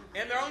does.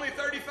 And they're only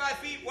 35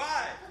 feet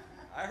wide.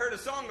 I heard a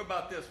song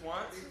about this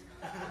once.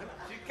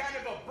 She's kind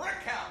of a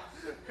brick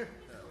house.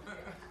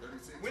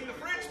 When the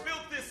French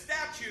built this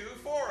statue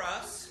for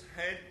us,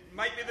 it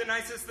might be the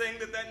nicest thing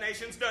that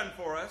nation's done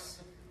for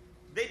us,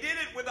 they did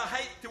it with a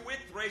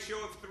height-to-width ratio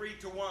of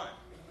 3-to-1.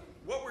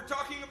 What we're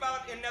talking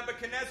about in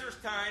Nebuchadnezzar's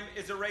time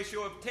is a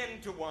ratio of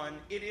 10-to-1.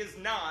 It is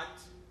not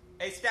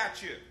a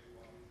statue.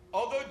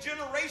 Although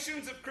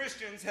generations of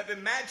Christians have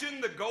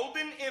imagined the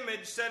golden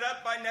image set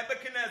up by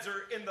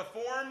Nebuchadnezzar in the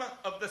form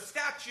of the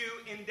statue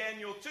in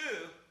Daniel 2,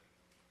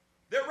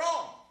 they're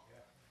wrong.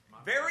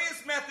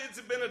 Various methods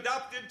have been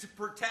adopted to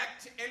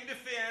protect and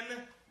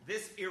defend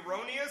this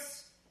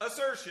erroneous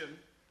assertion,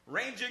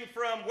 ranging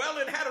from, well,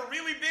 it had a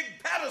really big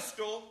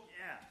pedestal,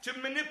 to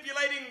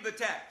manipulating the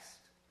text.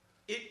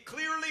 It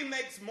clearly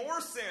makes more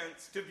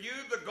sense to view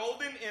the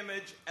golden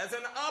image as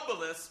an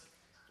obelisk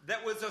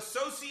that was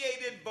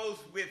associated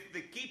both with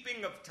the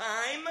keeping of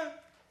time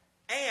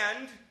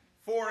and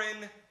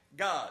foreign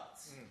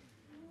gods.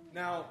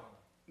 Now,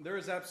 there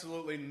is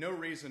absolutely no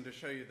reason to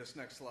show you this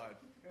next slide.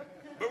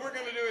 But we're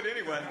going to do it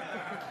anyway.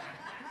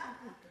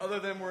 Other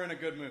than we're in a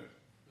good mood.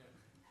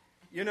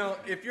 You know,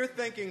 if you're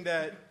thinking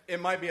that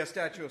it might be a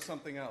statue of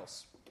something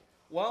else,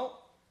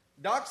 well,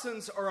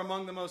 dachshunds are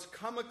among the most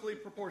comically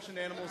proportioned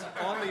animals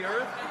on the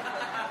earth.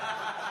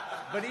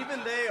 But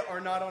even they are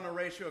not on a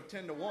ratio of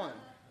 10-to-1.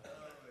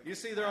 You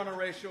see, they're on a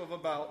ratio of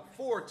about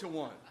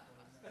 4-to-1.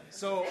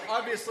 So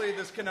obviously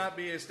this cannot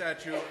be a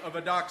statue of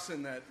a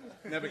dachshund that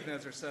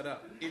Nebuchadnezzar set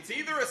up. It's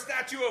either a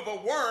statue of a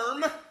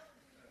worm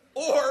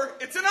or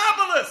it's an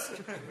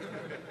obelisk.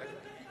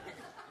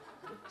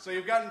 So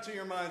you've gotten to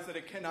your minds that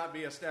it cannot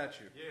be a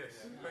statue. Yes,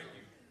 thank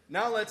you.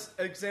 Now let's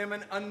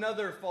examine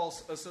another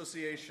false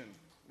association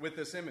with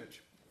this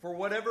image. For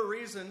whatever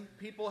reason,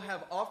 people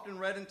have often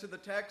read into the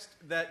text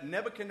that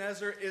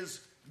Nebuchadnezzar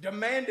is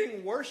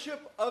demanding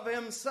worship of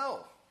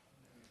himself.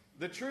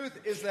 The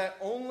truth is that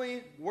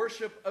only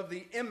worship of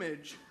the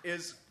image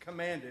is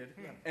commanded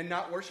and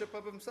not worship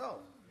of himself.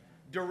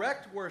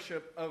 Direct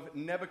worship of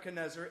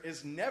Nebuchadnezzar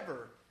is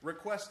never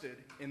requested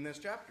in this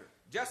chapter.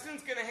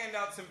 Justin's going to hand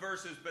out some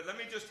verses, but let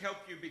me just help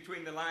you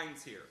between the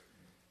lines here.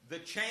 The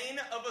chain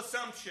of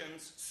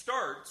assumptions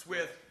starts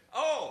with,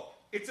 oh,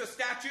 it's a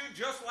statue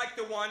just like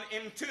the one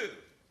in 2,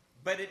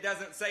 but it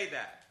doesn't say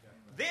that.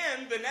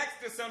 Then the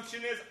next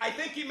assumption is, I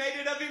think he made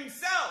it of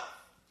himself,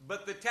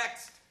 but the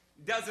text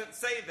doesn't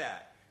say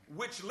that,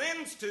 which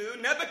lends to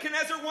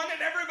Nebuchadnezzar wanted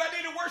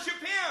everybody to worship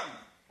him.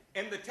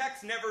 And the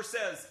text never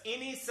says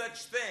any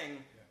such thing.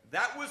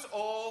 That was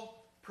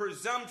all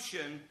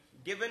presumption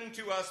given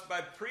to us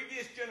by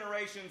previous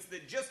generations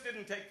that just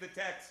didn't take the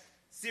text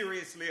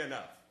seriously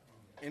enough.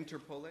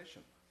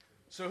 Interpolation.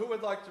 So who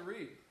would like to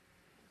read?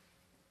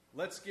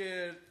 Let's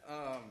get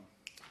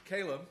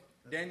Caleb,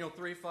 Daniel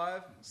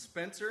 3:5,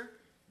 Spencer,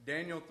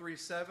 Daniel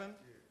 3:7,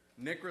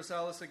 Nick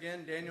Rosales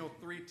again, Daniel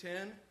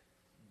 3:10,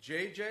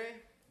 JJ,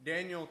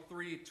 Daniel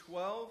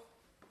 3:12,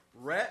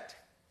 Rhett,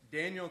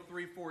 Daniel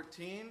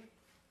 3:14,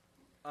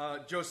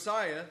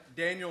 Josiah,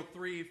 Daniel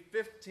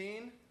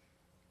 3:15,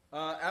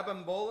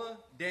 Abimbola,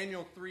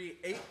 Daniel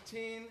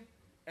 3:18,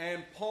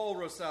 and Paul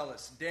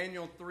Rosales,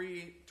 Daniel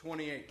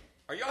 3:28.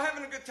 Are y'all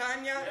having a good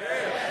time yet?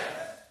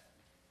 Yes.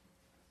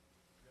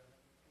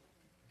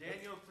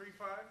 Daniel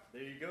 3:5.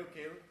 There you go,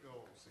 Caleb.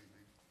 Go, CB.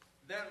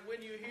 That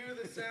when you hear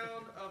the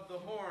sound of the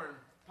horn,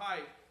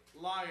 pipe,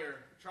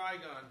 lyre,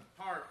 trigon,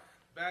 harp,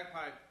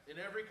 bagpipe, and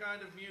every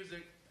kind of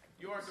music,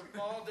 you are to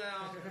fall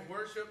down and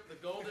worship the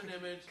golden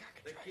image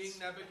that King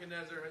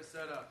Nebuchadnezzar has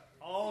set up.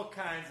 All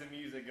kinds of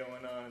music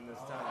going on in this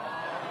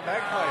time.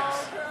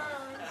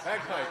 Bagpipes.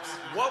 Bagpipes.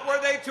 What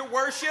were they to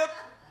worship?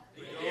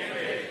 The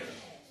image.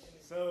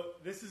 So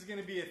this is going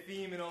to be a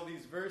theme in all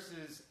these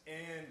verses,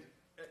 and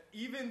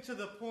even to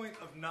the point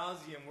of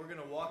nauseam, we're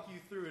going to walk you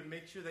through and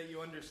make sure that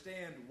you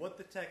understand what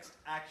the text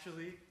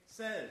actually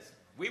says.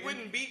 We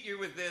wouldn't beat you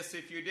with this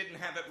if you didn't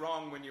have it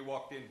wrong when you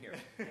walked in here.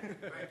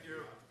 Thank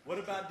you. What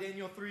about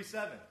Daniel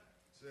 3:7?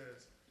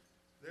 Says,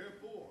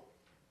 therefore,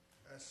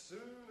 as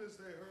soon as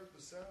they heard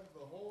the sound of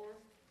the horn,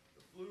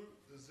 the flute,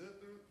 the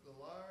zither,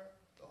 the lyre,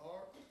 the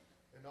harp,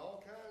 and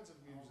all kinds of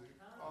music,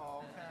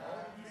 all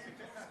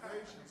peoples,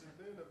 nations, and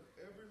men of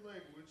every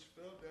language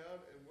fell down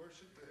and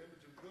worshipped the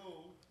image of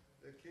gold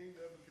that King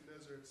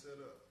Nebuchadnezzar had set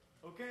up.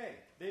 Okay,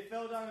 they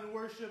fell down and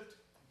worshipped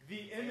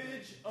the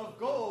image of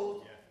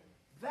gold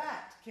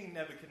that King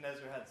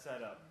Nebuchadnezzar had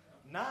set up.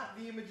 not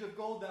the image of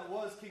gold that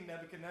was King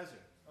Nebuchadnezzar.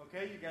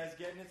 Okay, you guys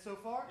getting it so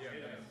far?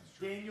 Yeah.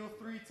 Daniel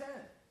 3:10.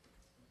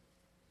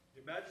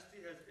 Your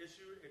Majesty has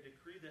issued a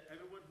decree that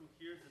everyone who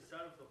hears the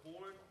sound of the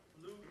horn,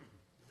 flute,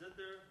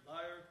 zither,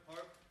 lyre,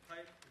 harp,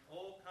 pipe, and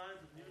all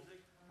kinds of music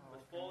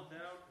must fall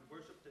down and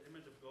worship the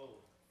image of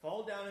gold.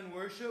 Fall down and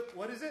worship,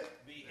 what is it?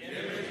 The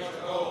image of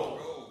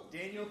gold.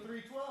 Daniel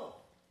 3:12.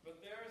 But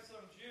there are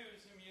some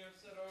Jews whom you have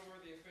set over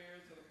the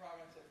affairs of the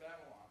province of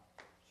Babylon,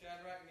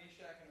 Shadrach,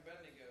 Meshach, and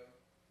Abednego,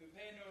 who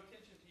pay no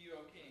attention to you,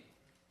 O king.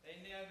 They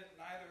neither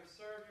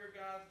serve your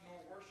gods nor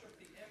worship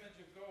the image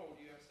of gold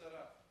you have set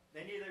up.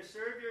 They neither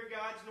serve your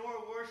gods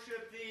nor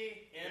worship the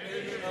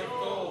Image of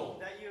gold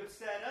that you have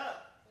set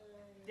up.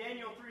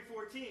 Daniel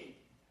 3:14.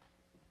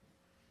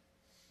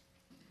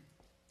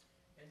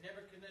 And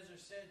Nebuchadnezzar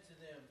said to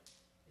them,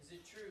 Is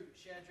it true,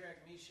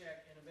 Shadrach,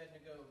 Meshach, and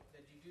Abednego,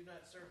 that you do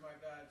not serve my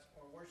gods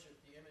or worship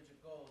the image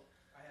of gold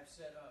I have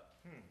set up?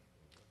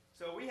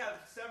 So we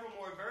have several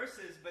more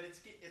verses, but it's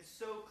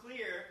so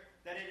clear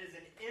that it is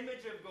an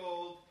image of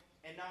gold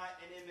and not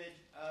an image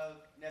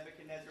of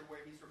Nebuchadnezzar where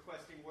he's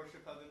requesting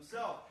worship of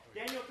himself.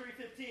 Daniel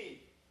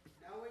 3:15.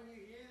 Now when you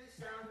hear the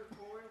sound of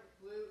horn,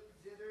 flute,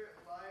 zither,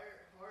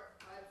 lyre, harp,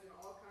 pipes, and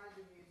all kinds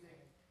of music,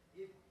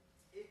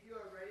 if you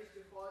are ready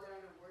to fall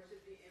down and worship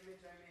the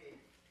image I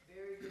made,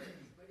 very good.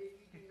 But if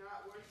you do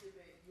not worship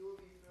it, you will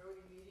be thrown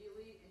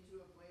immediately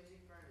into a blazing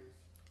furnace.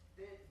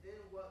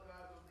 Then what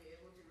God will be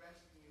able to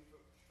rescue you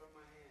from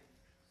my hand?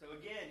 So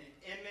again, an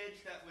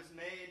image that was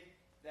made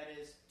that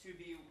is to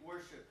be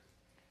worshipped.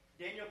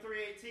 Daniel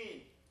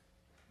 3:18.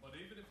 But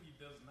even if he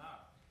does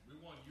not, we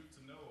want you to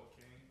know, O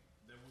king,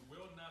 that we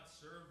will not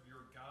serve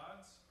your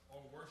gods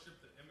or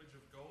worship the image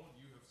of gold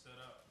you have set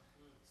up.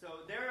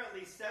 So there are at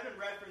least 7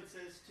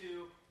 references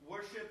to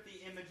worship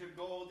the image of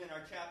gold in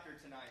our chapter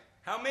tonight.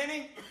 How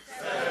many?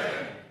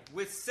 7.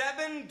 With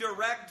 7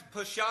 direct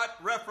Peshat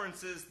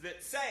references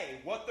that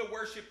say what the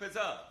worship is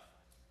of.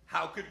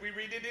 How could we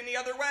read it any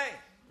other way?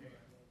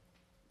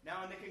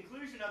 Now in the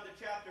conclusion of the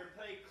chapter,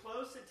 pay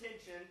close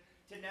attention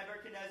to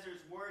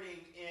Nebuchadnezzar's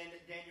wording in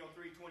Daniel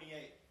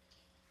 3:28.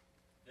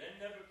 Then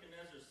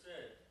Nebuchadnezzar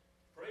said,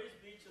 Praise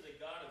be to the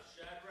God of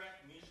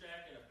Shadrach,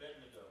 Meshach, and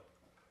Abednego,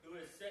 who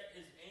has set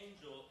his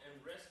angel and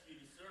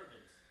rescued his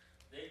servants.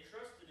 They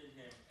trusted in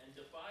him and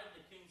defied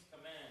the king's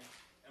command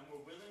and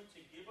were willing to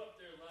give up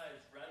their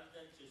lives rather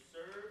than to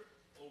serve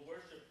or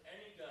worship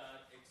any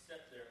god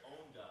except their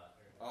own God.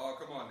 Oh,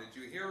 come on. Did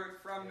you hear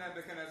it from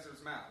Nebuchadnezzar's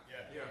mouth?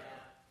 Yeah.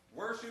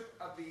 Worship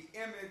of the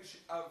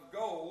image of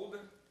gold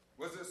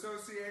was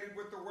associated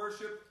with the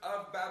worship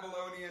of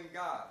Babylonian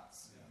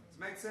gods. Does it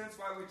make sense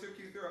why we took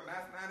you through a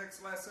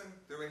mathematics lesson,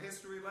 through a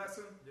history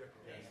lesson?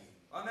 Yeah.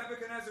 Well,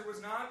 Nebuchadnezzar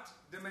was not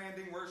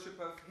demanding worship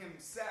of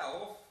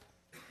himself,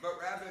 but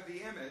rather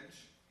the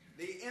image.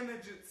 The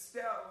image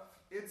itself,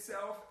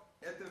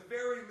 at the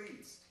very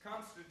least,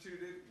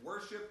 constituted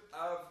worship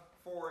of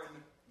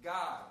foreign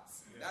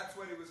gods. That's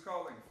what he was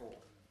calling for.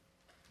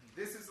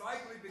 This is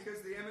likely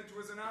because the image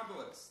was an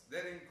obelisk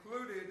that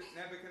included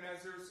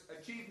Nebuchadnezzar's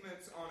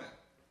achievements on it.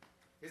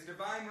 His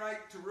divine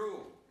right to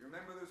rule. You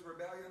remember those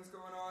rebellions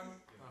going on?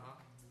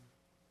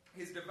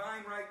 His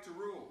divine right to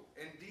rule,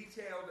 and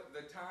detailed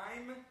the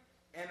time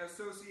and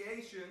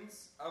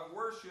associations of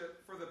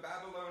worship for the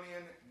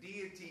Babylonian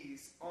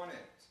deities on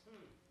it.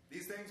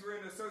 These things were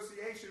in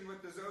association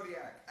with the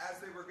zodiac as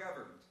they were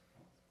governed.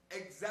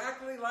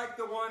 Exactly like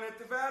the one at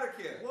the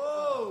Vatican.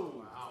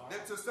 Whoa!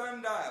 That's a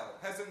sundial,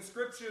 has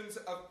inscriptions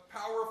of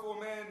powerful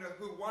men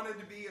who wanted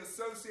to be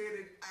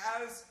associated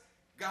as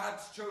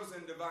God's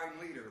chosen divine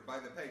leader by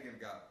the pagan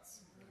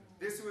gods.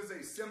 This was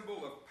a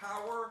symbol of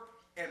power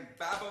and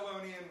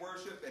Babylonian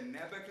worship, and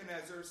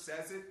Nebuchadnezzar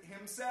says it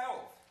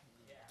himself.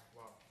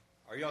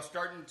 Are y'all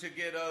starting to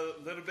get a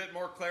little bit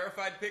more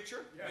clarified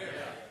picture? Yeah.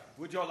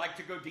 Would y'all like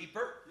to go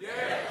deeper?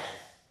 Yes.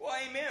 Well,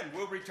 amen.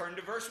 We'll return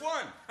to verse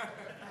 1.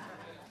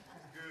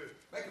 Good.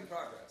 Making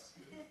progress.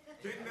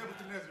 King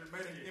Nebuchadnezzar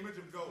made an image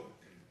of gold,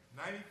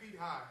 90 feet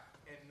high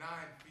and 9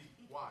 feet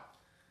wide,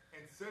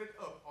 and set it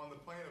up on the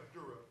plain of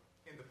Dura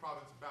in the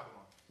province of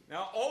Babylon.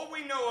 Now, all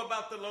we know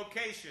about the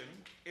location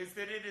is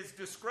that it is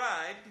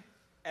described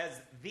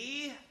as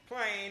the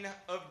plain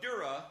of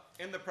Dura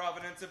in the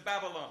province of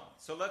Babylon.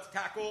 So let's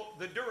tackle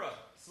the Dura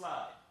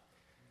slide.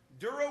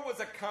 Dura was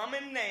a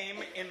common name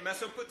in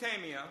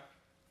Mesopotamia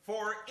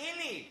for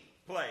any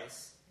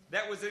place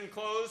that was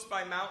enclosed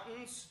by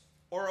mountains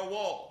or a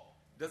wall.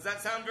 Does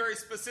that sound very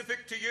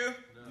specific to you?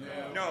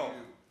 No.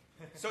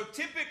 So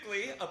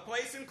typically, a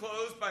place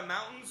enclosed by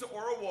mountains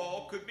or a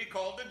wall could be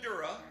called a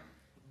Dura,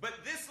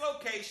 but this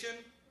location,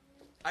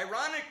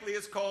 ironically,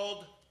 is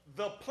called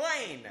the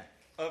plain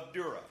of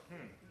Dura.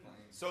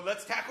 So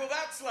let's tackle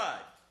that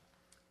slide.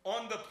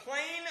 On the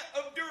plain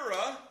of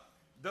Dura,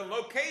 the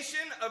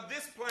location of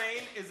this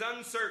plain is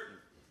uncertain.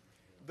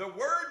 The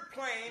word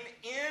plain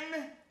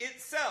in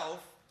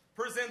itself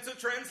presents a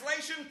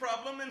translation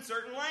problem in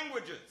certain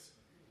languages.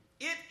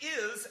 It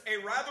is a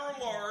rather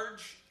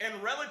large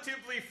and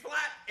relatively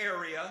flat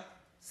area,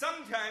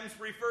 sometimes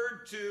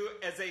referred to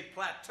as a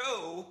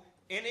plateau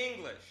in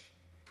English.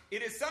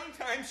 it is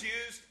sometimes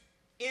used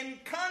in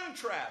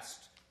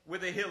contrast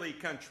with a hilly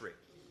country.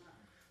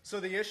 So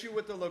the issue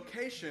with the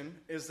location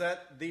is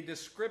that the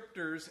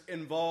descriptors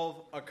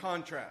involve a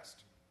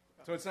contrast.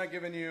 So it's not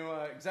giving you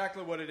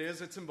exactly what it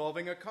is, it's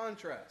involving a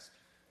contrast.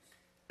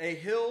 A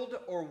hilled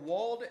or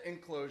walled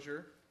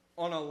enclosure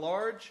on a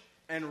large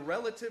and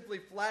relatively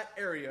flat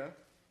area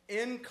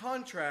in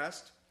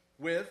contrast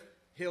with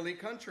hilly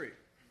country.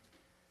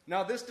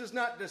 Now, this does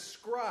not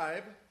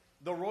describe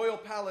the royal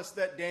palace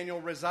that Daniel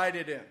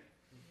resided in.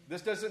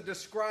 This doesn't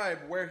describe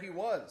where he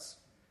was.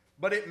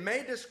 But it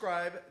may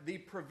describe the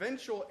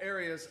provincial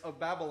areas of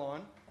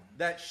Babylon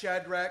that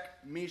Shadrach,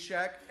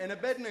 Meshach, and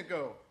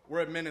Abednego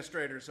were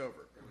administrators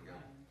over.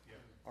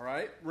 All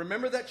right?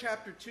 Remember that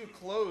chapter 2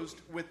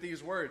 closed with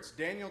these words,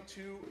 Daniel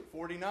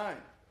 2:49.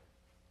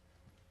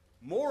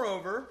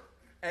 Moreover,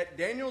 at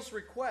Daniel's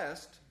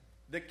request,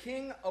 the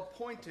king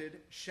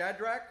appointed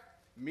Shadrach,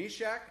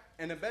 Meshach,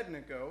 and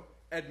Abednego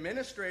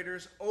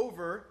administrators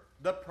over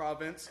the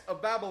province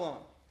of Babylon,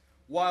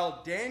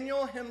 while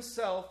Daniel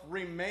himself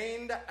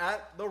remained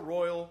at the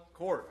royal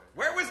court.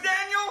 Where was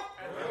Daniel?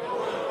 At the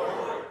royal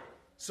court.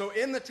 So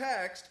in the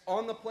text,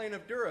 on the plain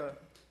of Dura,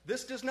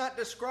 this does not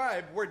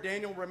describe where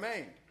Daniel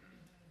remained.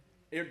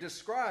 It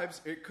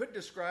could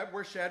describe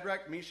where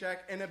Shadrach, Meshach,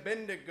 and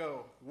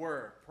Abednego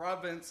were,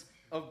 province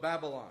of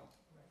Babylon.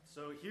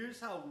 So here's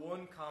how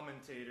one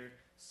commentator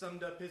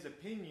summed up his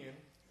opinion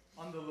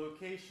on the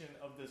location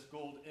of this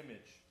gold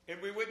image. And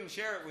we wouldn't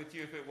share it with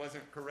you if it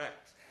wasn't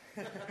correct.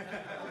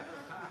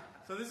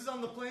 So this is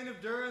on the plain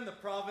of Dura in the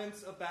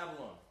province of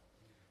Babylon.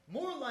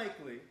 More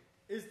likely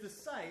is the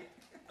site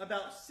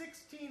about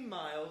 16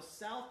 miles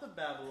south of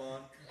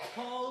Babylon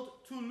called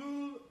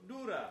Tulul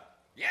Dura.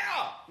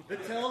 Yeah! The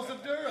Tells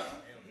of Dura,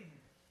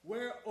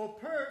 where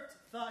Opert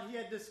thought he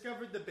had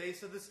discovered the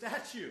base of the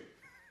statue.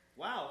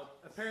 Wow,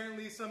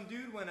 apparently some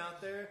dude went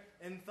out there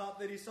and thought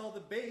that he saw the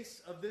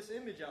base of this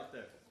image out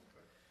there.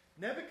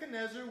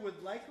 Nebuchadnezzar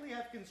would likely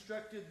have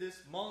constructed this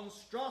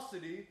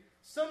monstrosity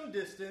some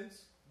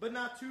distance, but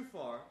not too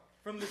far,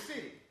 from the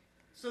city,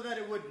 so that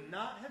it would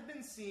not have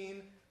been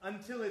seen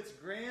until its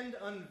grand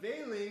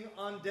unveiling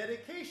on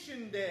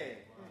dedication day,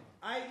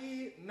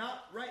 i.e.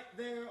 not right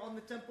there on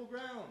the temple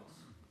grounds.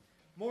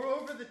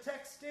 Moreover, the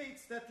text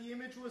states that the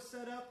image was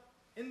set up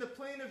in the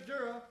plain of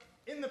Dura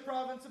in the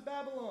province of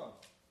Babylon.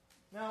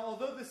 Now,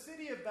 although the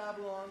city of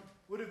Babylon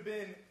would have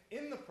been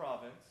in the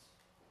province,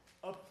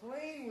 a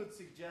plain would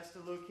suggest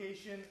a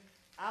location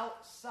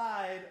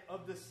outside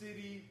of the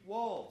city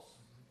walls.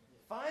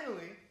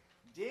 Finally,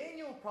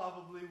 Daniel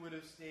probably would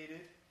have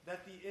stated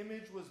that the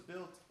image was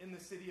built in the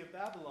city of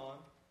Babylon,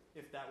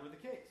 if that were the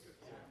case.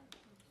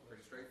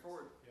 Pretty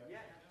straightforward.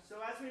 Yeah. So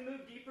as we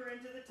move deeper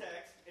into the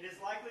text, it is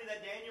likely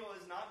that Daniel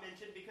is not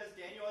mentioned because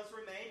Daniel has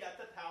remained at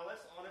the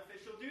palace on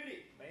official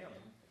duty. Bam.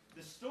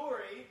 The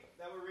story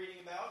that we're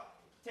reading about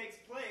takes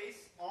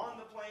place on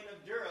the plain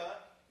of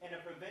Dura in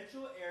a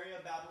provincial area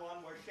of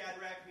Babylon where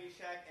Shadrach,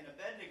 Meshach, and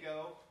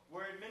Abednego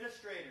were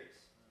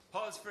administrators.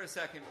 Pause for a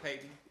second,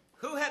 Peyton.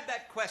 Who had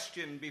that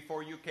question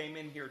before you came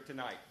in here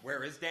tonight?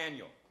 Where is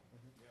Daniel?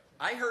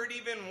 I heard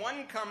even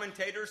one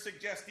commentator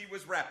suggest he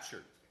was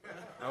raptured.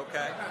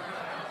 Okay?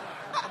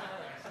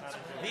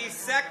 The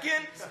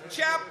second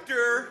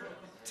chapter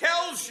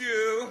tells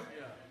you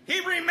he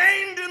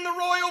remained in the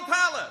royal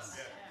palace.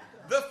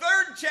 The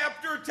third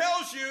chapter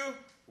tells you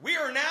we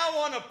are now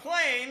on a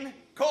plain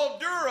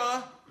called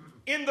Dura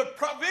in the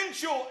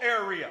provincial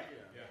area.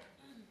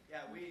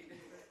 Yeah,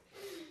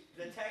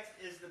 the text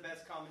is the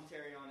best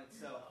commentary on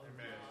itself.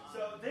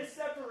 So this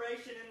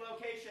separation in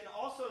location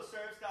also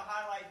serves to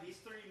highlight these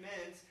three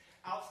men's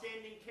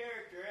outstanding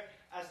character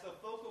as the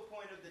focal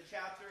point of the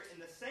chapter in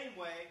the same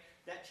way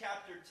that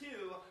chapter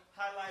 2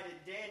 highlighted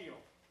Daniel.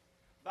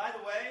 By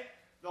the way,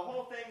 the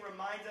whole thing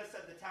reminds us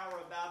of the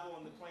Tower of Babel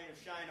and the plain of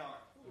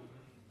Shinar.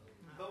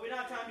 But we don't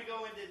have time to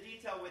go into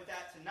detail with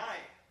that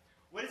tonight.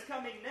 What is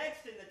coming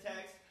next in the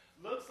text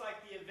looks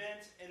like the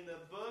events in the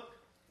book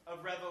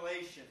of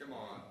Revelation. Come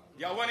on.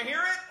 Y'all want to hear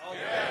it? Oh,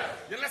 yes.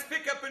 Then let's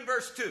pick up in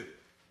verse 2.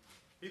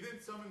 He then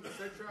summoned the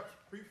satraps,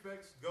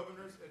 prefects,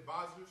 governors,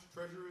 advisors,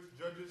 treasurers,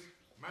 judges,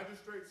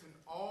 magistrates, and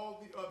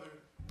all the other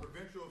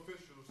provincial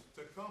officials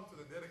to come to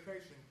the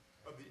dedication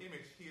of the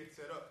image he had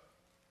set up.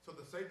 So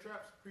the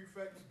satraps,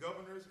 prefects,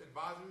 governors,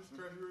 advisors,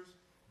 treasurers,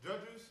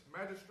 judges,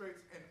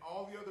 magistrates, and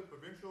all the other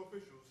provincial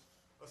officials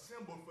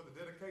assembled for the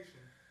dedication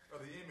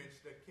of the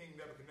image that King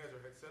Nebuchadnezzar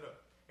had set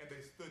up, and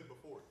they stood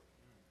before it.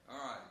 All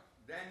right.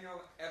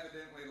 Daniel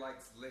evidently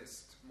likes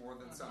lists more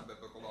than some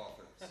biblical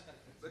authors.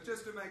 But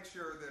just to make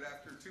sure that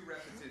after 2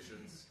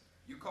 repetitions,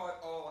 you caught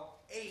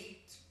all 8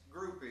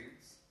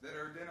 groupings that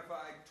are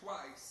identified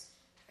twice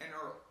and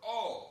are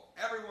all,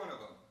 every one of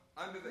them,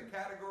 under the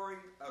category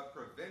of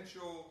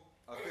provincial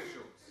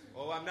officials.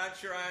 Oh, I'm not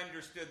sure I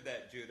understood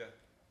that, Judah.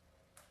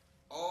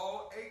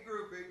 All 8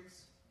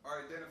 groupings are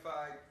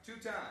identified 2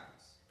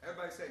 times.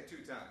 Everybody say 2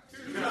 times.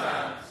 2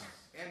 times.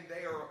 And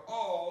they are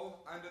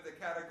all under the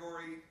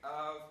category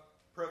of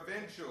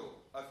provincial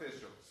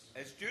officials.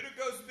 As Judah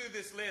goes through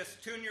this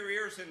list, tune your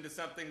ears into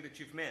something that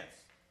you've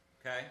missed.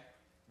 Okay?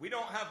 We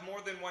don't have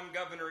more than one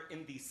governor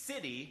in the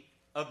city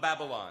of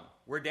Babylon,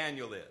 where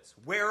Daniel is.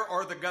 Where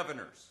are the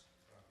governors?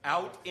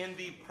 Out in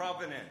the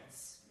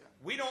province.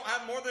 We don't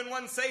have more than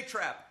one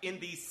satrap in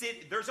the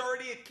city. There's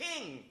already a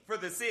king for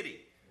the city.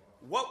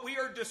 What we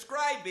are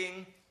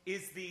describing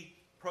is the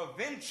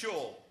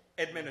provincial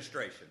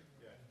administration.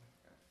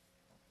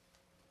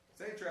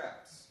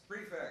 Satraps,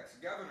 prefects,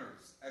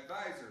 governors,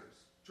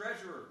 advisors,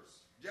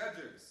 treasurers,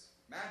 judges,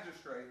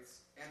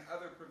 magistrates, and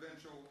other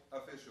provincial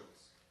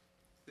officials.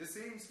 This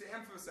seems to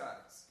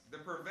emphasize the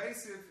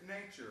pervasive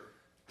nature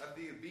of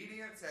the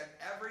obedience at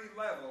every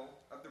level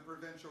of the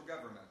provincial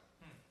government.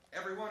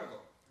 Every one of them.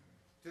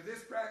 To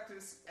this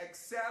practice,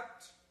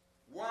 except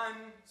one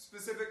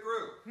specific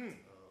group.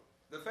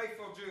 The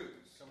faithful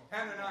Jews,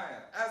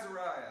 Hananiah,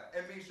 Azariah,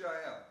 and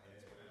Mishael.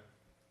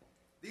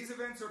 These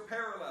events are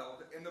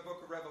paralleled in the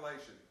book of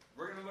Revelation.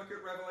 We're going to look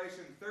at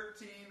Revelation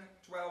 13,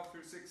 12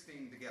 through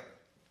 16 together.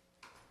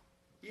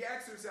 He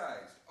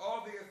exercised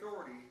all the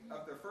authority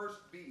of the first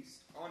beast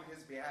on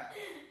his behalf,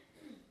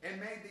 and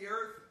made the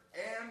earth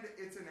and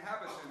its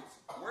inhabitants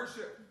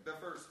worship the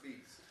first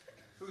beast,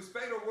 whose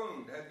fatal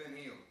wound had been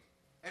healed.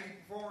 And he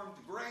performed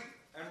great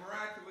and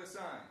miraculous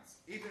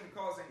signs, even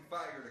causing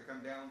fire to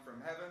come down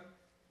from heaven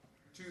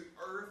to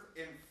earth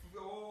in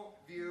full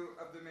view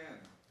of the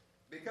men.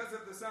 Because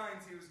of the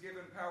signs he was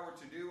given power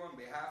to do on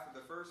behalf of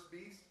the first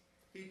beast,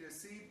 he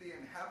deceived the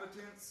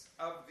inhabitants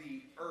of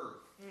the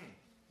earth.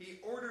 He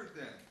ordered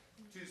them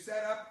to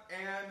set up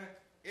an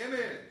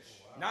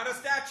image. Not a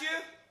statue?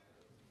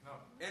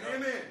 An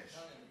image.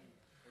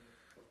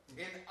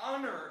 In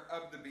honor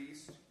of the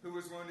beast who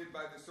was wounded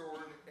by the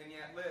sword and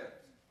yet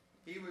lived.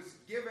 He was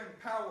given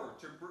power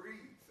to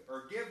breathe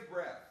or give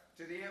breath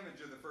to the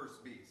image of the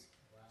first beast,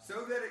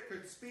 so that it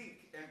could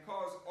speak and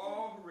cause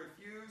all who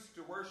refused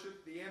to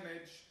worship the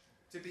image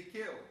to be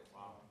killed.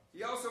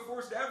 He also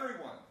forced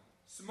everyone,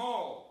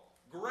 small,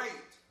 great,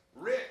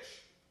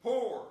 rich,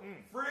 poor,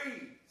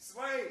 free,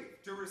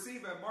 slave, to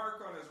receive a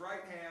mark on his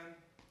right hand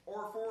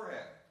or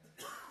forehead.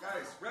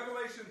 Guys,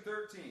 Revelation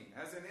 13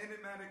 has an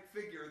enigmatic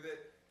figure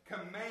that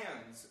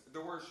commands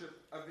the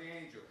worship of the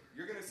angel.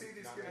 You're going to see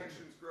these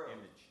connections grow.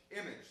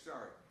 Image,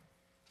 sorry.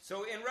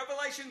 So in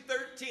Revelation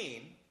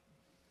 13,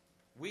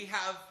 we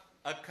have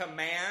a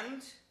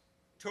command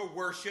to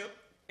worship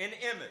an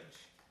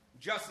image,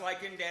 just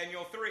like in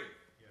Daniel 3.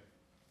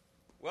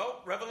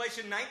 Well,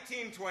 Revelation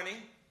 19:20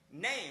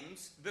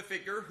 names the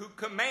figure who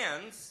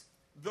commands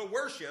the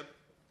worship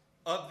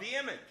of the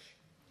image.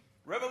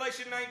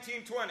 Revelation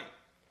 19:20.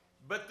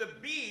 But the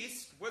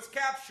beast was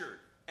captured,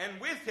 and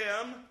with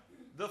him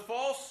the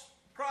false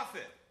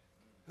prophet,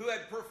 who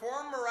had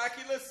performed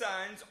miraculous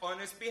signs on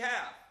his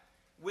behalf.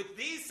 With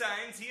these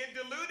signs he had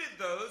deluded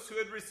those who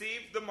had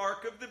received the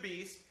mark of the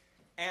beast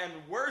and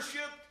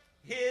worshipped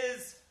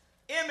his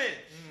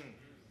image.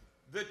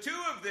 The two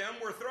of them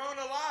were thrown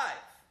alive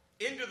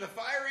into the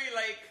fiery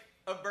lake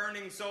of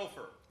burning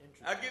sulfur.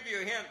 I'll give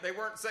you a hint, they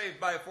weren't saved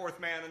by a fourth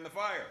man in the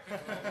fire.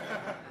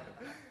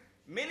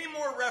 Many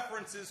more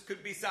references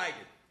could be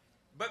cited.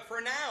 But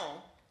for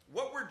now,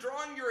 what we're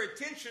drawing your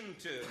attention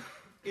to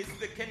is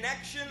the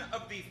connection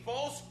of the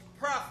false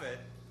prophet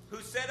who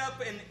set up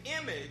an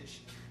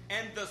image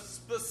and the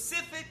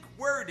specific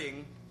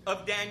wording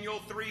of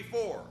Daniel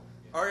 3:4.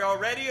 Are y'all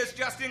ready as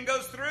Justin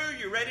goes through?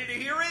 You ready to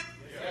hear it?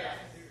 Yes.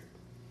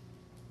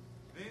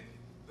 Then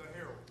the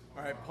herald.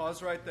 All right,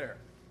 pause right there.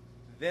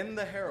 Then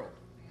the herald.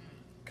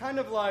 Kind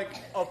of like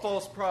a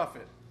false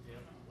prophet.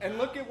 And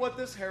look at what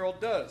this herald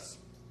does.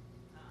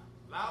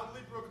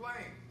 Loudly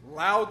proclaim.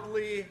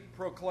 Loudly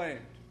proclaimed.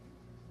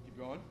 Keep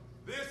going.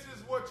 This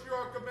is what you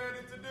are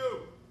commanded to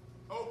do,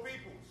 O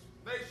peoples,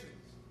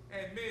 nations,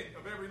 and men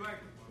of every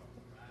language.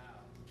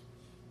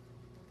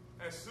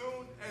 As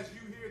soon as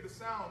you hear the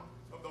sound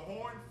of the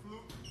horn,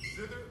 flute,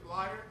 zither,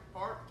 lyre,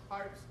 harp,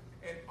 pipes,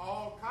 and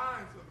all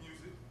kinds of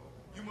music,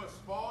 you must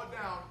fall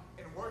down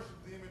and worship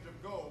the image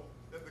of gold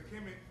that the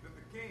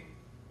king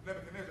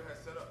Nebuchadnezzar has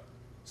set up.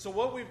 So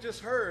what we've just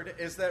heard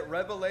is that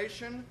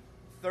Revelation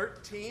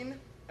 13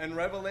 and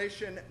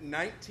Revelation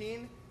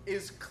 19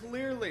 is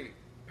clearly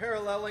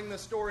paralleling the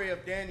story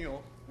of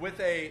Daniel with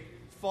a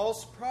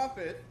false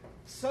prophet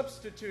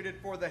substituted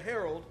for the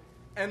herald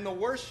and the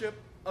worship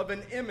of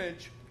an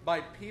image by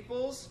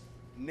peoples,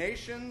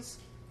 nations,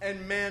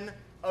 and men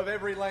of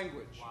every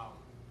language. Wow.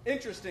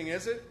 Interesting,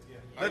 is it?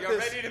 Yeah. Are you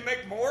ready to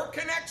make more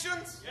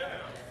connections?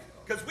 Yeah.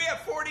 Because we have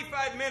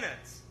 45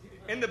 minutes,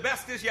 and the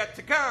best is yet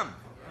to come.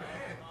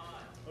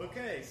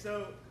 Okay,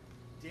 so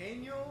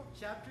Daniel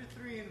chapter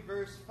 3 and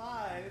verse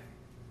 5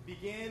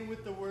 began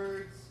with the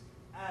words,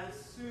 as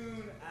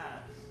soon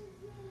as.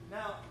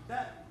 Now,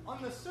 that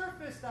on the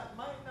surface, that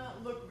might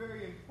not look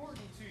very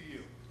important to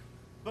you,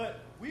 but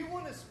we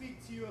want to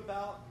speak to you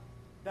about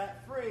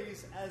that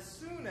phrase, as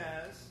soon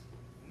as,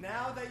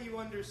 now that you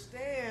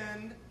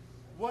understand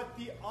what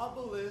the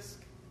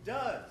obelisk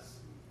does.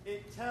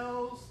 It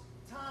tells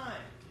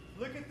time.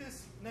 Look at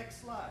this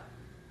next slide.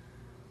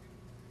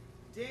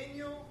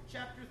 Daniel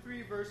chapter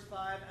 3 verse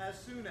 5, as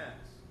soon as.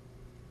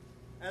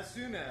 As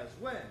soon as,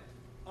 when?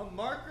 a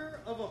marker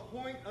of a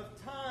point of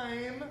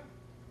time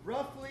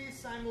roughly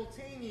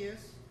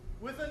simultaneous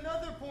with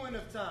another point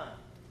of time.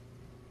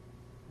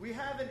 We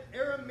have an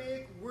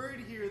Aramaic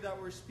word here that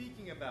we're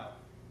speaking about.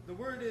 The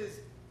word is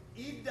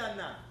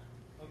idana.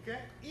 Okay?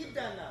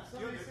 Idana.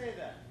 Somebody say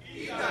that.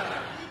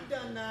 Idana.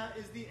 Idana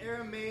is the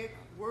Aramaic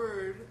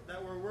word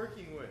that we're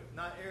working with.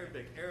 Not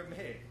Arabic,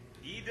 Aramaic.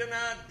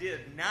 Idana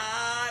did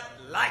not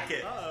like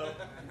it. Uh-oh.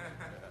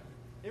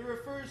 It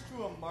refers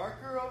to a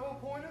marker of a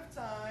point of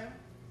time,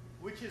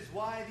 which is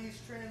why these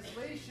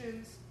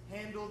translations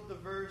handled the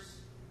verse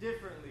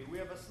differently. We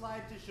have a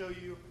slide to show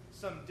you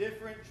some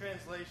different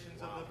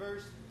translations of the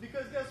verse,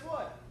 because guess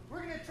what?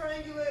 We're going to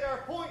triangulate our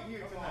point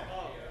here tonight.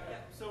 Yeah.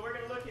 So we're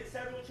going to look at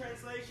several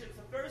translations.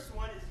 The first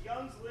one is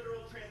Young's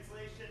literal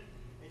translation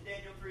in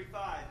Daniel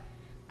 3:5.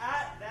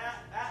 At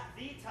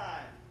the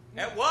time.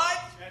 At what?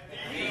 At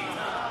the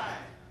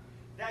time.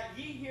 That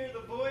ye hear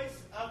the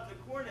voice of the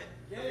cornet,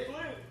 the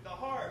flute, the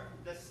harp,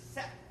 the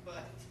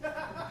sackbut.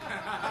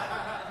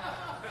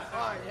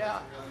 Oh,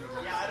 yeah.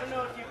 Yeah, I don't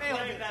know if you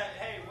play that.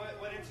 Hey,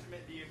 what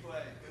instrument do you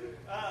play?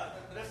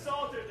 The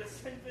psalter, the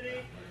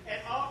symphony,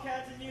 and all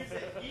kinds of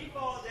music. Ye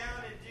fall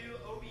down and do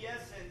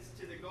obeisance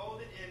to the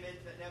golden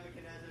image that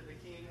Nebuchadnezzar the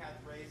king hath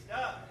raised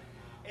up.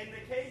 In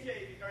the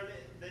KJ, or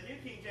the New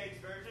King James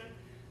Version,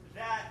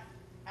 that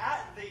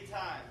at the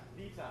time.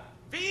 The time.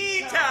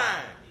 The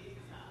time.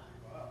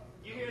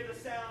 You hear the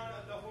sound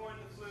of the horn,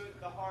 the flute,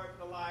 the harp,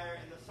 the lyre,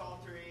 and the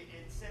psaltery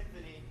and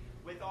symphony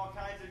with all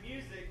kinds of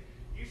music.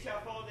 You shall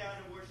fall down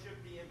and worship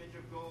the image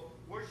of gold,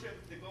 worship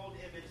the gold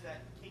image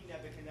that King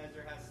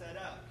Nebuchadnezzar has set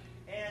up.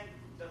 And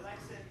the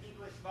Lexham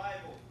English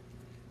Bible,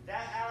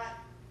 that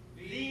at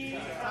the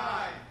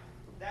time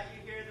that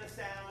you hear the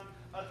sound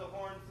of the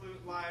horn, flute,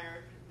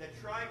 lyre, the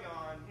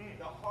trigon,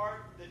 the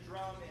harp, the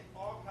drum, and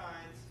all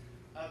kinds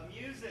of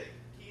music.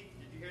 Keith,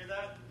 did you hear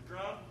that? The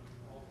drum?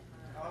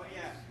 Oh,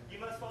 yeah. You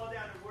must fall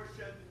down and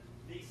worship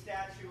the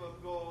statue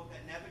of gold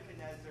that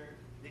Nebuchadnezzar,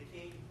 the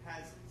king,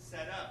 has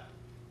set up.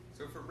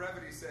 So for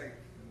brevity's sake,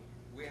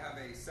 we have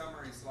a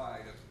summary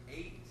slide of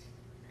 8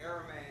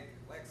 Aramaic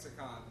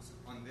lexicons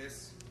on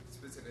this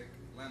specific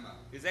lemma.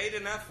 Is 8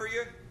 enough for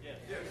you? Yes.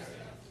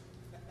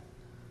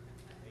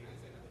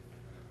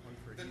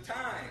 The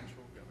time,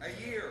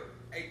 a year,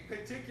 a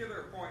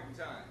particular point in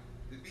time.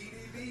 The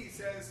BDV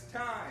says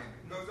time.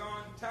 It goes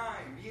on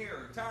time,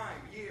 year,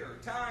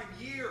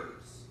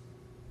 years.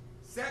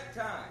 Set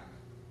time,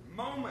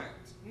 moment.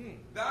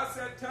 Thou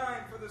set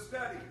time for the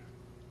study.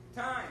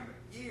 Time,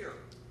 year.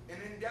 An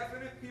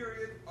indefinite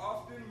period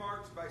often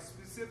marked by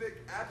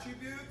specific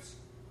attributes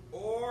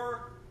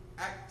or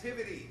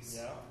activities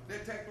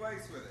that take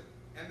place with it.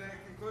 And then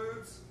it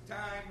concludes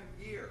time,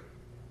 year.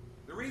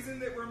 The reason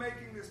that we're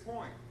making this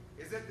point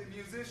is that the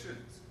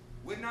musicians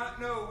would not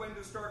know when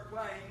to start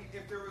playing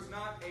if there was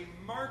not a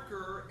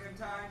marker in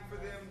time for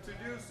them to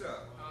do so.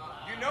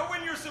 You know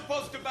when you're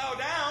supposed to bow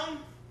down?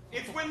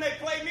 It's when they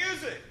play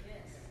music.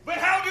 But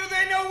how do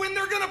they know when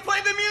they're going to play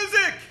the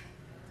music?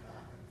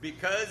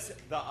 Because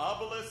the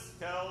obelisk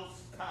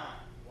tells time.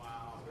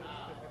 Wow.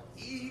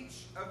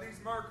 Each of these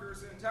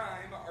markers in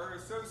time are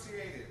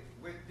associated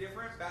with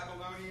different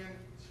Babylonian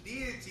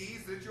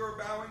deities that you're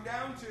bowing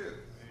down to.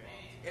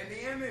 And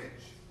the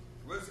image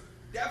was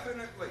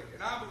definitely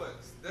an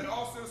obelisk that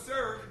also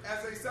served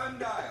as a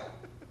sundial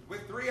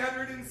with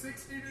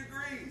 360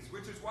 degrees,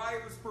 which is why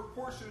it was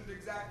proportioned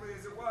exactly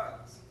as it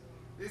was.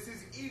 This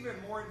is even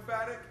more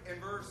emphatic in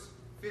verse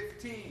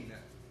 15.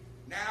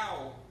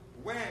 Now,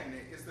 when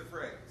is the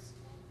phrase?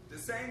 The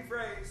same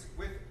phrase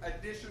with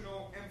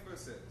additional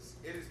emphasis.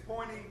 It is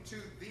pointing to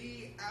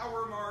the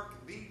hour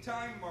mark, the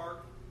time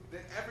mark,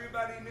 that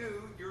everybody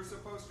knew you're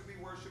supposed to be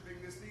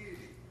worshiping this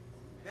deity.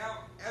 Now,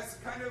 as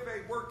kind of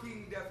a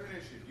working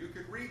definition, you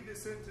could read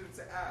this sentence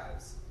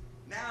as,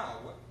 now,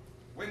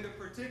 when the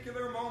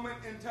particular moment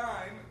in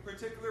time,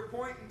 particular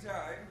point in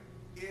time,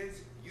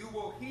 is you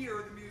will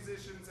hear the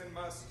musicians and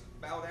must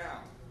bow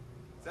down.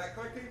 Is that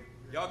clicking?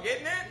 Y'all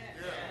getting it?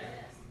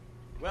 Yeah.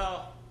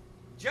 Well,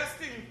 just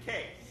in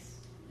case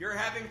you're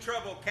having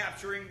trouble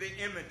capturing the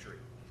imagery,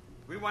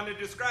 we want to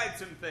describe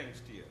some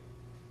things to you.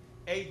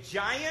 A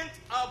giant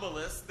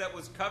obelisk that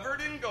was covered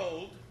in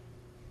gold,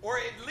 or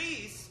at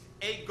least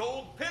a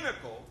gold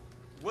pinnacle,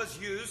 was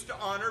used to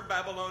honor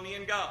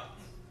Babylonian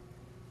gods.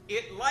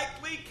 It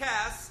likely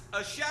casts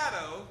a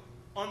shadow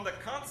on the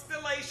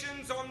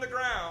constellations on the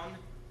ground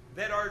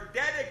that are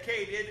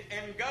dedicated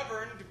and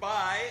governed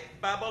by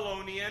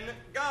Babylonian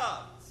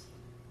gods.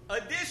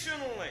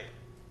 Additionally,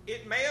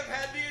 it may have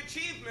had the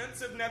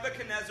achievements of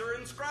Nebuchadnezzar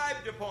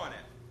inscribed upon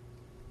it.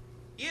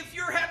 If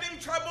you're having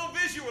trouble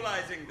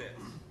visualizing this,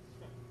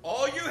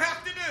 all you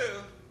have to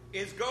do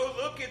is go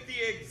look at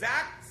the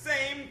exact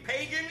same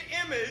pagan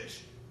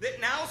image that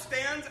now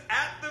stands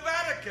at the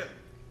Vatican,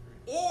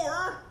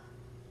 or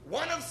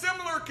one of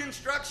similar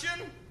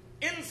construction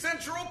in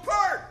Central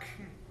Park.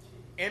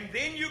 And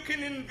then you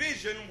can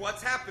envision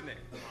what's happening.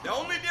 The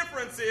only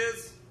difference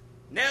is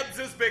Neb's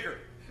is bigger.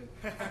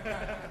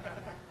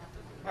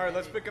 All right,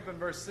 let's pick up in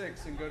verse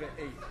 6 and go to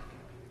 8.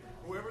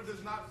 Whoever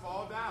does not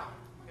fall down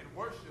and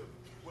worship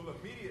will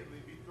immediately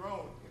be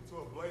thrown into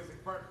a blazing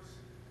furnace.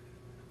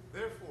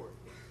 Therefore,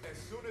 as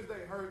soon as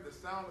they heard the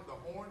sound of the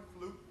horn,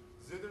 flute,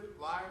 zither,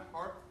 lyre,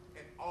 harp,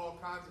 and all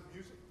kinds of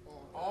music,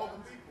 all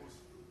the peoples,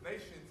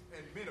 nations,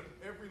 and men of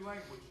every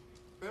language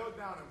fell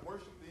down and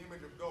worshipped the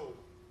image of gold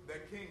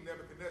that King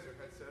Nebuchadnezzar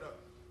had set up.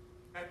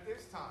 At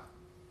this time,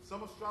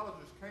 some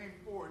astrologers came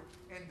forward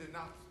and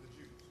denounced the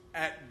Jews.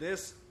 At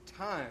this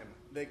time,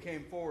 they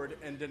came forward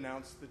and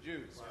denounced the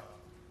Jews. Wow.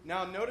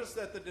 Now, notice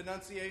that the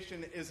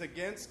denunciation is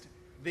against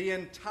the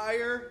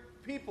entire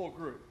people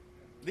group.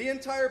 The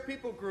entire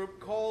people group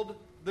called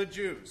the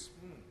Jews.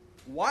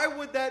 Why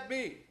would that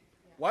be?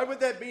 Why would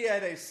that be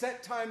at a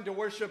set time to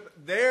worship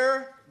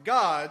their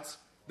gods?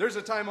 There's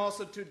a time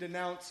also to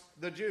denounce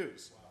the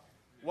Jews.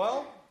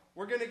 Well,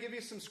 we're going to give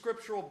you some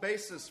scriptural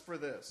basis for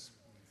this.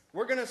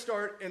 We're going to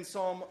start in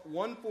Psalm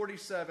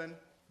 147,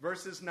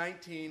 verses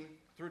 19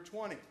 through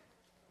 20.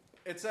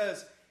 It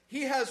says,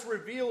 "He has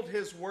revealed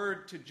his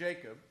word to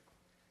Jacob,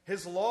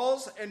 his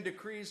laws and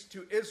decrees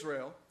to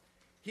Israel.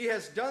 He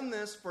has done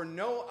this for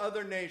no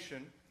other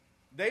nation.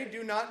 They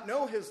do not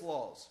know his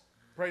laws."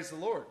 Praise the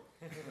Lord.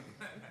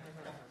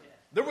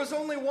 There was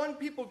only one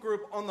people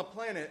group on the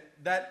planet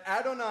that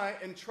Adonai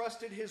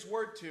entrusted his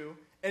word to,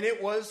 and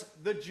it was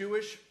the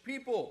Jewish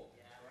people.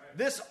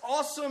 This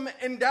awesome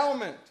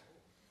endowment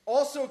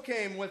also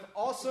came with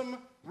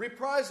awesome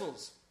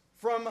reprisals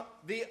from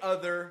the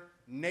other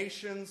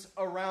nations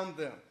around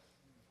them.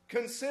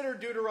 Consider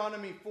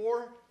Deuteronomy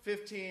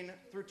 4:15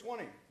 through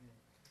 20.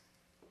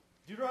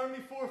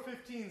 Deuteronomy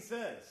 4:15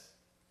 says,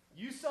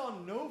 "You saw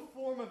no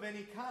form of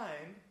any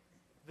kind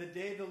the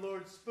day the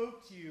Lord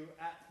spoke to you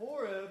at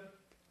Horeb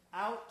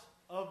out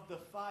of the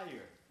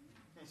fire."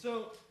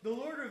 So the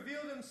Lord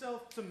revealed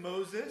himself to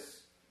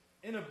Moses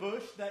in a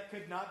bush that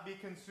could not be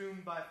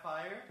consumed by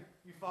fire.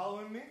 You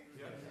following me?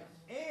 Yes.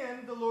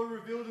 And the Lord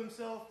revealed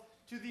himself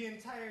to the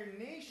entire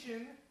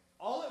nation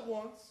all at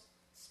once,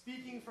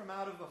 speaking from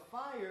out of a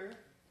fire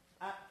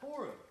at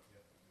Horeb.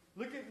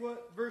 Look at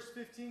what verse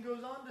 15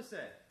 goes on to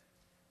say.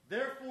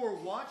 "Therefore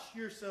watch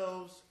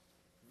yourselves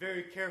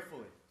very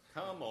carefully."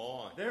 Come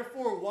on.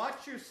 Therefore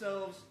watch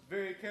yourselves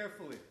very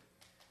carefully.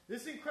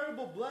 This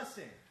incredible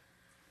blessing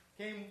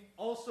came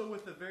also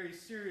with a very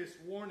serious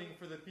warning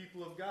for the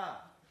people of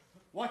God.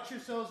 Watch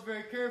yourselves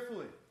very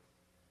carefully.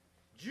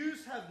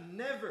 Jews have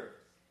never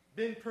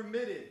been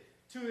permitted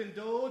to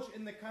indulge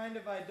in the kind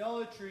of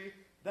idolatry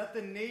that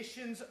the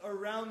nations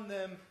around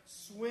them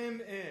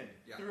swim in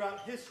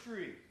throughout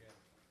history.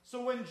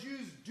 So when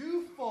Jews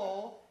do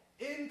fall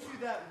into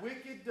that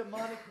wicked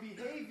demonic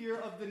behavior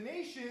of the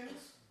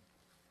nations,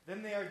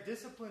 then they are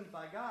disciplined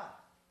by God.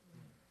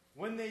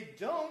 When they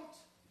don't,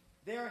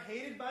 they are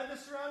hated by the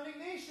surrounding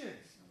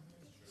nations.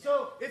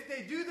 So if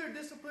they do, they're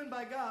disciplined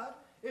by God.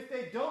 If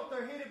they don't,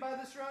 they're hated by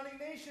the surrounding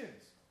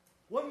nations.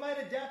 One might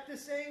adapt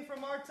this saying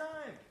from our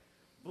time.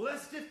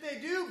 Blessed if they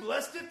do,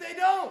 blessed if they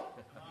don't.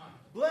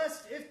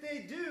 Blessed if they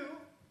do,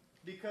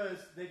 because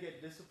they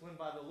get disciplined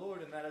by the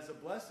Lord, and that is a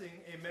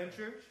blessing. Amen,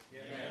 church?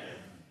 Yes.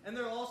 And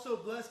they're also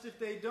blessed if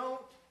they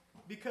don't,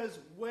 because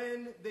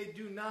when they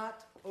do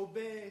not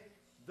obey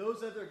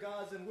those other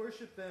gods and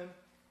worship them,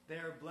 they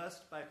are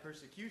blessed by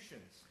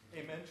persecutions.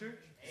 Amen, church?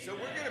 So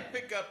we're going to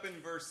pick up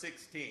in verse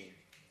 16.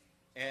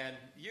 And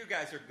you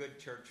guys are good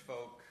church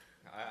folk.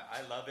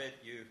 I love it.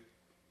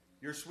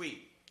 You're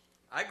sweet.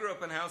 I grew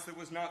up in a house that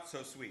was not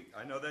so sweet.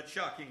 I know that's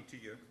shocking to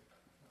you.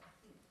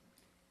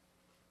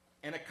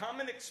 And a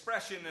common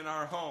expression in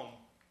our home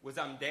was,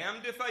 "I'm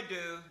damned if I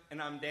do,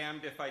 and I'm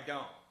damned if I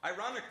don't."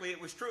 Ironically, it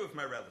was true of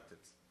my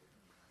relatives.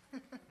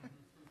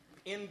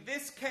 In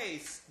this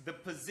case, the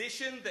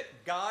position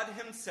that God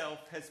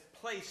himself has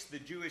placed the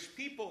Jewish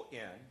people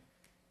in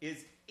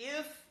is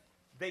if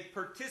they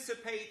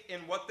participate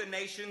in what the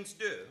nations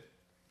do,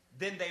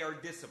 then they are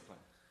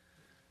disciplined.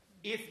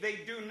 If they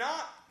do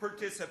not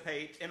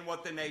participate in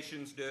what the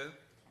nations do,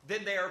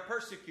 then they are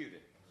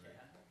persecuted.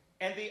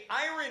 And the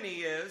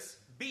irony is,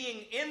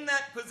 being in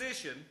that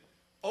position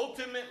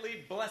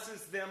ultimately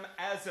blesses them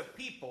as a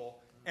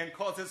people and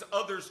causes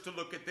others to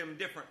look at them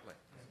differently.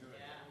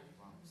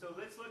 So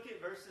let's look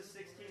at verses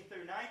 16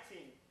 through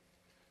 19.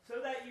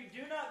 "So that you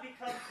do not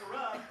become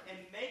corrupt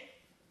and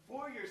make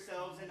for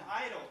yourselves an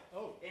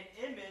idol, an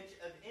image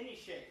of any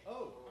shape,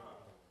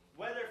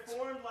 whether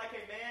formed like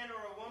a man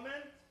or a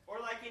woman, or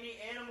like any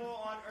animal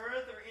on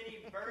earth, or any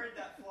bird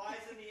that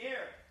flies in the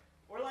air,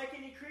 or like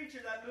any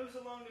creature that moves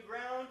along the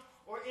ground,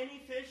 or any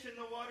fish in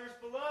the waters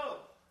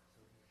below.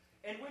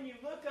 And when you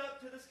look up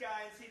to the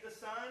sky and see the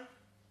sun,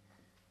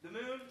 the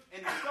moon,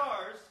 and the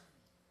stars,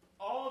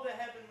 all the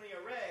heavenly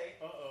array,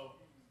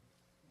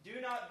 do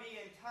not be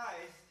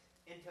enticed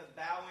into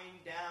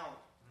bowing down."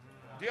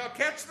 Do y'all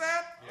catch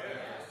that?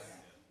 Yes.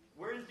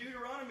 We're in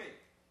Deuteronomy.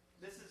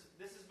 This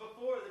is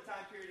before the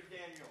time period of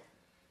Daniel.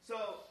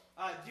 So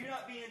do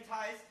not be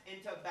enticed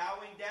into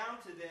bowing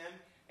down to them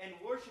and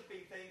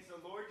worshiping things the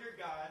Lord your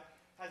God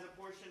has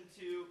apportioned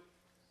to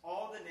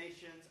all the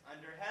nations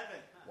under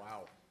heaven.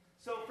 Wow.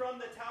 So from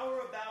the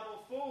Tower of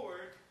Babel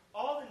forward,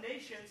 all the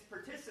nations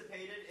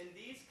participated in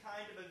these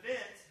kind of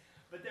events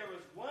But there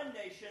was one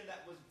nation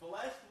that was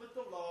blessed with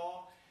the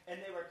law, and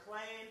they were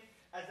claimed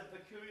as a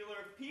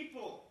peculiar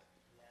people.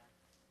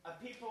 A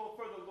people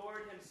for the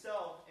Lord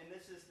himself, and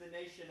this is the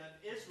nation of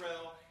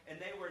Israel, and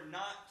they were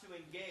not to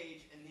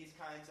engage in these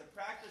kinds of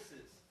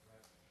practices.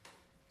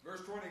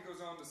 Verse 20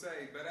 goes on to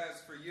say, "But as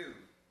for you,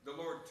 the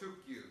Lord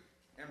took you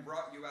and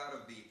brought you out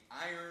of the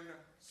iron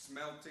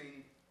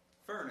smelting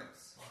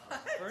furnace."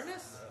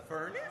 Furnace?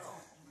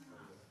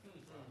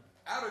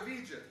 Out of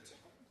Egypt,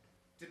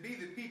 to be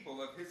the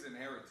people of his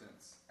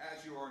inheritance,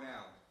 as you are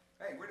now.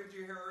 Hey, where did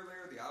you hear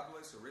earlier the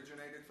obelisk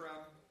originated from?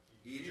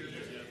 Egypt.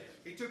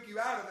 He took you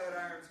out of that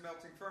iron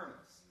smelting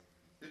furnace.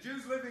 The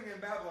Jews living in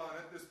Babylon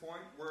at this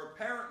point were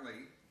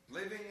apparently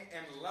living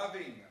and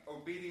loving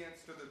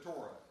obedience to the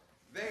Torah.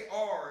 They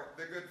are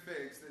the good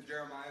figs that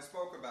Jeremiah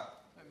spoke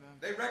about. Amen.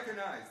 They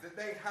recognized that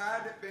they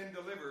had been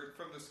delivered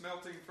from the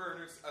smelting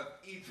furnace of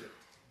Egypt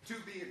to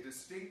be a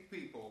distinct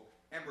people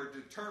and were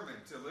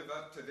determined to live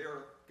up to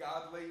their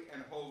godly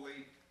and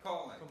holy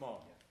calling. Come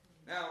on.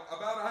 Now,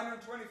 about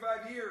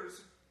 125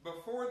 years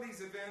before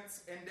these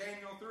events in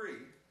Daniel 3,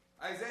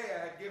 Isaiah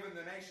had given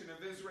the nation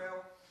of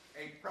Israel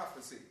a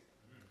prophecy.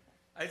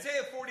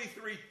 Isaiah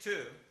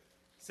 43:2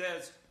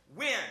 says,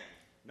 "When,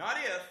 not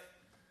if,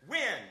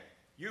 when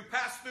you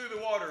pass through the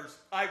waters,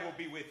 I will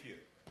be with you.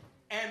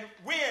 And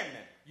when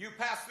you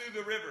pass through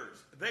the rivers,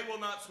 they will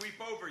not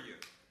sweep over you.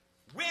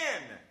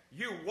 When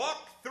you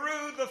walk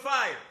through the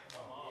fire,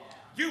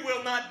 you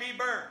will not be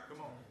burned.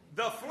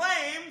 The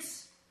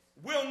flames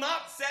will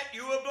not set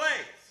you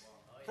ablaze.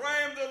 For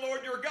I am the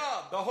Lord your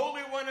God, the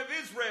Holy One of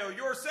Israel,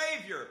 your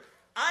Savior.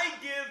 I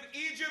give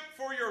Egypt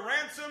for your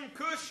ransom,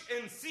 Cush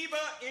and Seba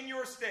in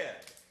your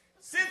stead.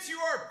 Since you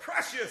are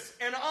precious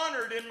and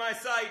honored in my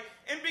sight,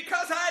 and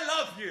because I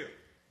love you,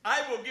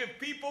 I will give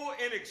people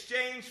in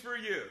exchange for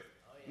you,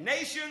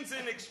 nations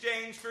in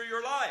exchange for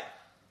your life."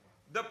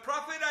 The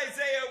prophet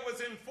Isaiah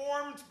was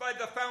informed by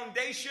the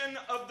foundation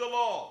of the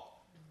law,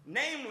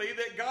 namely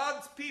that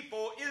God's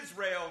people,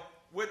 Israel,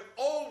 would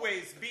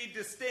always be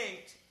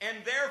distinct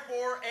and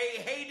therefore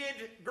a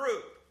hated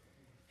group.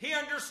 He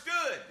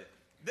understood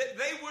that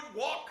they would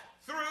walk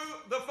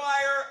through the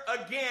fire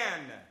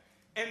again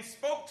and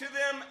spoke to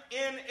them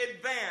in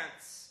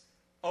advance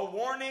a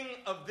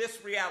warning of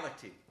this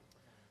reality.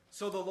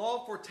 So the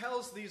law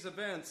foretells these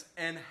events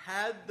and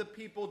had the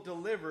people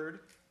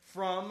delivered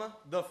from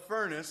the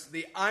furnace,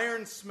 the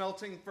iron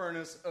smelting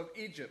furnace of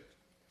Egypt.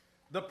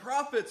 The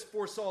prophets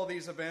foresaw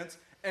these events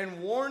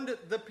and warned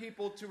the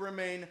people to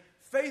remain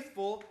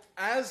faithful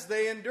as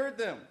they endured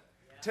them.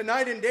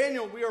 Tonight in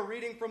Daniel, we are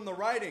reading from the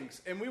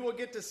writings, and we will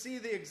get to see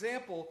the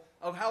example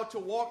of how to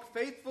walk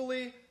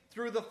faithfully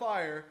through the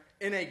fire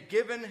in a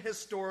given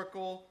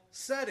historical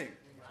setting.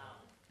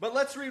 But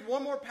let's read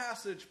one more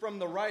passage from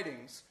the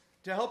writings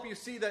to help you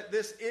see that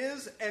this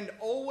is and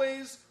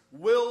always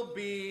will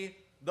be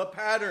the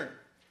pattern.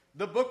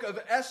 The book of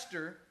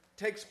Esther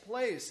takes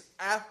place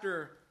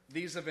after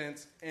these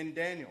events in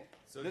Daniel.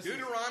 So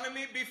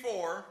Deuteronomy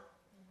before,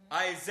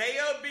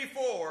 Isaiah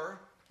before,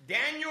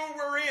 Daniel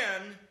we're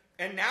in,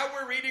 and now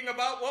we're reading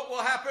about what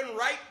will happen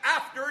right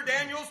after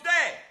Daniel's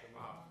day.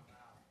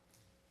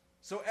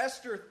 So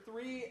Esther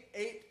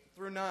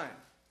 3:8-9.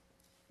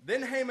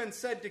 Then Haman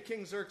said to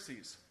King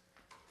Xerxes,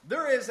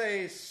 "There is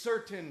a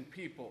certain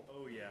people."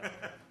 Oh, yeah.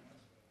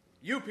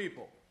 You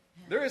people.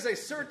 "There is a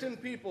certain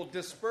people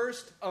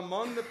dispersed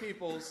among the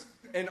peoples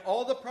in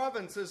all the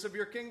provinces of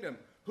your kingdom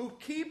who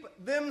keep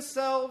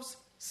themselves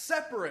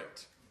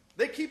separate."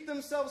 They keep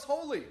themselves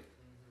holy.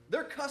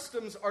 Their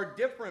customs are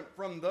different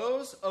from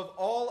those of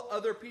all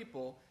other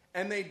people,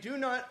 and they do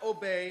not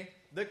obey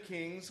the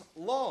king's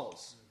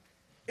laws.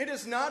 It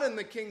is not in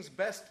the king's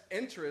best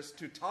interest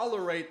to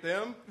tolerate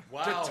them,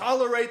 to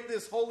tolerate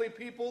this holy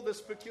people,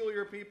 this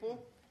peculiar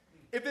people.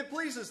 If it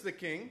pleases the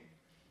king,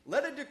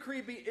 let a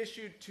decree be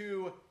issued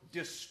to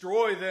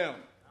destroy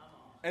them,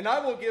 and I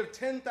will give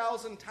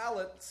 10,000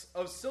 talents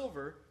of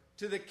silver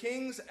to the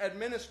king's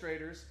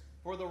administrators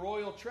for the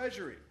royal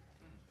treasury.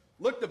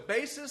 Look, the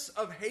basis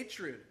of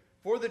hatred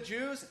for the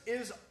Jews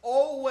is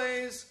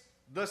always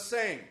the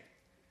same.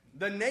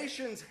 The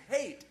nations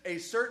hate a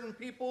certain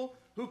people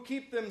who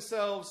keep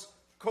themselves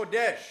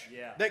kodesh,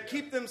 that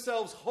keep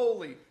themselves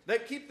holy,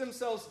 that keep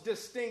themselves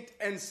distinct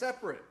and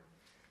separate.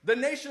 The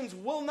nations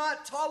will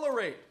not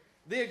tolerate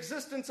the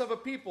existence of a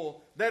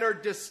people that are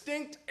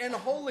distinct in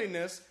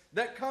holiness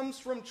that comes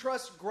from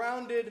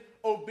trust-grounded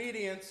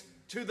obedience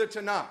to the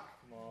Tanakh.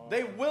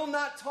 They will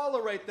not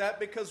tolerate that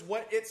because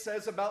what it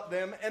says about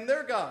them and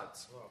their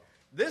gods.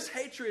 This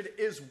hatred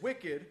is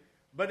wicked,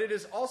 but it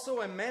is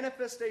also a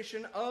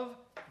manifestation of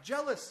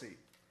jealousy.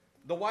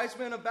 The wise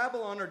men of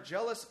Babylon are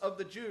jealous of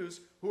the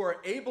Jews who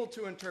are able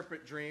to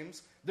interpret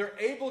dreams, they're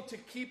able to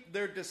keep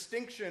their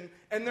distinction,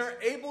 and they're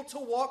able to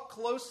walk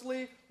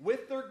closely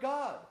with their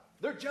God.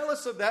 They're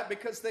jealous of that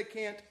because they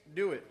can't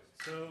do it.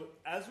 So,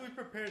 as we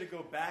prepare to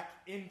go back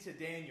into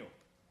Daniel,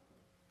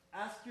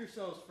 ask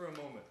yourselves for a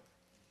moment,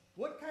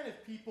 what kind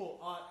of people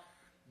ought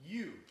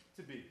you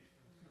to be?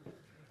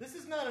 This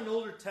is not an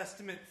Older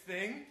Testament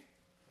thing.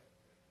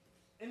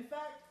 In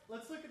fact,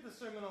 let's look at the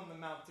Sermon on the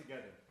Mount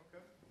together.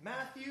 Okay.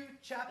 Matthew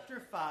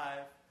chapter 5,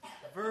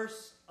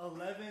 verse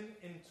 11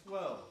 and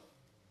 12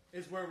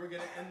 is where we're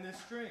going to end this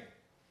string.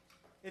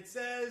 It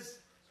says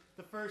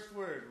the first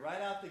word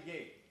right out the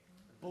gate.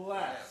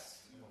 Blessed.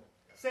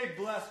 Say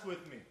blessed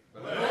with me.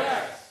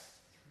 Blessed.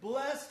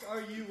 Blessed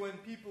are you when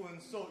people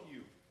insult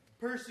you,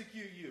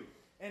 persecute you,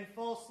 and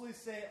falsely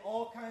say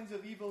all kinds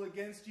of evil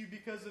against you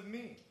because of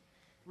me.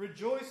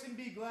 Rejoice and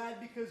be glad,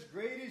 because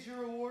great is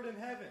your reward in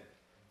heaven.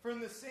 For in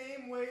the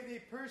same way they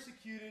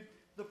persecuted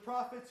the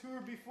prophets who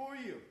were before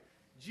you.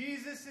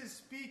 Jesus is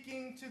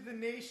speaking to the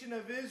nation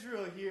of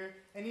Israel here,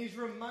 and he's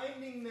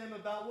reminding them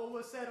about what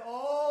was said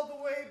all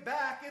the way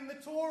back in the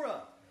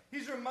Torah.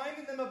 He's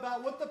reminding them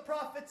about what the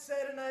prophet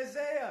said in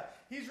Isaiah.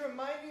 He's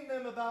reminding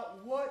them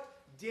about what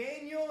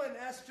Daniel and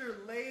Esther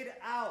laid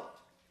out.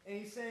 And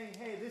he's saying,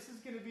 hey, this is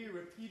going to be a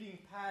repeating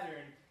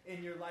pattern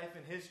in your life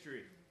and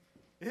history.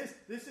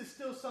 This is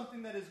still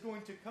something that is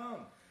going to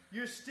come.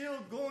 You're still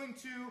going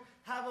to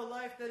have a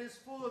life that is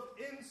full of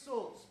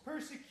insults,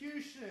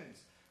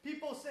 persecutions,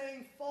 people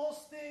saying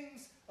false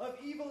things of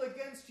evil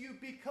against you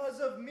because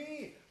of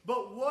me.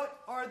 But what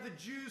are the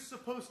Jews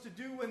supposed to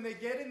do when they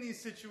get in these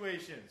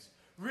situations?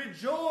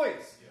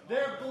 Rejoice.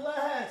 They're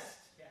blessed.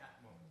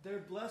 They're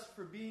blessed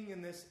for being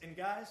in this. And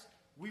guys,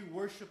 we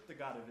worship the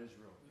God of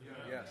Israel.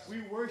 Yes.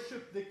 We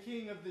worship the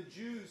King of the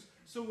Jews.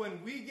 So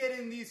when we get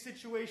in these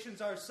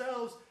situations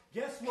ourselves,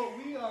 guess what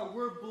we are?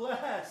 We're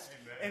blessed.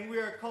 Amen. And we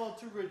are called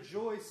to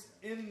rejoice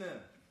in them.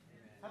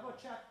 How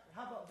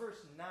about verse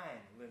 9,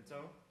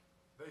 Linto?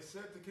 They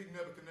said to King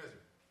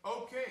Nebuchadnezzar,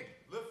 O king,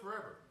 live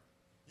forever.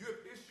 You have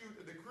issued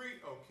a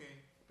decree, O king,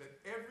 that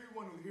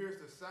everyone who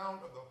hears the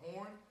sound of the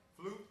horn,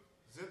 flute,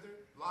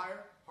 zither,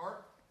 lyre,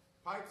 harp,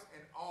 pipes,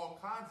 and all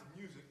kinds of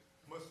music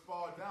must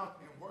fall down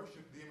and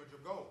worship the image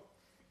of gold.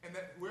 And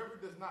that whoever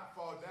does not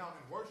fall down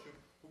and worship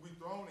will be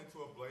thrown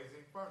into a blazing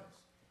furnace.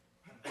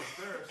 But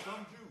there are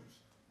some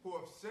Jews who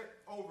have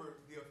set over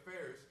the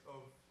affairs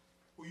of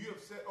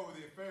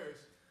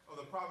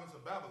the province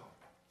of Babylon,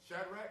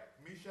 Shadrach,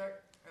 Meshach,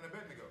 and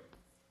Abednego,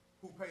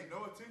 who pay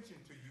no attention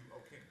to you,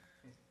 O king.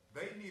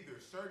 They neither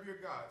serve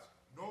your gods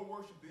nor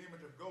worship the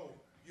image of gold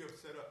you have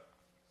set up.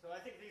 So I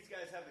think these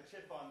guys have a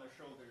chip on their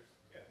shoulders.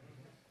 Yeah.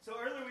 So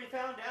earlier we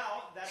found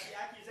out that the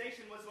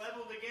accusation was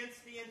leveled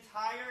against the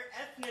entire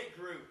ethnic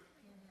group.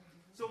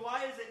 So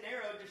why is it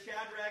narrowed to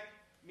Shadrach,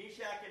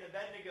 Meshach, and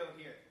Abednego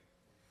here?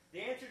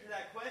 The answer to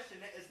that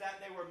question is that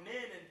they were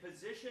men in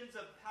positions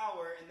of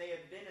power and they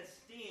had been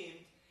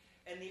esteemed,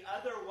 and the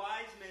other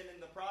wise men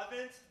in the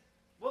province,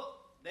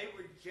 well, they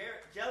were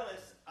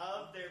jealous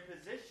of their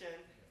position,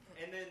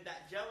 and then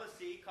that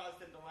jealousy caused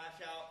them to lash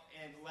out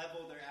and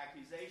level their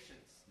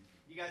accusations.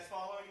 You guys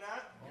following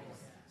that?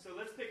 Yes. So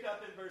let's pick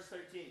up in verse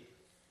 13.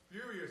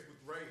 Furious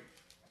with rage,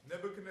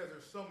 Nebuchadnezzar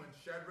summoned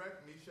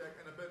Shadrach, Meshach,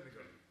 and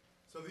Abednego.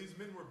 So these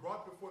men were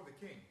brought before the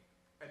king,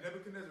 and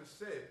Nebuchadnezzar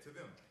said to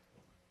them,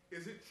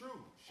 Is it true,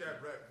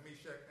 Shadrach,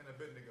 Meshach, and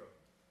Abednego,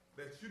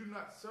 that you do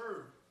not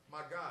serve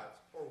my gods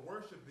or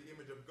worship the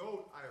image of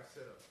gold I have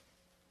set up?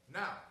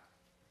 Now,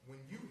 when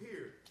you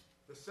hear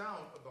the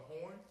sound of the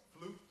horn,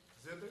 flute,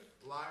 zither,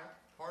 lyre,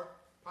 harp,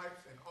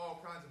 pipes, and all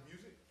kinds of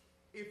music,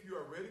 if you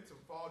are ready to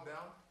fall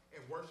down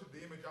and worship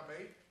the image I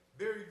made,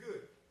 very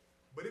good.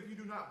 But if you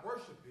do not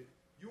worship it,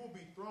 you will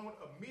be thrown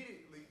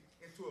immediately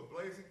into a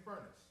blazing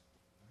furnace.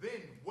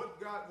 Then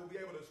what God will be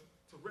able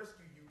to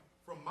rescue you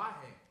from my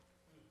hand?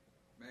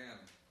 Man,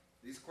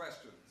 these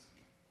questions.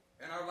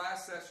 In our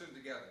last session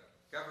together,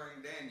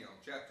 covering Daniel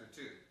chapter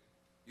 2,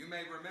 you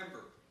may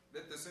remember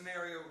that the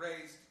scenario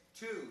raised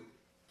two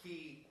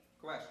key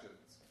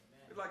questions.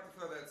 We'd like to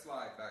throw that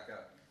slide back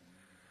up.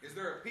 Is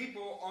there a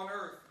people on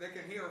earth that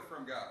can hear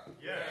from God?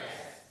 Yes.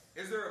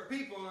 Is there a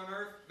people on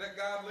earth that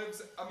God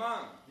lives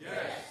among?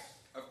 Yes.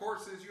 Of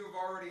course, as you have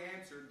already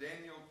answered,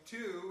 Daniel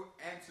 2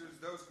 answers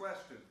those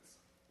questions.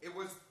 It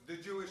was the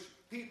Jewish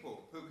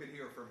people who could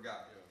hear from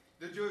God.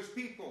 The Jewish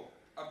people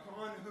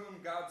upon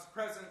whom God's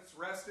presence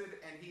rested,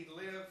 and he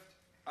lived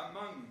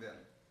among them.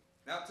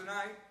 Now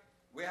tonight,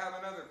 we have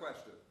another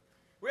question.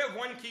 We have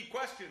one key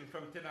question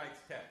from tonight's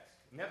text.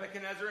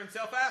 Nebuchadnezzar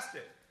himself asked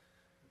it.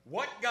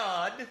 What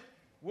God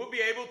will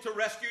be able to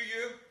rescue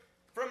you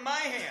from my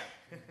hand?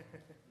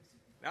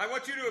 Now I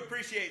want you to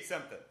appreciate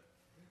something.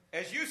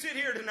 As you sit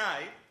here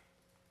tonight,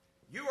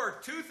 you are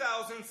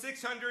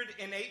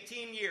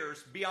 2,618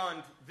 years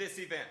beyond this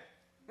event.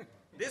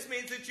 This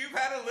means that you've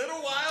had a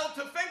little while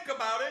to think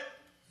about it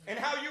and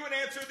how you would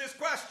answer this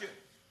question.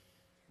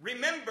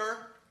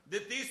 Remember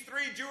that these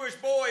three Jewish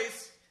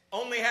boys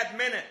only had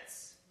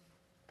minutes.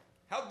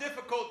 How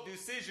difficult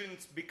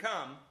decisions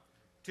become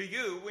to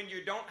you when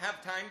you don't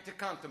have time to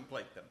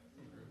contemplate them.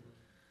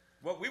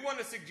 What we want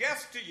to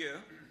suggest to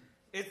you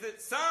is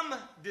that some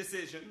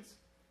decisions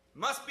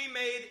must be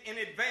made in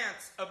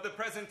advance of the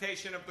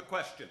presentation of the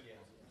question.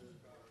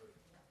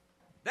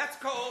 That's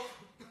called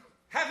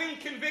having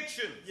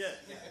convictions. Yes.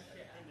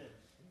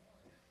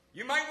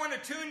 You might want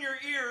to tune your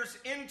ears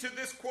into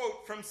this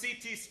quote from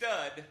C.T.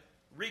 Studd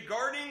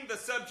regarding the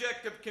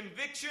subject of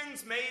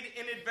convictions made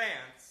in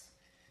advance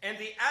and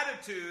the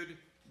attitude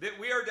that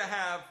we are to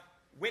have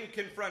when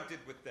confronted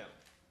with them.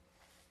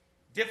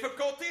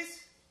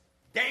 Difficulties,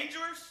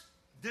 dangers,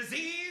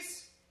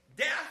 disease,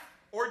 death,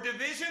 or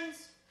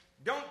divisions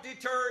don't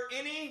deter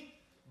any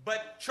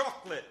but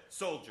chocolate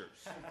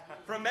soldiers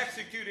from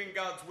executing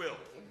God's will.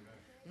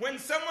 When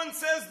someone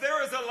says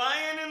there is a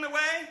lion in the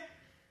way,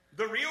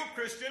 the real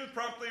Christian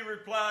promptly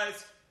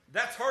replies,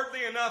 "That's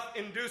hardly enough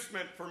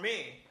inducement for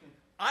me.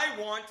 I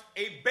want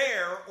a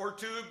bear or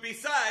two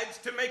besides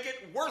to make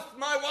it worth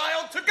my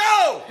while to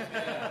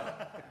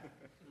go."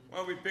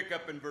 Well, we pick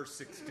up in verse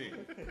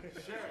 16.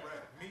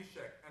 Shadrach,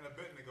 Meshach, and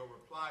Abednego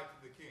replied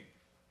to the king,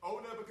 "O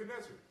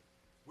Nebuchadnezzar,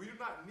 we do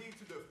not need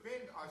to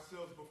defend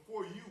ourselves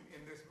before you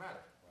in this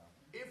matter.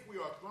 If we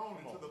are thrown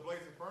into the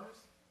blazing furnace,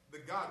 the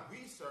God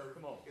we serve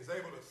is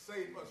able to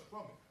save us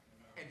from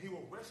it, and he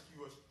will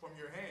rescue us from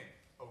your hand,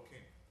 O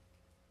king.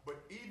 But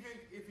even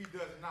if he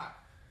does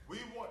not, we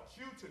want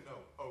you to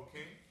know, O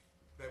king,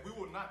 that we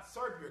will not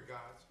serve your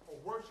gods or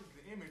worship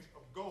the image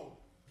of gold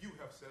you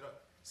have set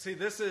up." See,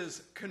 this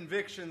is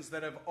convictions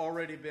that have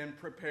already been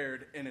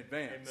prepared in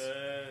advance.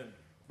 Amen.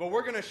 But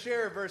we're going to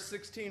share verse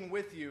 16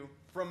 with you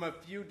from a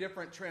few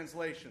different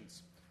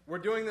translations. We're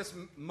doing this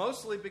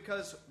mostly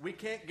because we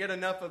can't get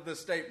enough of this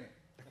statement.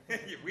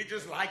 We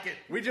just like it.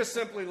 We just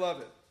simply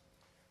love it.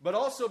 But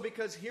also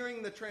because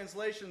hearing the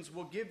translations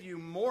will give you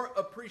more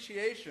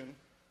appreciation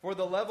for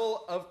the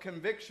level of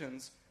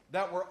convictions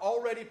that were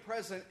already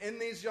present in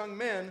these young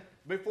men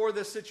before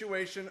this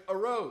situation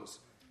arose.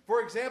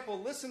 For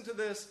example, listen to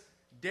this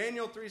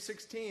Daniel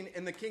 3:16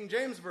 in the King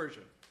James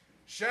Version.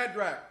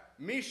 Shadrach,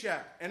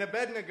 Meshach, and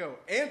Abednego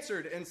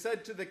answered and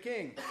said to the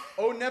king,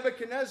 "O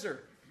Nebuchadnezzar,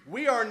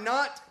 we are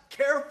not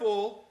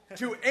careful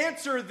to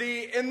answer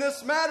thee in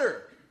this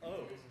matter."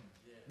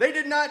 They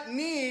did not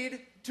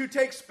need to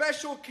take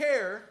special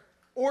care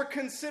or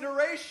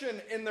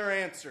consideration in their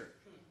answer.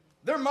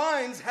 Their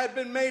minds had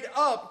been made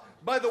up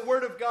by the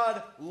word of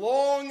God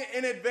long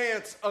in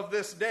advance of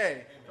this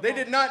day. They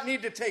did not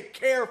need to take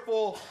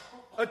careful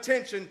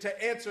attention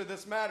to answer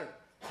this matter.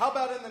 How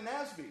about in the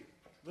NASB?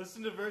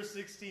 Listen to verse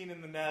 16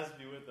 in the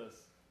NASB with us.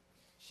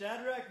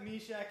 Shadrach,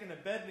 Meshach, and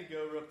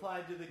Abednego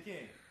replied to the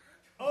king,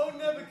 "O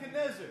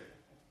Nebuchadnezzar,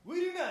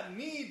 we do not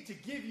need to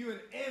give you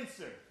an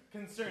answer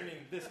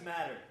concerning this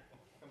matter."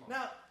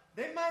 Now,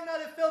 they might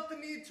not have felt the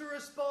need to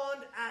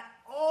respond at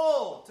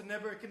all to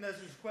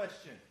Nebuchadnezzar's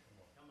question.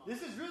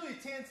 This is really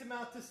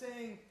tantamount to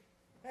saying,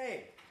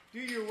 "Hey, do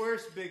your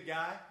worst, big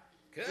guy.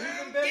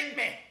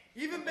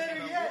 Even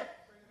better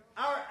yet,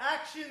 our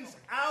actions,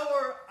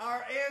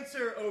 our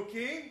answer, O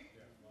king."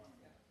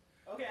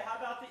 Okay, how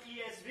about the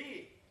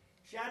ESV?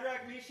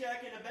 Shadrach,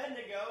 Meshach, and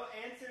Abednego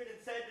answered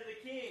and said to the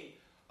king,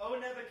 "O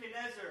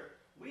Nebuchadnezzar,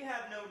 we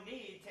have no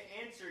need to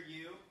answer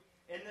you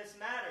in this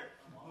matter."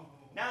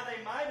 Now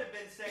they might have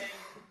been saying,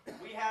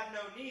 "We have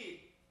no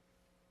need.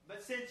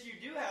 But since you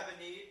do have a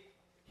need,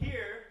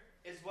 here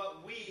is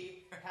what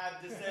we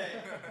have to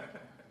say."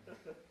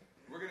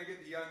 We're going to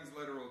get the Young's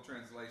literal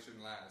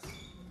translation last.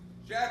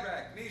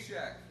 Shadrach,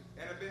 Meshach,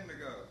 and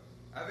Abednego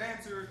have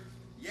answered,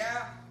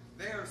 "Yeah,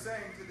 they are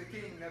saying to the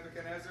king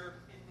Nebuchadnezzar,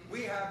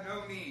 we have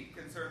no need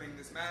concerning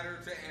this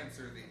matter to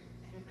answer thee."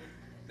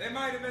 They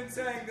might have been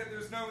saying that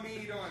there's no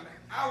need on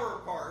our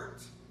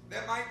part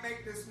that might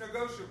make this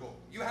negotiable.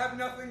 You have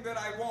nothing that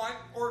I want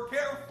or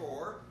care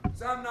for,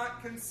 so I'm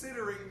not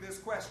considering this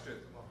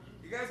question.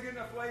 You guys getting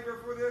a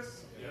flavor for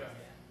this? Yeah.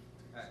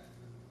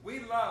 We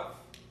love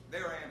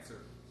their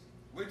answer,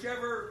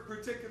 whichever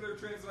particular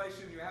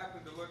translation you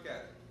happen to look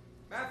at it.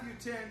 Matthew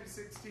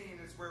 10:16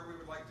 is where we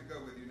would like to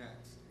go with you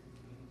next.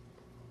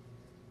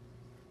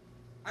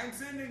 "I'm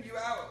sending you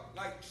out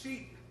like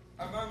sheep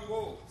among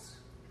wolves.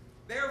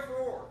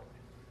 Therefore,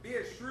 be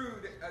as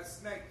shrewd as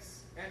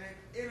snakes and as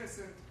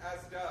innocent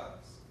as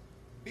doves.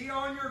 Be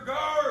on your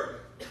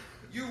guard.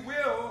 You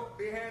will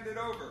be handed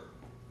over."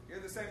 Hear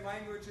the same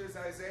language as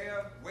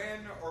Isaiah,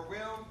 when or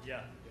will?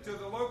 Yeah. "To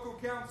the local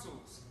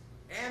councils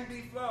and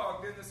be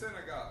flogged in the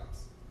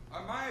synagogues.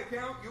 On my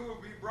account, you will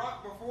be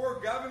brought before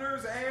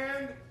governors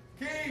and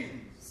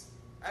kings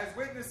as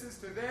witnesses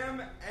to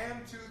them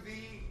and to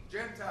the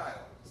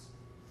Gentiles.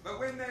 But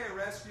when they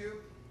arrest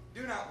you,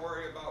 do not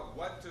worry about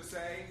what to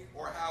say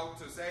or how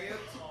to say it.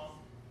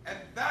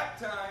 At that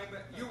time,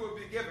 you will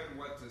be given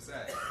what to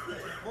say.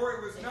 For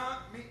it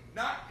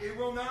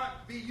will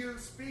not be you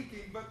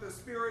speaking, but the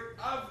Spirit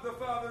of the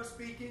Father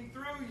speaking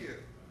through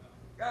you."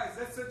 Guys,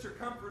 that's such a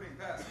comforting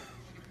passage.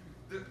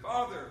 The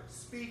Father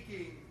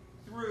speaking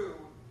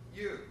through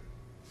you.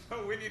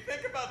 So when you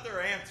think about their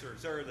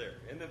answers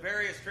earlier in the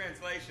various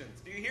translations,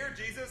 do you hear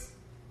Jesus?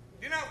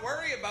 Do not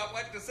worry about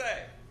what to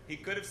say. He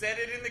could have said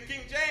it in the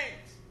King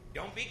James.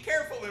 Don't be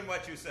careful in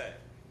what you say.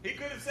 He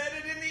could have said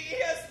it in the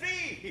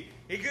ESV.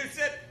 He could have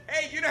said,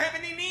 "Hey, you don't have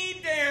any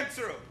need to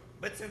answer them.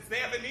 But since they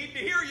have a need to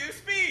hear you,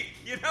 speak."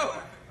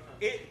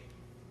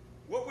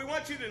 What we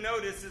want you to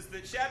notice is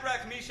that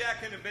Shadrach, Meshach,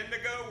 and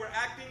Abednego were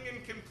acting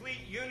in complete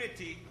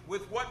unity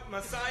with what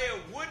Messiah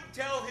would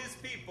tell his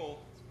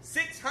people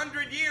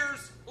 600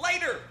 years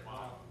later.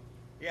 Wow.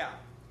 Yeah.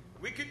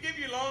 We could give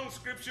you long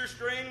scripture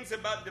strings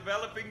about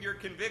developing your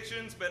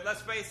convictions, but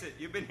let's face it,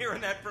 you've been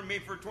hearing that from me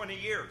for 20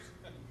 years.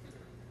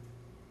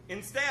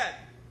 Instead,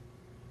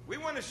 we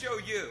want to show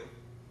you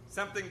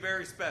something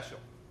very special.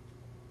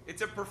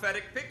 It's a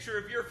prophetic picture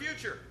of your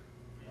future.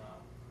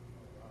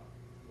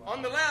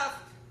 On the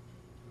left,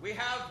 we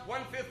have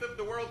 1/5 of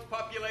the world's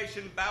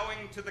population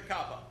bowing to the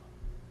Kaaba.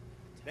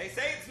 They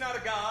say it's not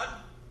a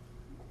god.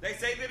 They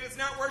say that it's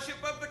not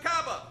worship of the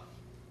Kaaba.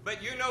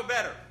 But you know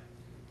better.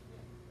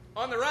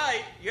 On the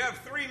right, you have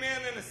 3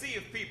 men in a sea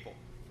of people,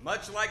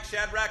 much like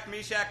Shadrach,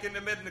 Meshach, and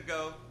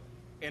Abednego,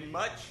 and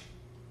much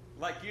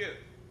like you,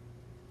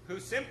 who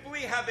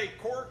simply have a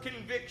core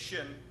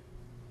conviction: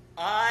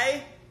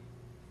 I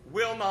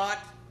will not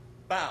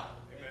bow.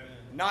 Amen.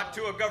 Not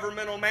to a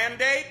governmental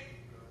mandate,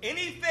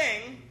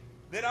 anything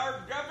that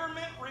our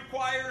government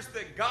requires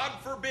that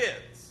God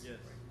forbids, yes,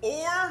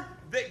 or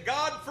that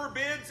God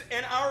forbids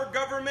and our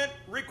government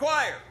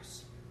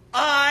requires.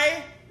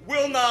 I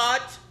will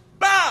not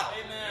bow.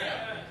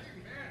 Amen.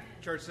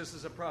 Church, this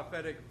is a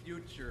prophetic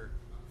future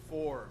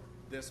for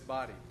this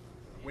body.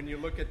 When you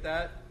look at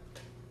that,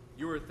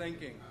 we're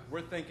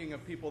thinking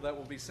of people that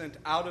will be sent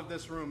out of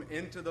this room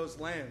into those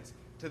lands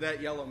to that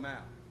yellow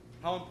map.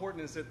 How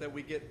important is it that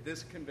we get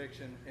this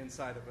conviction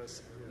inside of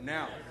us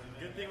now?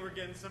 Good thing we're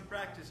getting some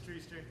practice,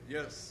 Treester.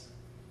 Yes.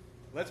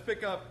 Let's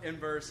pick up in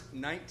verse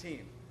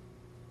 19.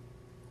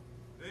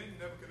 Then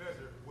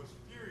Nebuchadnezzar was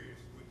furious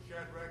with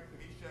Shadrach,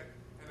 Meshach,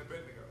 and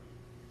Abednego,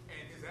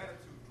 and his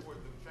attitude toward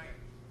them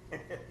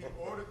changed. He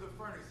ordered the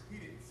furnace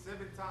heated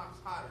 7 times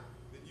hotter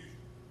than usual.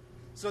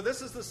 So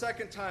this is the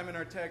second time in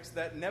our text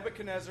that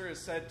Nebuchadnezzar is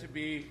said to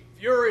be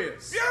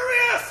furious.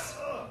 Furious!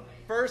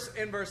 First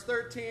in verse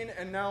 13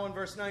 and now in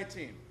verse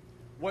 19.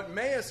 What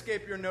may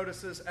escape your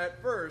notices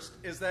at first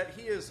is that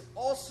he is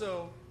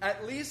also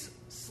at least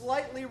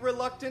slightly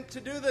reluctant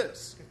to do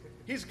this.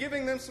 He's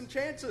giving them some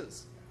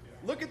chances.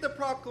 Look at the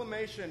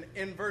proclamation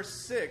in verse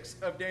 6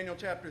 of Daniel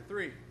chapter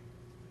 3. It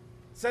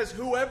says,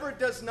 whoever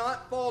does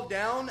not fall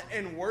down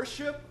and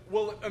worship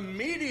will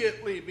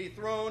immediately be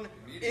thrown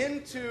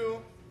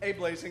into a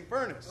blazing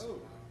furnace. Oh.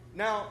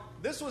 Now,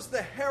 this was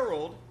the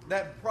herald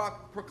that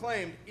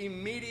proclaimed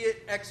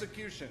immediate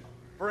execution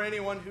for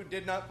anyone who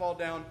did not fall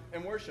down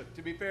and worship.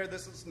 To be fair,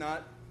 this is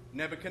not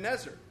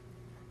Nebuchadnezzar.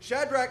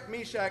 Shadrach,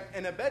 Meshach,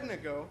 and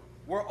Abednego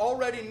were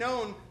already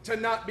known to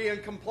not be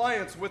in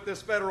compliance with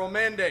this federal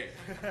mandate.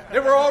 They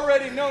were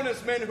already known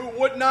as men who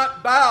would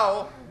not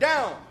bow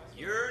down.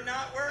 You're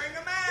not wearing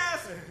a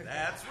mask.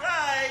 That's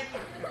right.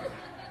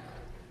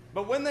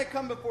 But when they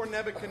come before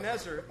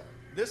Nebuchadnezzar,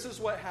 this is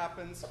what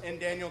happens in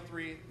Daniel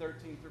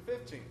 3:13 through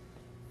 15.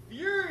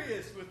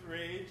 Furious with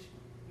rage,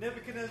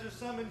 Nebuchadnezzar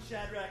summoned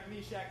Shadrach,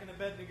 Meshach, and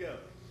Abednego.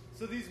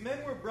 So these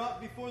men were brought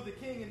before the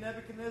king, and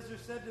Nebuchadnezzar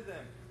said to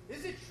them,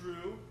 is it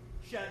true,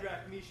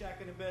 Shadrach, Meshach,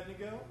 and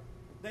Abednego,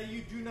 that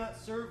you do not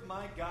serve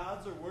my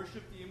gods or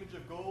worship the image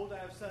of gold I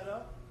have set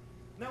up?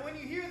 Now when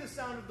you hear the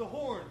sound of the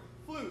horn,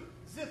 flute,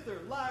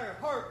 zither, lyre,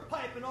 harp,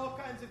 pipe, and all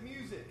kinds of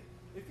music,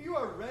 if you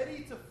are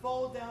ready to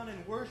fall down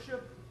and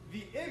worship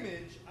the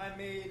image I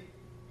made,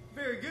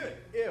 very good.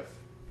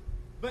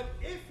 But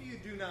if you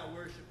do not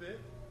worship it,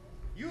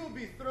 you will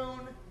be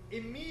thrown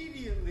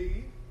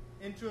immediately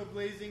into a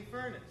blazing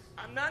furnace.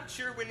 I'm not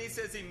sure when he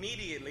says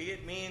immediately,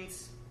 it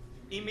means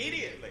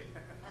immediately.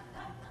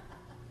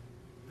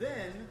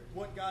 Then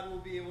what God will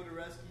be able to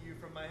rescue you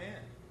from my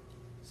hand.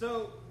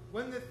 So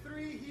when the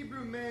 3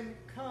 Hebrew men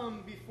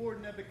come before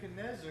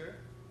Nebuchadnezzar,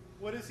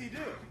 what does he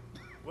do?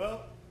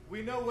 Well,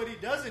 we know what he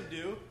doesn't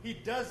do. He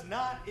does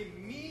not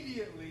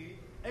immediately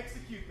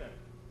execute them.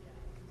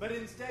 But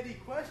instead he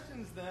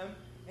questions them,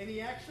 and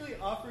he actually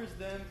offers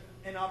them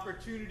an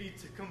opportunity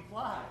to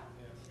comply.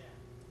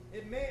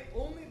 It may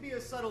only be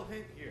a subtle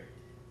hint here,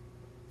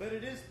 but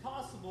it is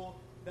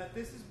possible that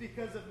this is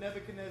because of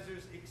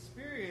Nebuchadnezzar's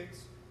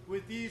experience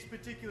with these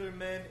particular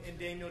men in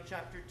Daniel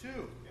chapter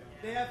 2.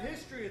 They have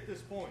history at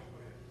this point.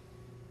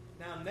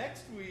 Now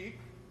next week,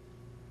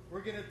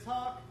 we're going to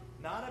talk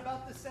not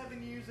about the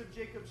 7 years of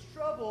Jacob's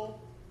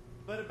trouble,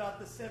 but about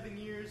the 7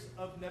 years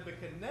of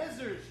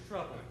Nebuchadnezzar's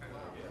trouble.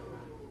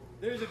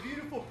 There's a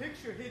beautiful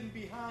picture hidden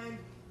behind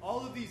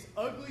all of these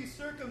ugly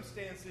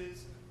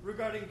circumstances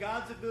regarding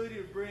God's ability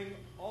to bring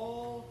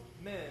all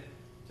men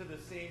to the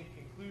same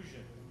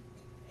conclusion.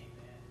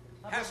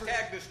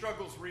 Hashtag the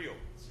struggle's real.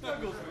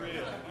 Struggle's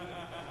real.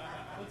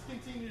 Let's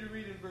continue to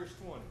read in verse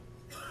 20.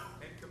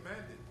 And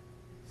commanded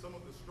some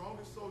of the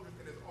strongest soldiers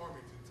in his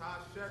army to tie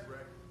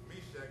Shadrach,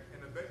 Meshach,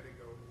 and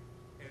Abednego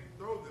and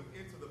throw them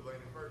into the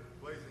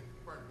blazing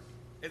furnace.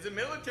 As a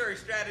military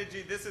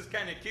strategy, this is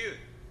kind of cute.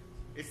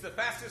 It's the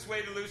fastest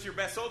way to lose your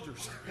best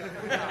soldiers.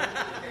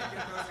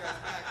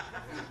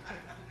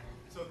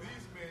 So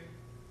these men,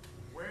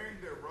 wearing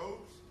their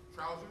robes,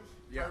 trousers,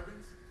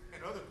 turbans,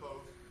 and other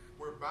clothes,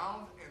 were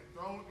bound and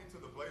thrown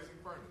into the blazing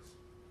furnace.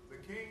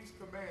 The king's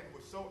command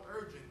was so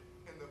urgent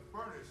and the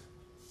furnace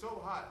so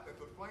hot that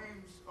the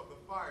flames of the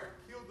fire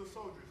killed the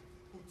soldiers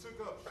who took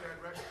up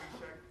Shadrach,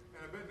 Meshach,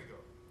 and Abednego.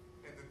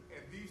 And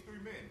these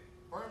 3 men,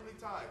 firmly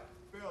tied,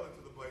 fell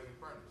into the blazing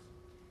furnace.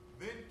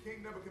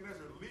 King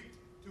Nebuchadnezzar leaped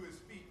to his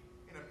feet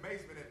in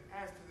amazement and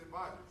asked his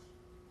advisors,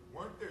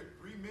 "Weren't there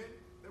 3 men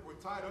that were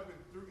tied up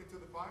and threw into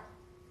the fire?"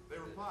 They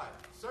replied,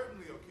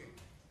 "Certainly, O king."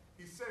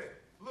 He said,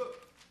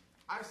 "Look,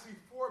 I see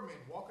 4 men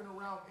walking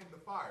around in the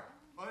fire,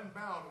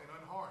 unbound and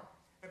unharmed,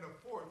 and the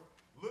 4th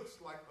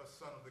looks like a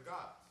son of the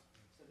gods."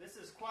 So this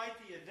is quite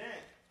the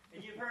event.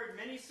 And you've heard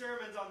many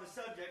sermons on the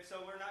subject,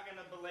 so we're not going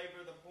to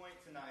belabor the point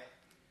tonight.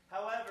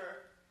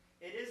 However,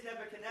 it is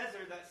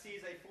Nebuchadnezzar that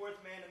sees a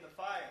 4th man in the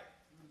fire.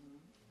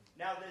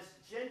 Now this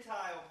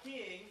Gentile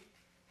king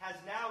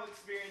has now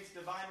experienced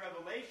divine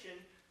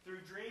revelation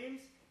through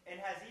dreams and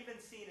has even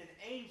seen an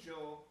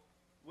angel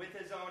with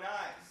his own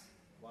eyes.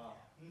 Wow.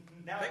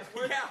 Now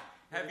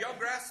have y'all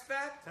grasped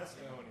that?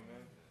 Testimony,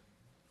 man.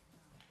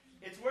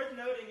 It's worth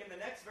noting in the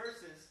next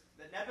verses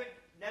that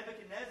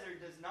Nebuchadnezzar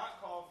does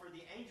not call for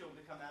the angel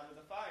to come out of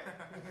the fire.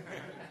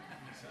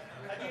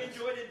 Have you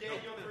enjoyed in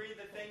Daniel 3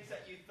 the things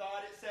that you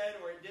thought it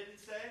said or it didn't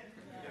say?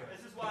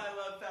 This is why I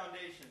love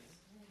Foundations.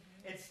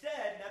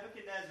 Instead,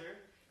 Nebuchadnezzar,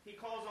 he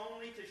calls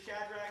only to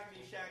Shadrach,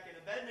 Meshach, and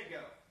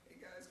Abednego. Hey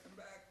guys, come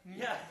back.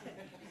 Yeah.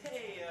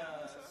 Hey,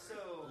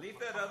 so... Leave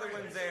that other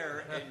one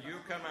there and you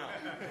come out.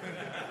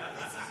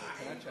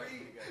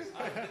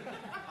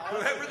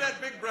 Whoever that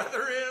big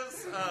brother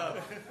is,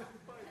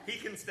 he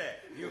can stay.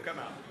 You come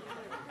out.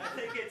 I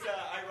think it's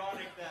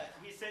ironic that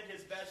he sent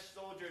his best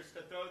soldiers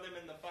to throw them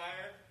in the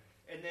fire,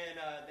 and then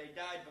they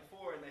died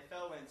before and they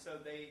fell in, so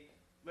they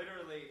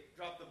literally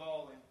dropped the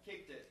ball and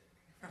kicked it.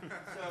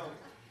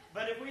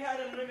 But if we had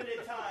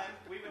unlimited time,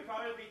 we would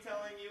probably be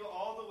telling you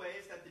all the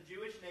ways that the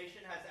Jewish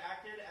nation has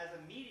acted as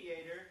a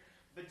mediator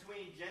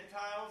between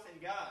Gentiles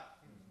and God.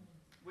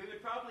 We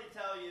would probably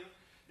tell you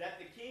that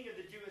the king of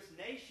the Jewish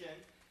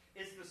nation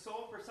is the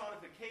sole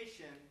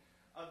personification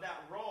of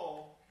that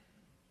role,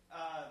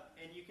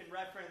 and you can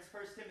reference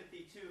 1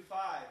 Timothy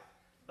 2:5,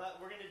 but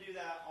we're going to do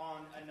that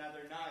on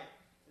another night.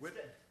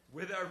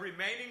 With our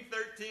remaining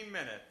 13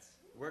 minutes,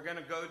 we're going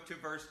to go to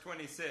verse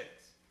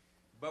 26.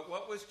 But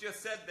what was just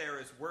said there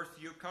is worth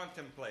you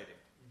contemplating.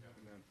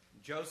 Amen.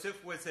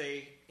 Joseph was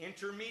an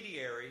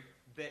intermediary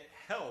that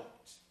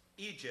helped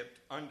Egypt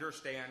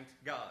understand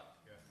God.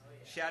 Yes. Oh,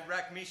 yeah.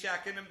 Shadrach,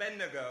 Meshach, and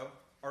Abednego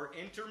are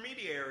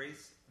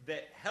intermediaries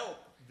that help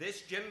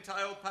this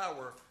Gentile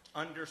power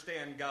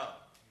understand God.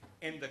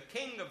 And the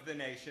king of the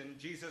nation,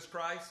 Jesus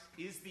Christ,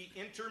 is the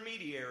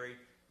intermediary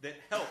that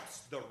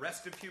helps the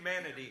rest of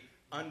humanity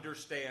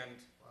understand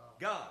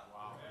God.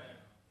 Wow.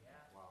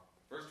 Wow.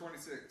 Verse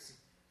 26.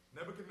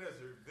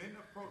 Nebuchadnezzar then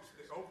approached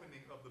the opening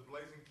of the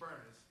blazing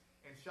furnace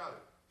and shouted,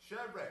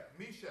 "Shadrach,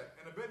 Meshach,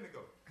 and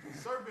Abednego,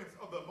 servants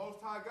of the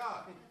Most High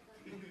God,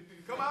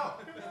 come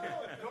out!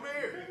 Come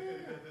here!"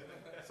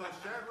 So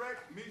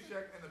Shadrach,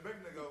 Meshach, and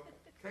Abednego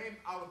came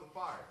out of the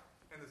fire,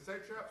 and the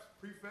satraps,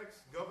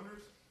 prefects,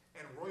 governors,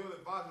 and royal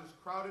advisors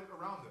crowded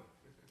around them.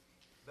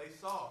 They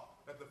saw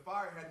that the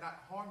fire had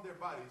not harmed their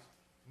bodies,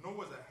 nor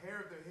was a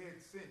hair of their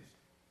heads singed.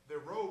 Their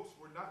robes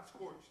were not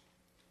scorched,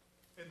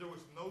 and there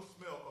was no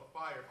smell of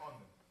fire on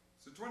them.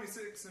 So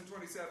 26 and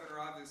 27 are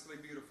obviously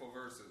beautiful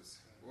verses.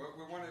 What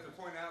we wanted to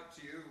point out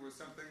to you was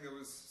something that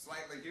was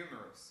slightly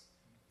humorous.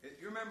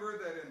 You remember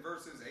that in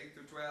verses 8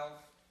 through 12,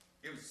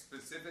 it was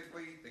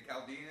specifically the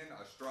Chaldean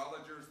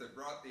astrologers that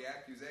brought the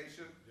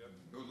accusation,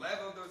 who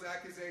leveled those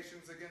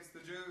accusations against the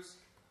Jews?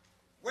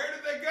 Where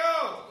did they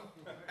go?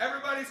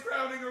 Everybody's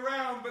crowding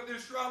around, but the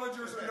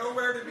astrologers are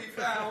nowhere to be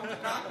found,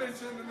 not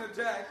mentioned in the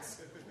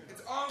text.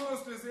 It's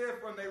almost as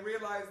if when they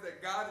realized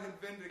that God had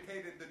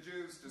vindicated the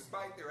Jews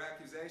despite their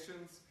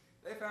accusations,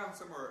 they found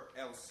somewhere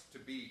else to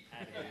be.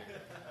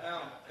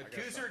 Now,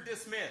 accuser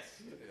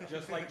dismissed,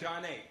 just like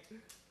John 8.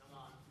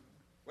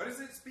 What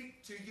does it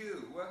speak to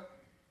you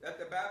that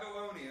the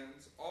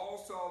Babylonians all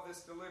saw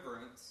this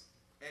deliverance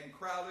and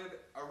crowded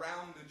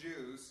around the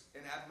Jews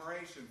in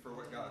admiration for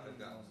what God had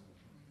done?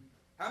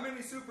 How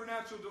many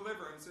supernatural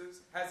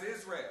deliverances has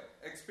Israel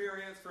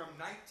experienced from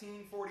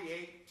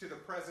 1948 to the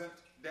present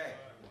day?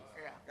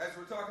 As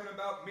we're talking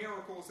about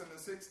miracles in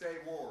the 6-day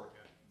war,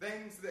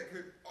 things that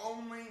could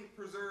only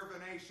preserve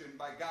a nation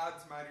by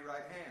God's mighty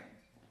right hand.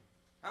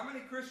 How many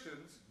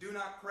Christians do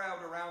not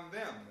crowd around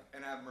them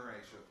in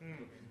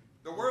admiration?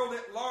 The world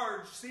at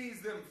large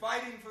sees them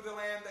fighting for the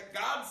land that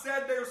God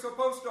said they're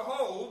supposed to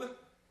hold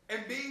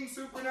and being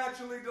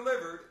supernaturally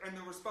delivered, and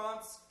the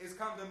response is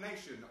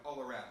condemnation all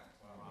around.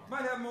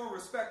 Might have more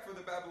respect for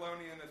the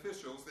Babylonian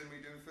officials than we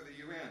do for the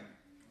UN.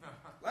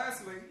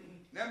 Lastly,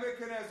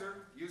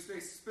 Nebuchadnezzar used a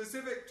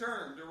specific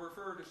term to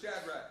refer to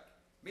Shadrach,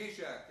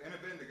 Meshach, and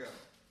Abednego,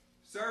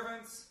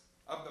 servants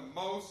of the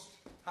Most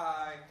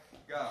High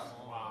God.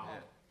 Wow.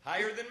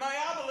 Higher than my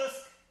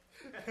obelisk.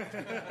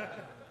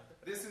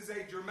 This is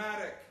a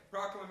dramatic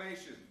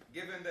proclamation,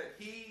 given that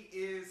he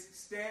is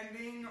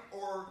standing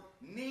or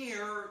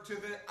near to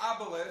the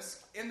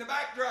obelisk in the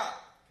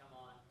backdrop.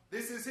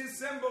 This is his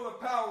symbol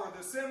of power,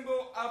 the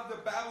symbol of the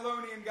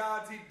Babylonian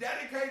gods. He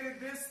dedicated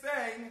this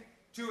thing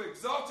to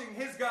exalting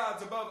his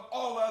gods above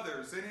all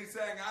others. And he's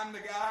saying, I'm the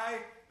guy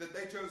that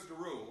they chose to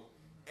rule.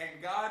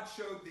 And God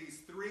showed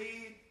these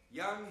 3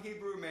 young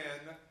Hebrew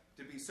men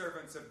to be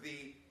servants of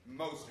the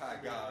Most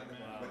High God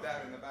with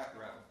that in the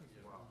background.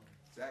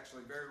 It's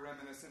actually very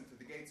reminiscent to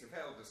the gates of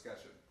hell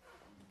discussion.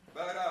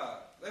 But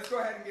let's go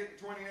ahead and get to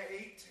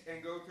 28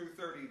 and go through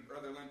 30,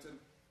 Brother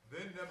Linton.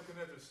 Then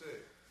Nebuchadnezzar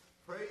said,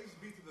 Praise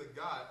be to the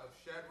God of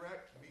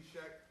Shadrach,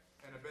 Meshach,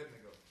 and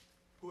Abednego,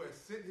 who has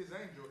sent his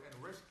angel and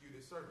rescued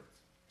his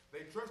servants.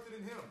 They trusted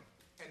in him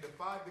and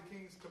defied the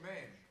king's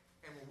command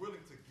and were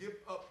willing to give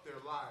up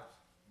their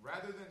lives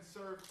rather than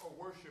serve or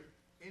worship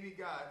any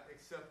god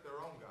except their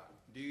own God.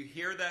 Do you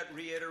hear that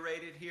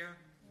reiterated here?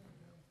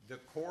 The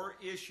core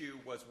issue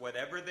was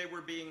whatever they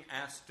were being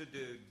asked to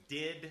do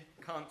did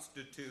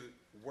constitute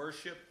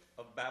worship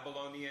of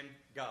Babylonian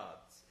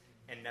gods.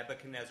 And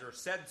Nebuchadnezzar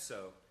said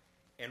so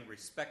and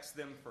respects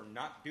them for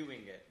not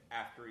doing it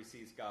after he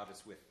sees God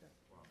is with them.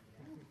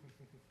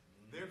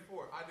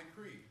 Therefore, I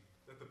decree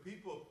that the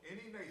people of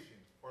any nation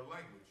or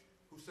language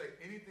who say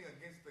anything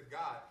against the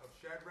God of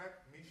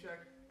Shadrach, Meshach,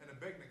 and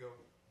Abednego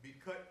be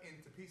cut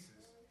into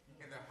pieces,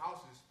 and their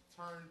houses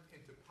turned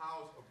into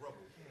piles of rubble.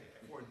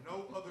 For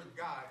no other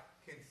God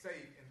can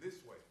save in this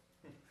way.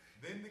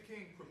 Then the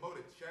king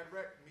promoted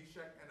Shadrach,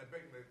 Meshach, and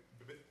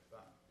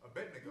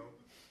Abednego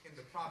in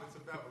the province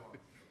of Babylon.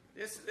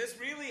 This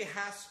really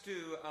has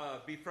to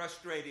be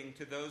frustrating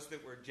to those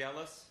that were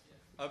jealous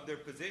of their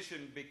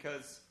position,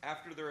 because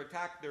after their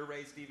attack, they're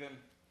raised even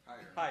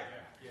higher.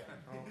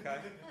 Okay.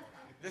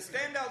 The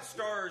standout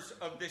stars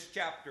of this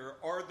chapter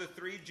are the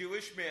three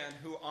Jewish men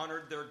who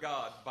honored their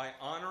God by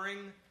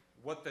honoring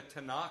what the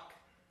Tanakh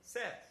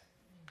says.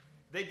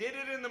 They did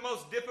it in the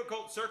most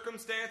difficult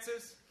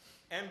circumstances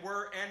and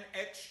were an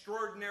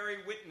extraordinary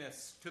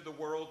witness to the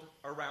world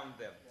around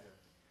them.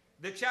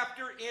 The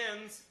chapter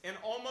ends in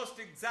almost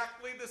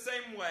exactly the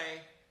same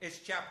way as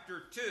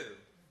chapter 2,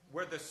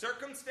 where the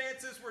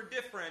circumstances were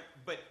different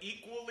but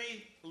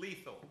equally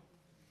lethal.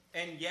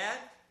 And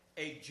yet,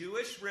 a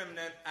Jewish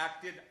remnant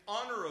acted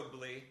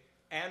honorably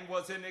and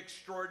was an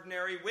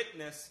extraordinary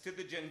witness to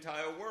the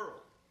Gentile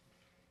world.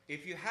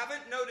 If you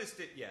haven't noticed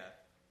it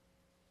yet,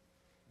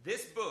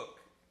 this book,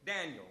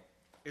 Daniel,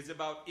 is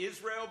about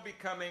Israel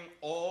becoming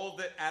all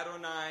that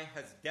Adonai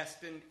has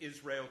destined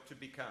Israel to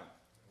become.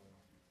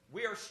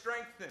 We are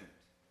strengthened.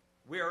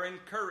 We are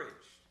encouraged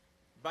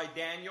by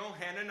Daniel,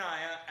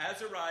 Hananiah,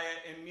 Azariah,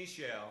 and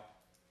Mishael,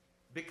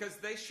 because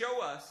they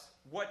show us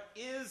what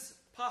is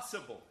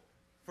possible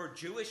for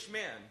Jewish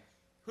men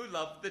who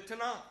love the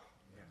Tanakh.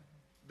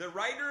 The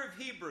writer of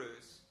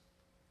Hebrews,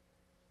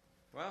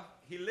 well,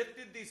 he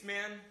lifted these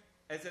men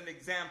as an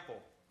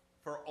example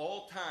for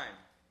all time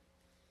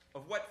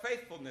of what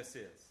faithfulness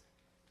is.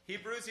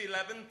 Hebrews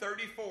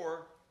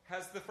 11:34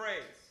 has the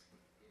phrase,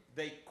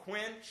 they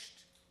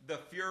quenched the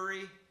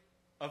fury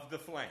of the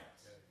flames.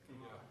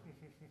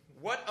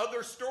 What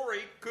other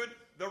story could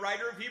the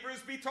writer of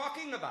Hebrews be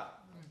talking about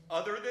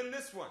other than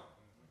this one?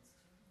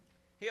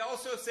 He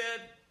also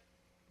said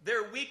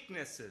their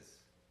weaknesses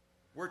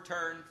were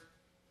turned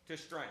to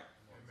strength.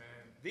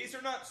 Amen. These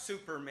are not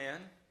supermen.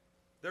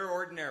 They're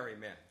ordinary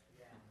men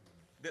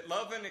that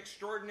love an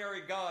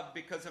extraordinary God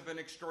because of an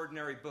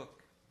extraordinary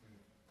book.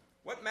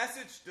 What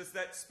message does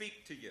that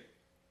speak to you?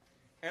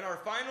 And our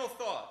final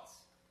thoughts,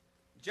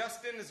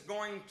 Justin is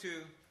going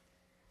to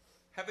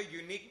have a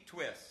unique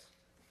twist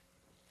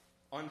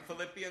on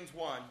Philippians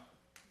 1,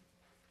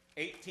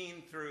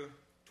 18 through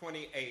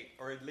 28,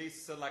 or at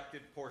least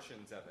selected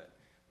portions of it.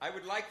 I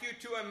would like you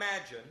to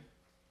imagine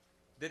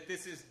that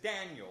this is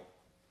Daniel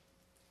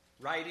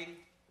writing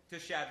to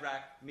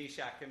Shadrach,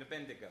 Meshach, and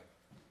Abednego.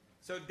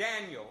 So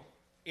Daniel,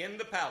 in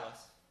the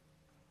palace,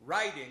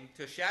 writing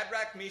to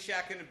Shadrach,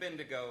 Meshach, and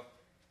Abednego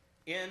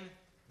in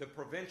the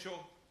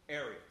provincial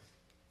areas.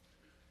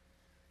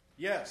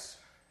 Yes,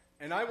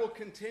 and I will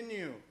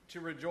continue to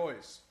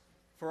rejoice,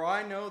 for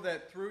I know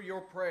that through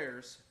your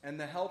prayers and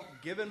the help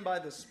given by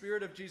the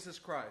Spirit of Jesus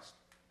Christ,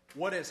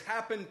 what has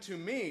happened to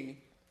me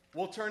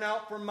will turn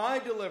out for my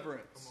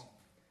deliverance.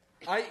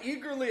 I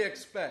eagerly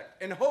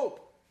expect and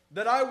hope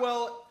that I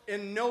will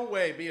in no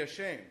way be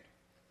ashamed,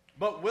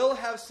 but will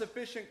have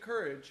sufficient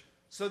courage,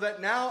 so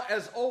that now,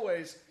 as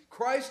always,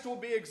 Christ will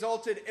be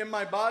exalted in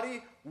my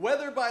body,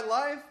 whether by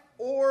life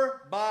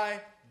or by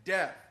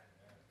death.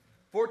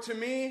 For to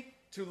me,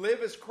 to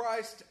live is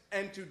Christ,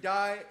 and to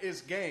die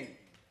is gain.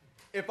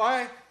 If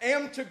I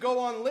am to go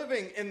on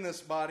living in this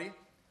body,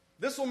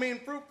 this will mean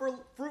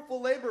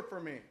fruitful labor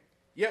for me.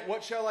 Yet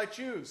what shall I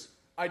choose?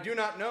 I do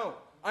not know.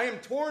 I am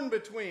torn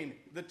between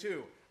the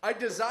two. I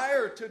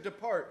desire to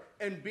depart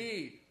and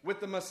be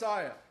with the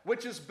Messiah,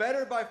 which is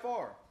better by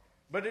far.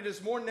 But it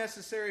is more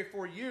necessary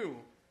for you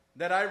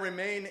that I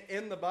remain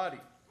in the body.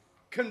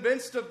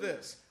 Convinced of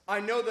this,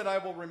 I know that I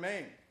will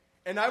remain.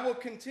 And I will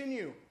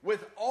continue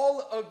with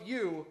all of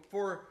you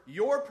for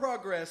your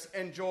progress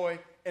and joy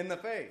in the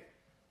faith,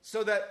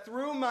 so that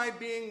through my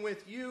being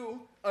with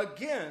you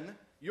again,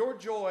 your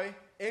joy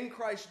in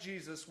Christ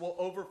Jesus will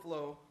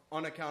overflow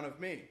on account of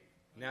me.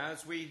 Now,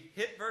 as we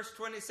hit verse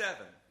 27,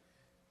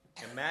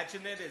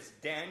 imagine it as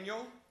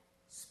Daniel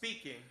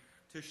speaking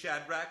to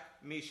Shadrach,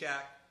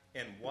 Meshach,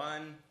 and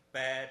one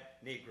bad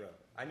Negro.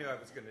 I knew I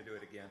was going to do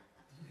it again.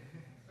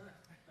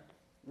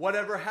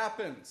 whatever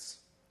happens,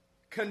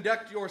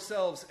 conduct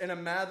yourselves in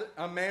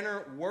a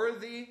manner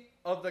worthy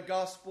of the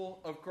gospel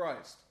of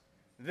Christ.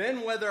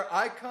 Then whether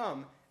I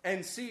come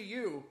and see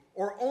you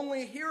or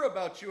only hear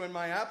about you in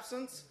my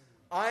absence,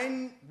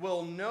 I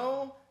will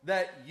know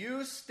that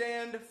you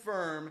stand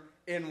firm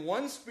in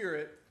one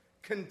spirit,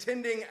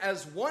 contending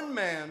as one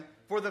man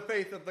for the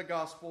faith of the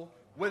gospel,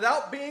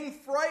 without being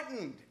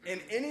frightened in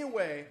any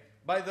way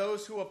by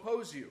those who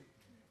oppose you.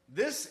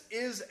 This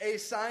is a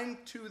sign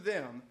to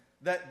them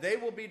that they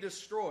will be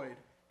destroyed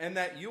and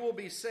that you will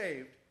be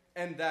saved,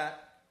 and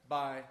that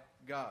by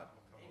God.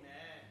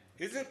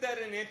 Isn't that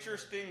an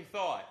interesting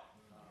thought?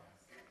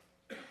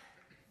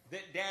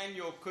 That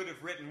Daniel could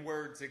have written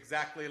words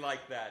exactly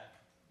like that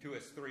to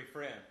his three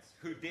friends,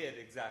 who did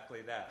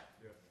exactly that.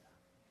 Yeah.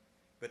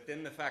 But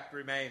then the fact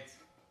remains,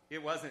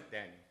 it wasn't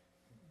Daniel.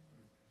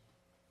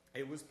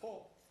 It was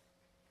Paul.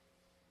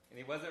 And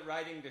he wasn't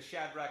writing to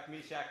Shadrach,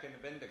 Meshach, and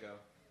Abednego.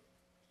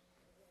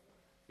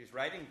 He's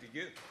writing to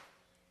you.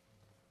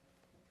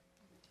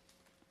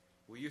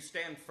 Will you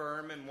stand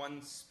firm in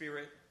one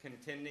spirit,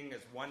 contending as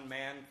one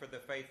man for the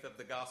faith of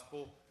the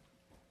gospel,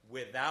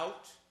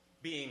 without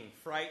being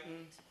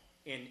frightened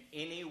in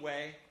any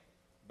way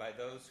by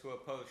those who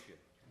oppose you?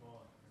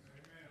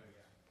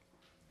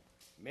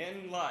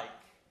 Men like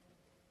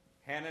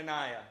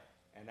Hananiah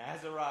and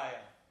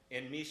Azariah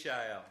and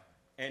Mishael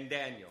and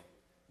Daniel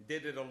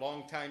did it a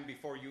long time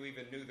before you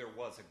even knew there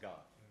was a God.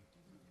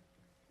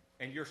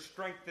 And you're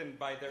strengthened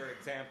by their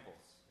examples.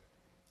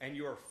 And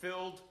you are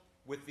filled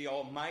with the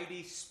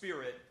Almighty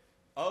Spirit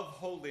of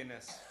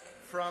holiness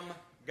from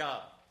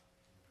God.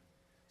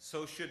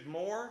 So should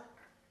more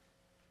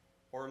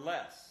or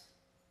less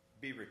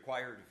be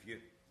required of you?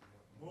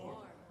 More.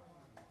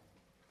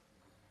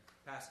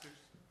 Pastors?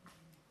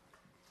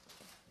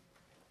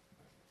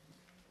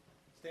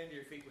 Stand to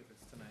your feet with us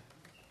tonight.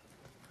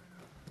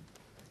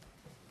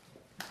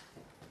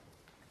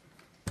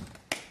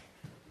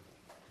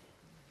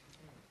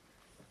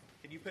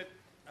 Can you put,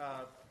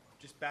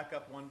 just back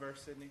up one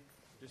verse, Sydney?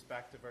 Just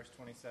back to verse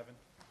 27.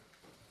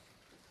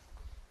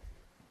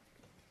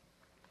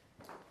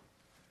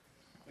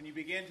 When you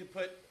begin to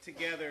put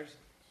together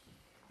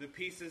the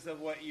pieces of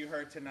what you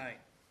heard tonight,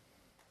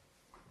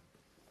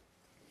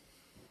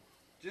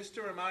 just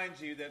to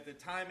remind you that the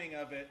timing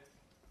of it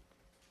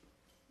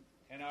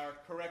and our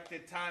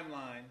corrected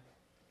timeline,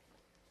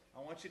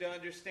 I want you to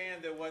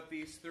understand that what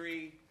these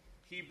three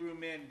Hebrew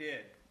men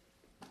did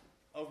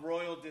of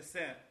royal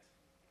descent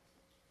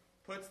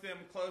puts them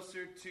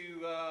closer to,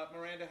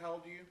 Miranda, how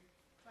old are you?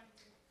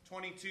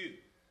 22.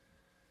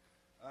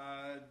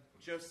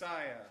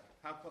 Josiah,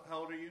 how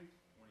old are you?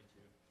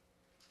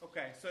 22.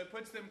 Okay, so it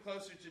puts them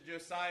closer to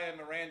Josiah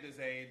and Miranda's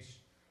age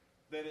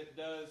than it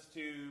does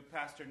to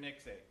Pastor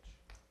Nick's age.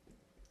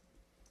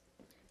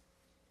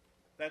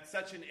 That's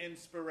such an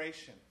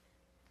inspiration.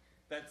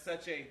 That's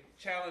such a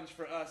challenge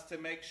for us to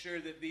make sure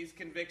that these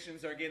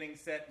convictions are getting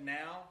set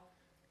now,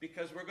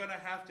 because we're going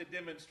to have to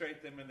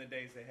demonstrate them in the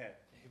days ahead.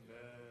 Amen.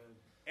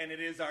 And it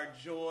is our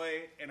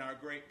joy and our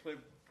great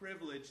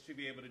privilege to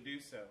be able to do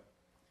so.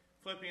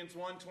 Philippians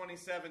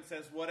 1:27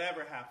 says,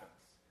 whatever happens.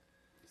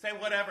 Say,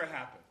 whatever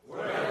happens.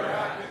 Whatever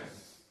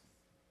happens.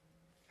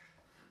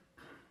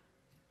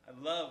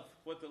 I love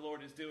what the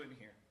Lord is doing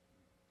here.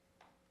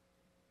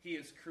 He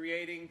is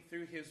creating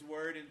through His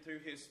Word and through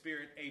His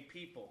Spirit a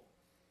people,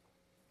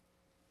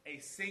 a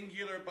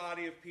singular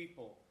body of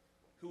people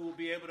who will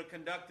be able to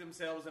conduct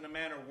themselves in a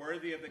manner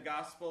worthy of the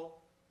gospel,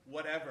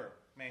 whatever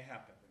may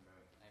happen.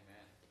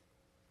 Amen.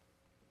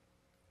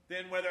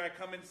 Then whether I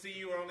come and see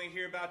you or only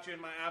hear about you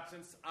in my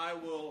absence, I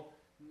will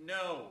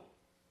know.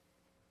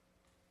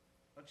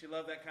 Don't you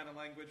love that kind of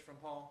language from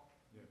Paul?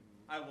 Yeah.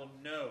 I will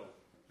know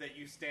that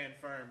you stand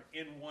firm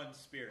in one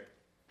spirit.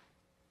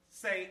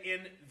 Say,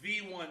 in the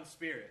one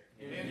spirit.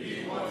 In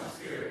the one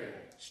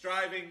spirit.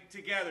 Striving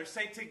together.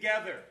 Say,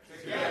 together.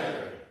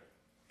 Together.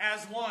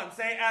 As one.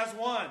 Say, as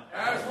one.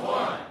 As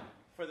one.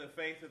 For the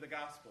faith of the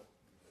gospel.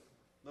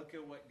 Look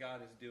at what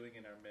God is doing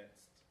in our midst.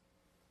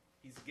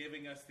 He's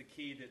giving us the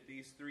key that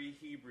these three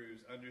Hebrews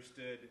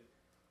understood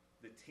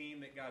the team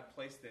that God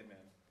placed them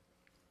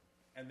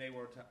in. And they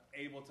were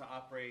able to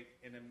operate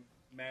in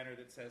a manner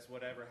that says,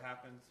 whatever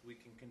happens, we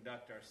can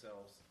conduct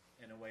ourselves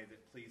in a way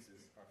that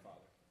pleases our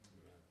Father.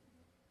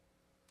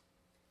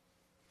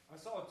 I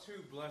saw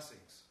two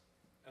blessings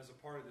as a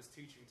part of this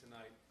teaching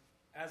tonight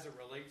as it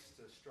relates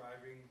to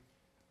striving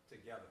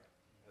together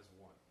as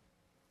one.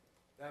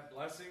 That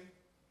blessing,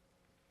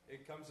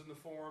 it comes in the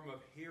form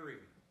of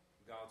hearing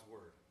God's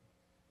Word.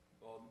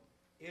 Well,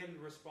 in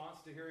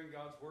response to hearing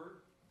God's Word,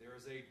 there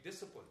is a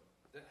discipline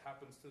that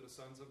happens to the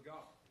sons of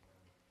God.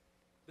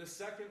 The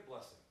second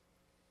blessing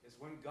is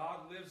when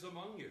God lives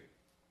among you.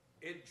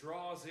 It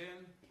draws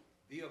in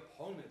the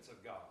opponents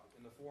of God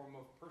in the form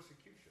of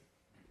persecution.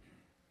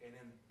 And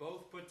in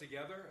both put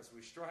together, as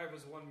we strive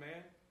as one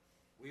man,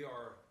 we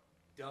are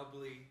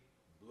doubly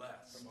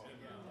blessed.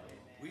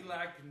 We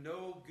lack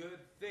no good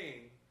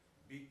thing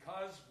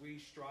because we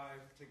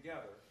strive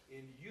together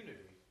in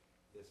unity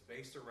that's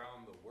based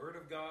around the Word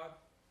of God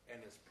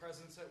and His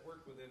presence at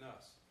work within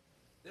us.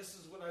 This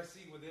is what I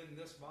see within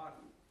this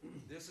body.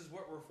 This is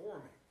what we're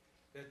forming.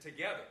 That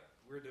together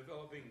we're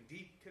developing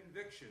deep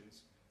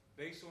convictions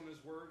based on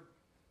His Word,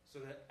 so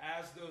that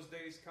as those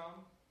days come,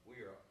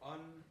 we are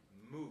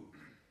unmoved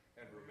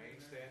and remain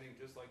standing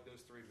just like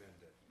those three men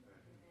did.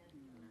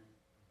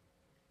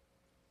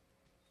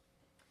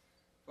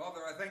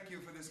 Father, I thank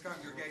you for this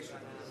congregation.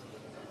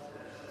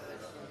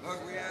 Lord,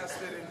 we ask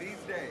that in these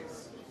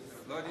days,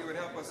 Lord, you would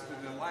help us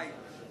to delight,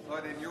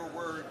 Lord, in your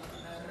word,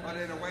 Lord,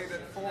 in a way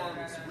that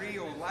forms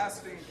real,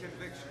 lasting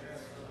convictions.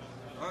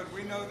 Lord,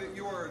 we know that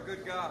you are a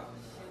good God,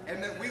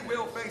 and that we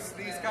will face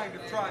these kind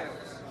of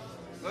trials.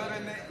 Lord,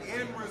 and the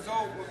end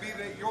result will be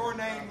that your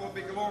name will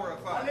be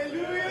glorified.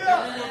 Hallelujah!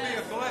 That we will be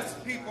a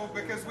blessed people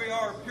because we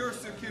are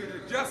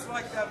persecuted, just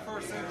like that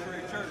first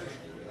century church.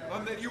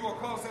 Lord, that you will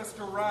cause us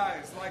to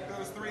rise like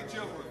those three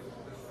children.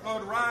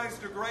 Lord, rise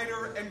to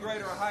greater and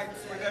greater heights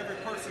with every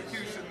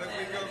persecution that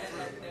we go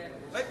through.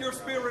 Let your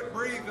Spirit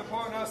breathe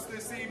upon us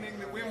this evening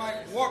that we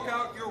might walk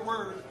out your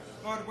word,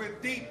 Lord,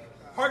 with deep,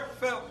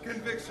 heartfelt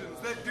convictions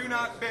that do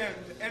not bend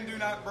and do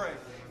not break.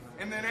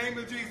 In the name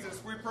of Jesus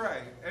we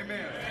pray.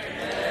 Amen.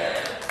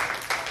 Amen.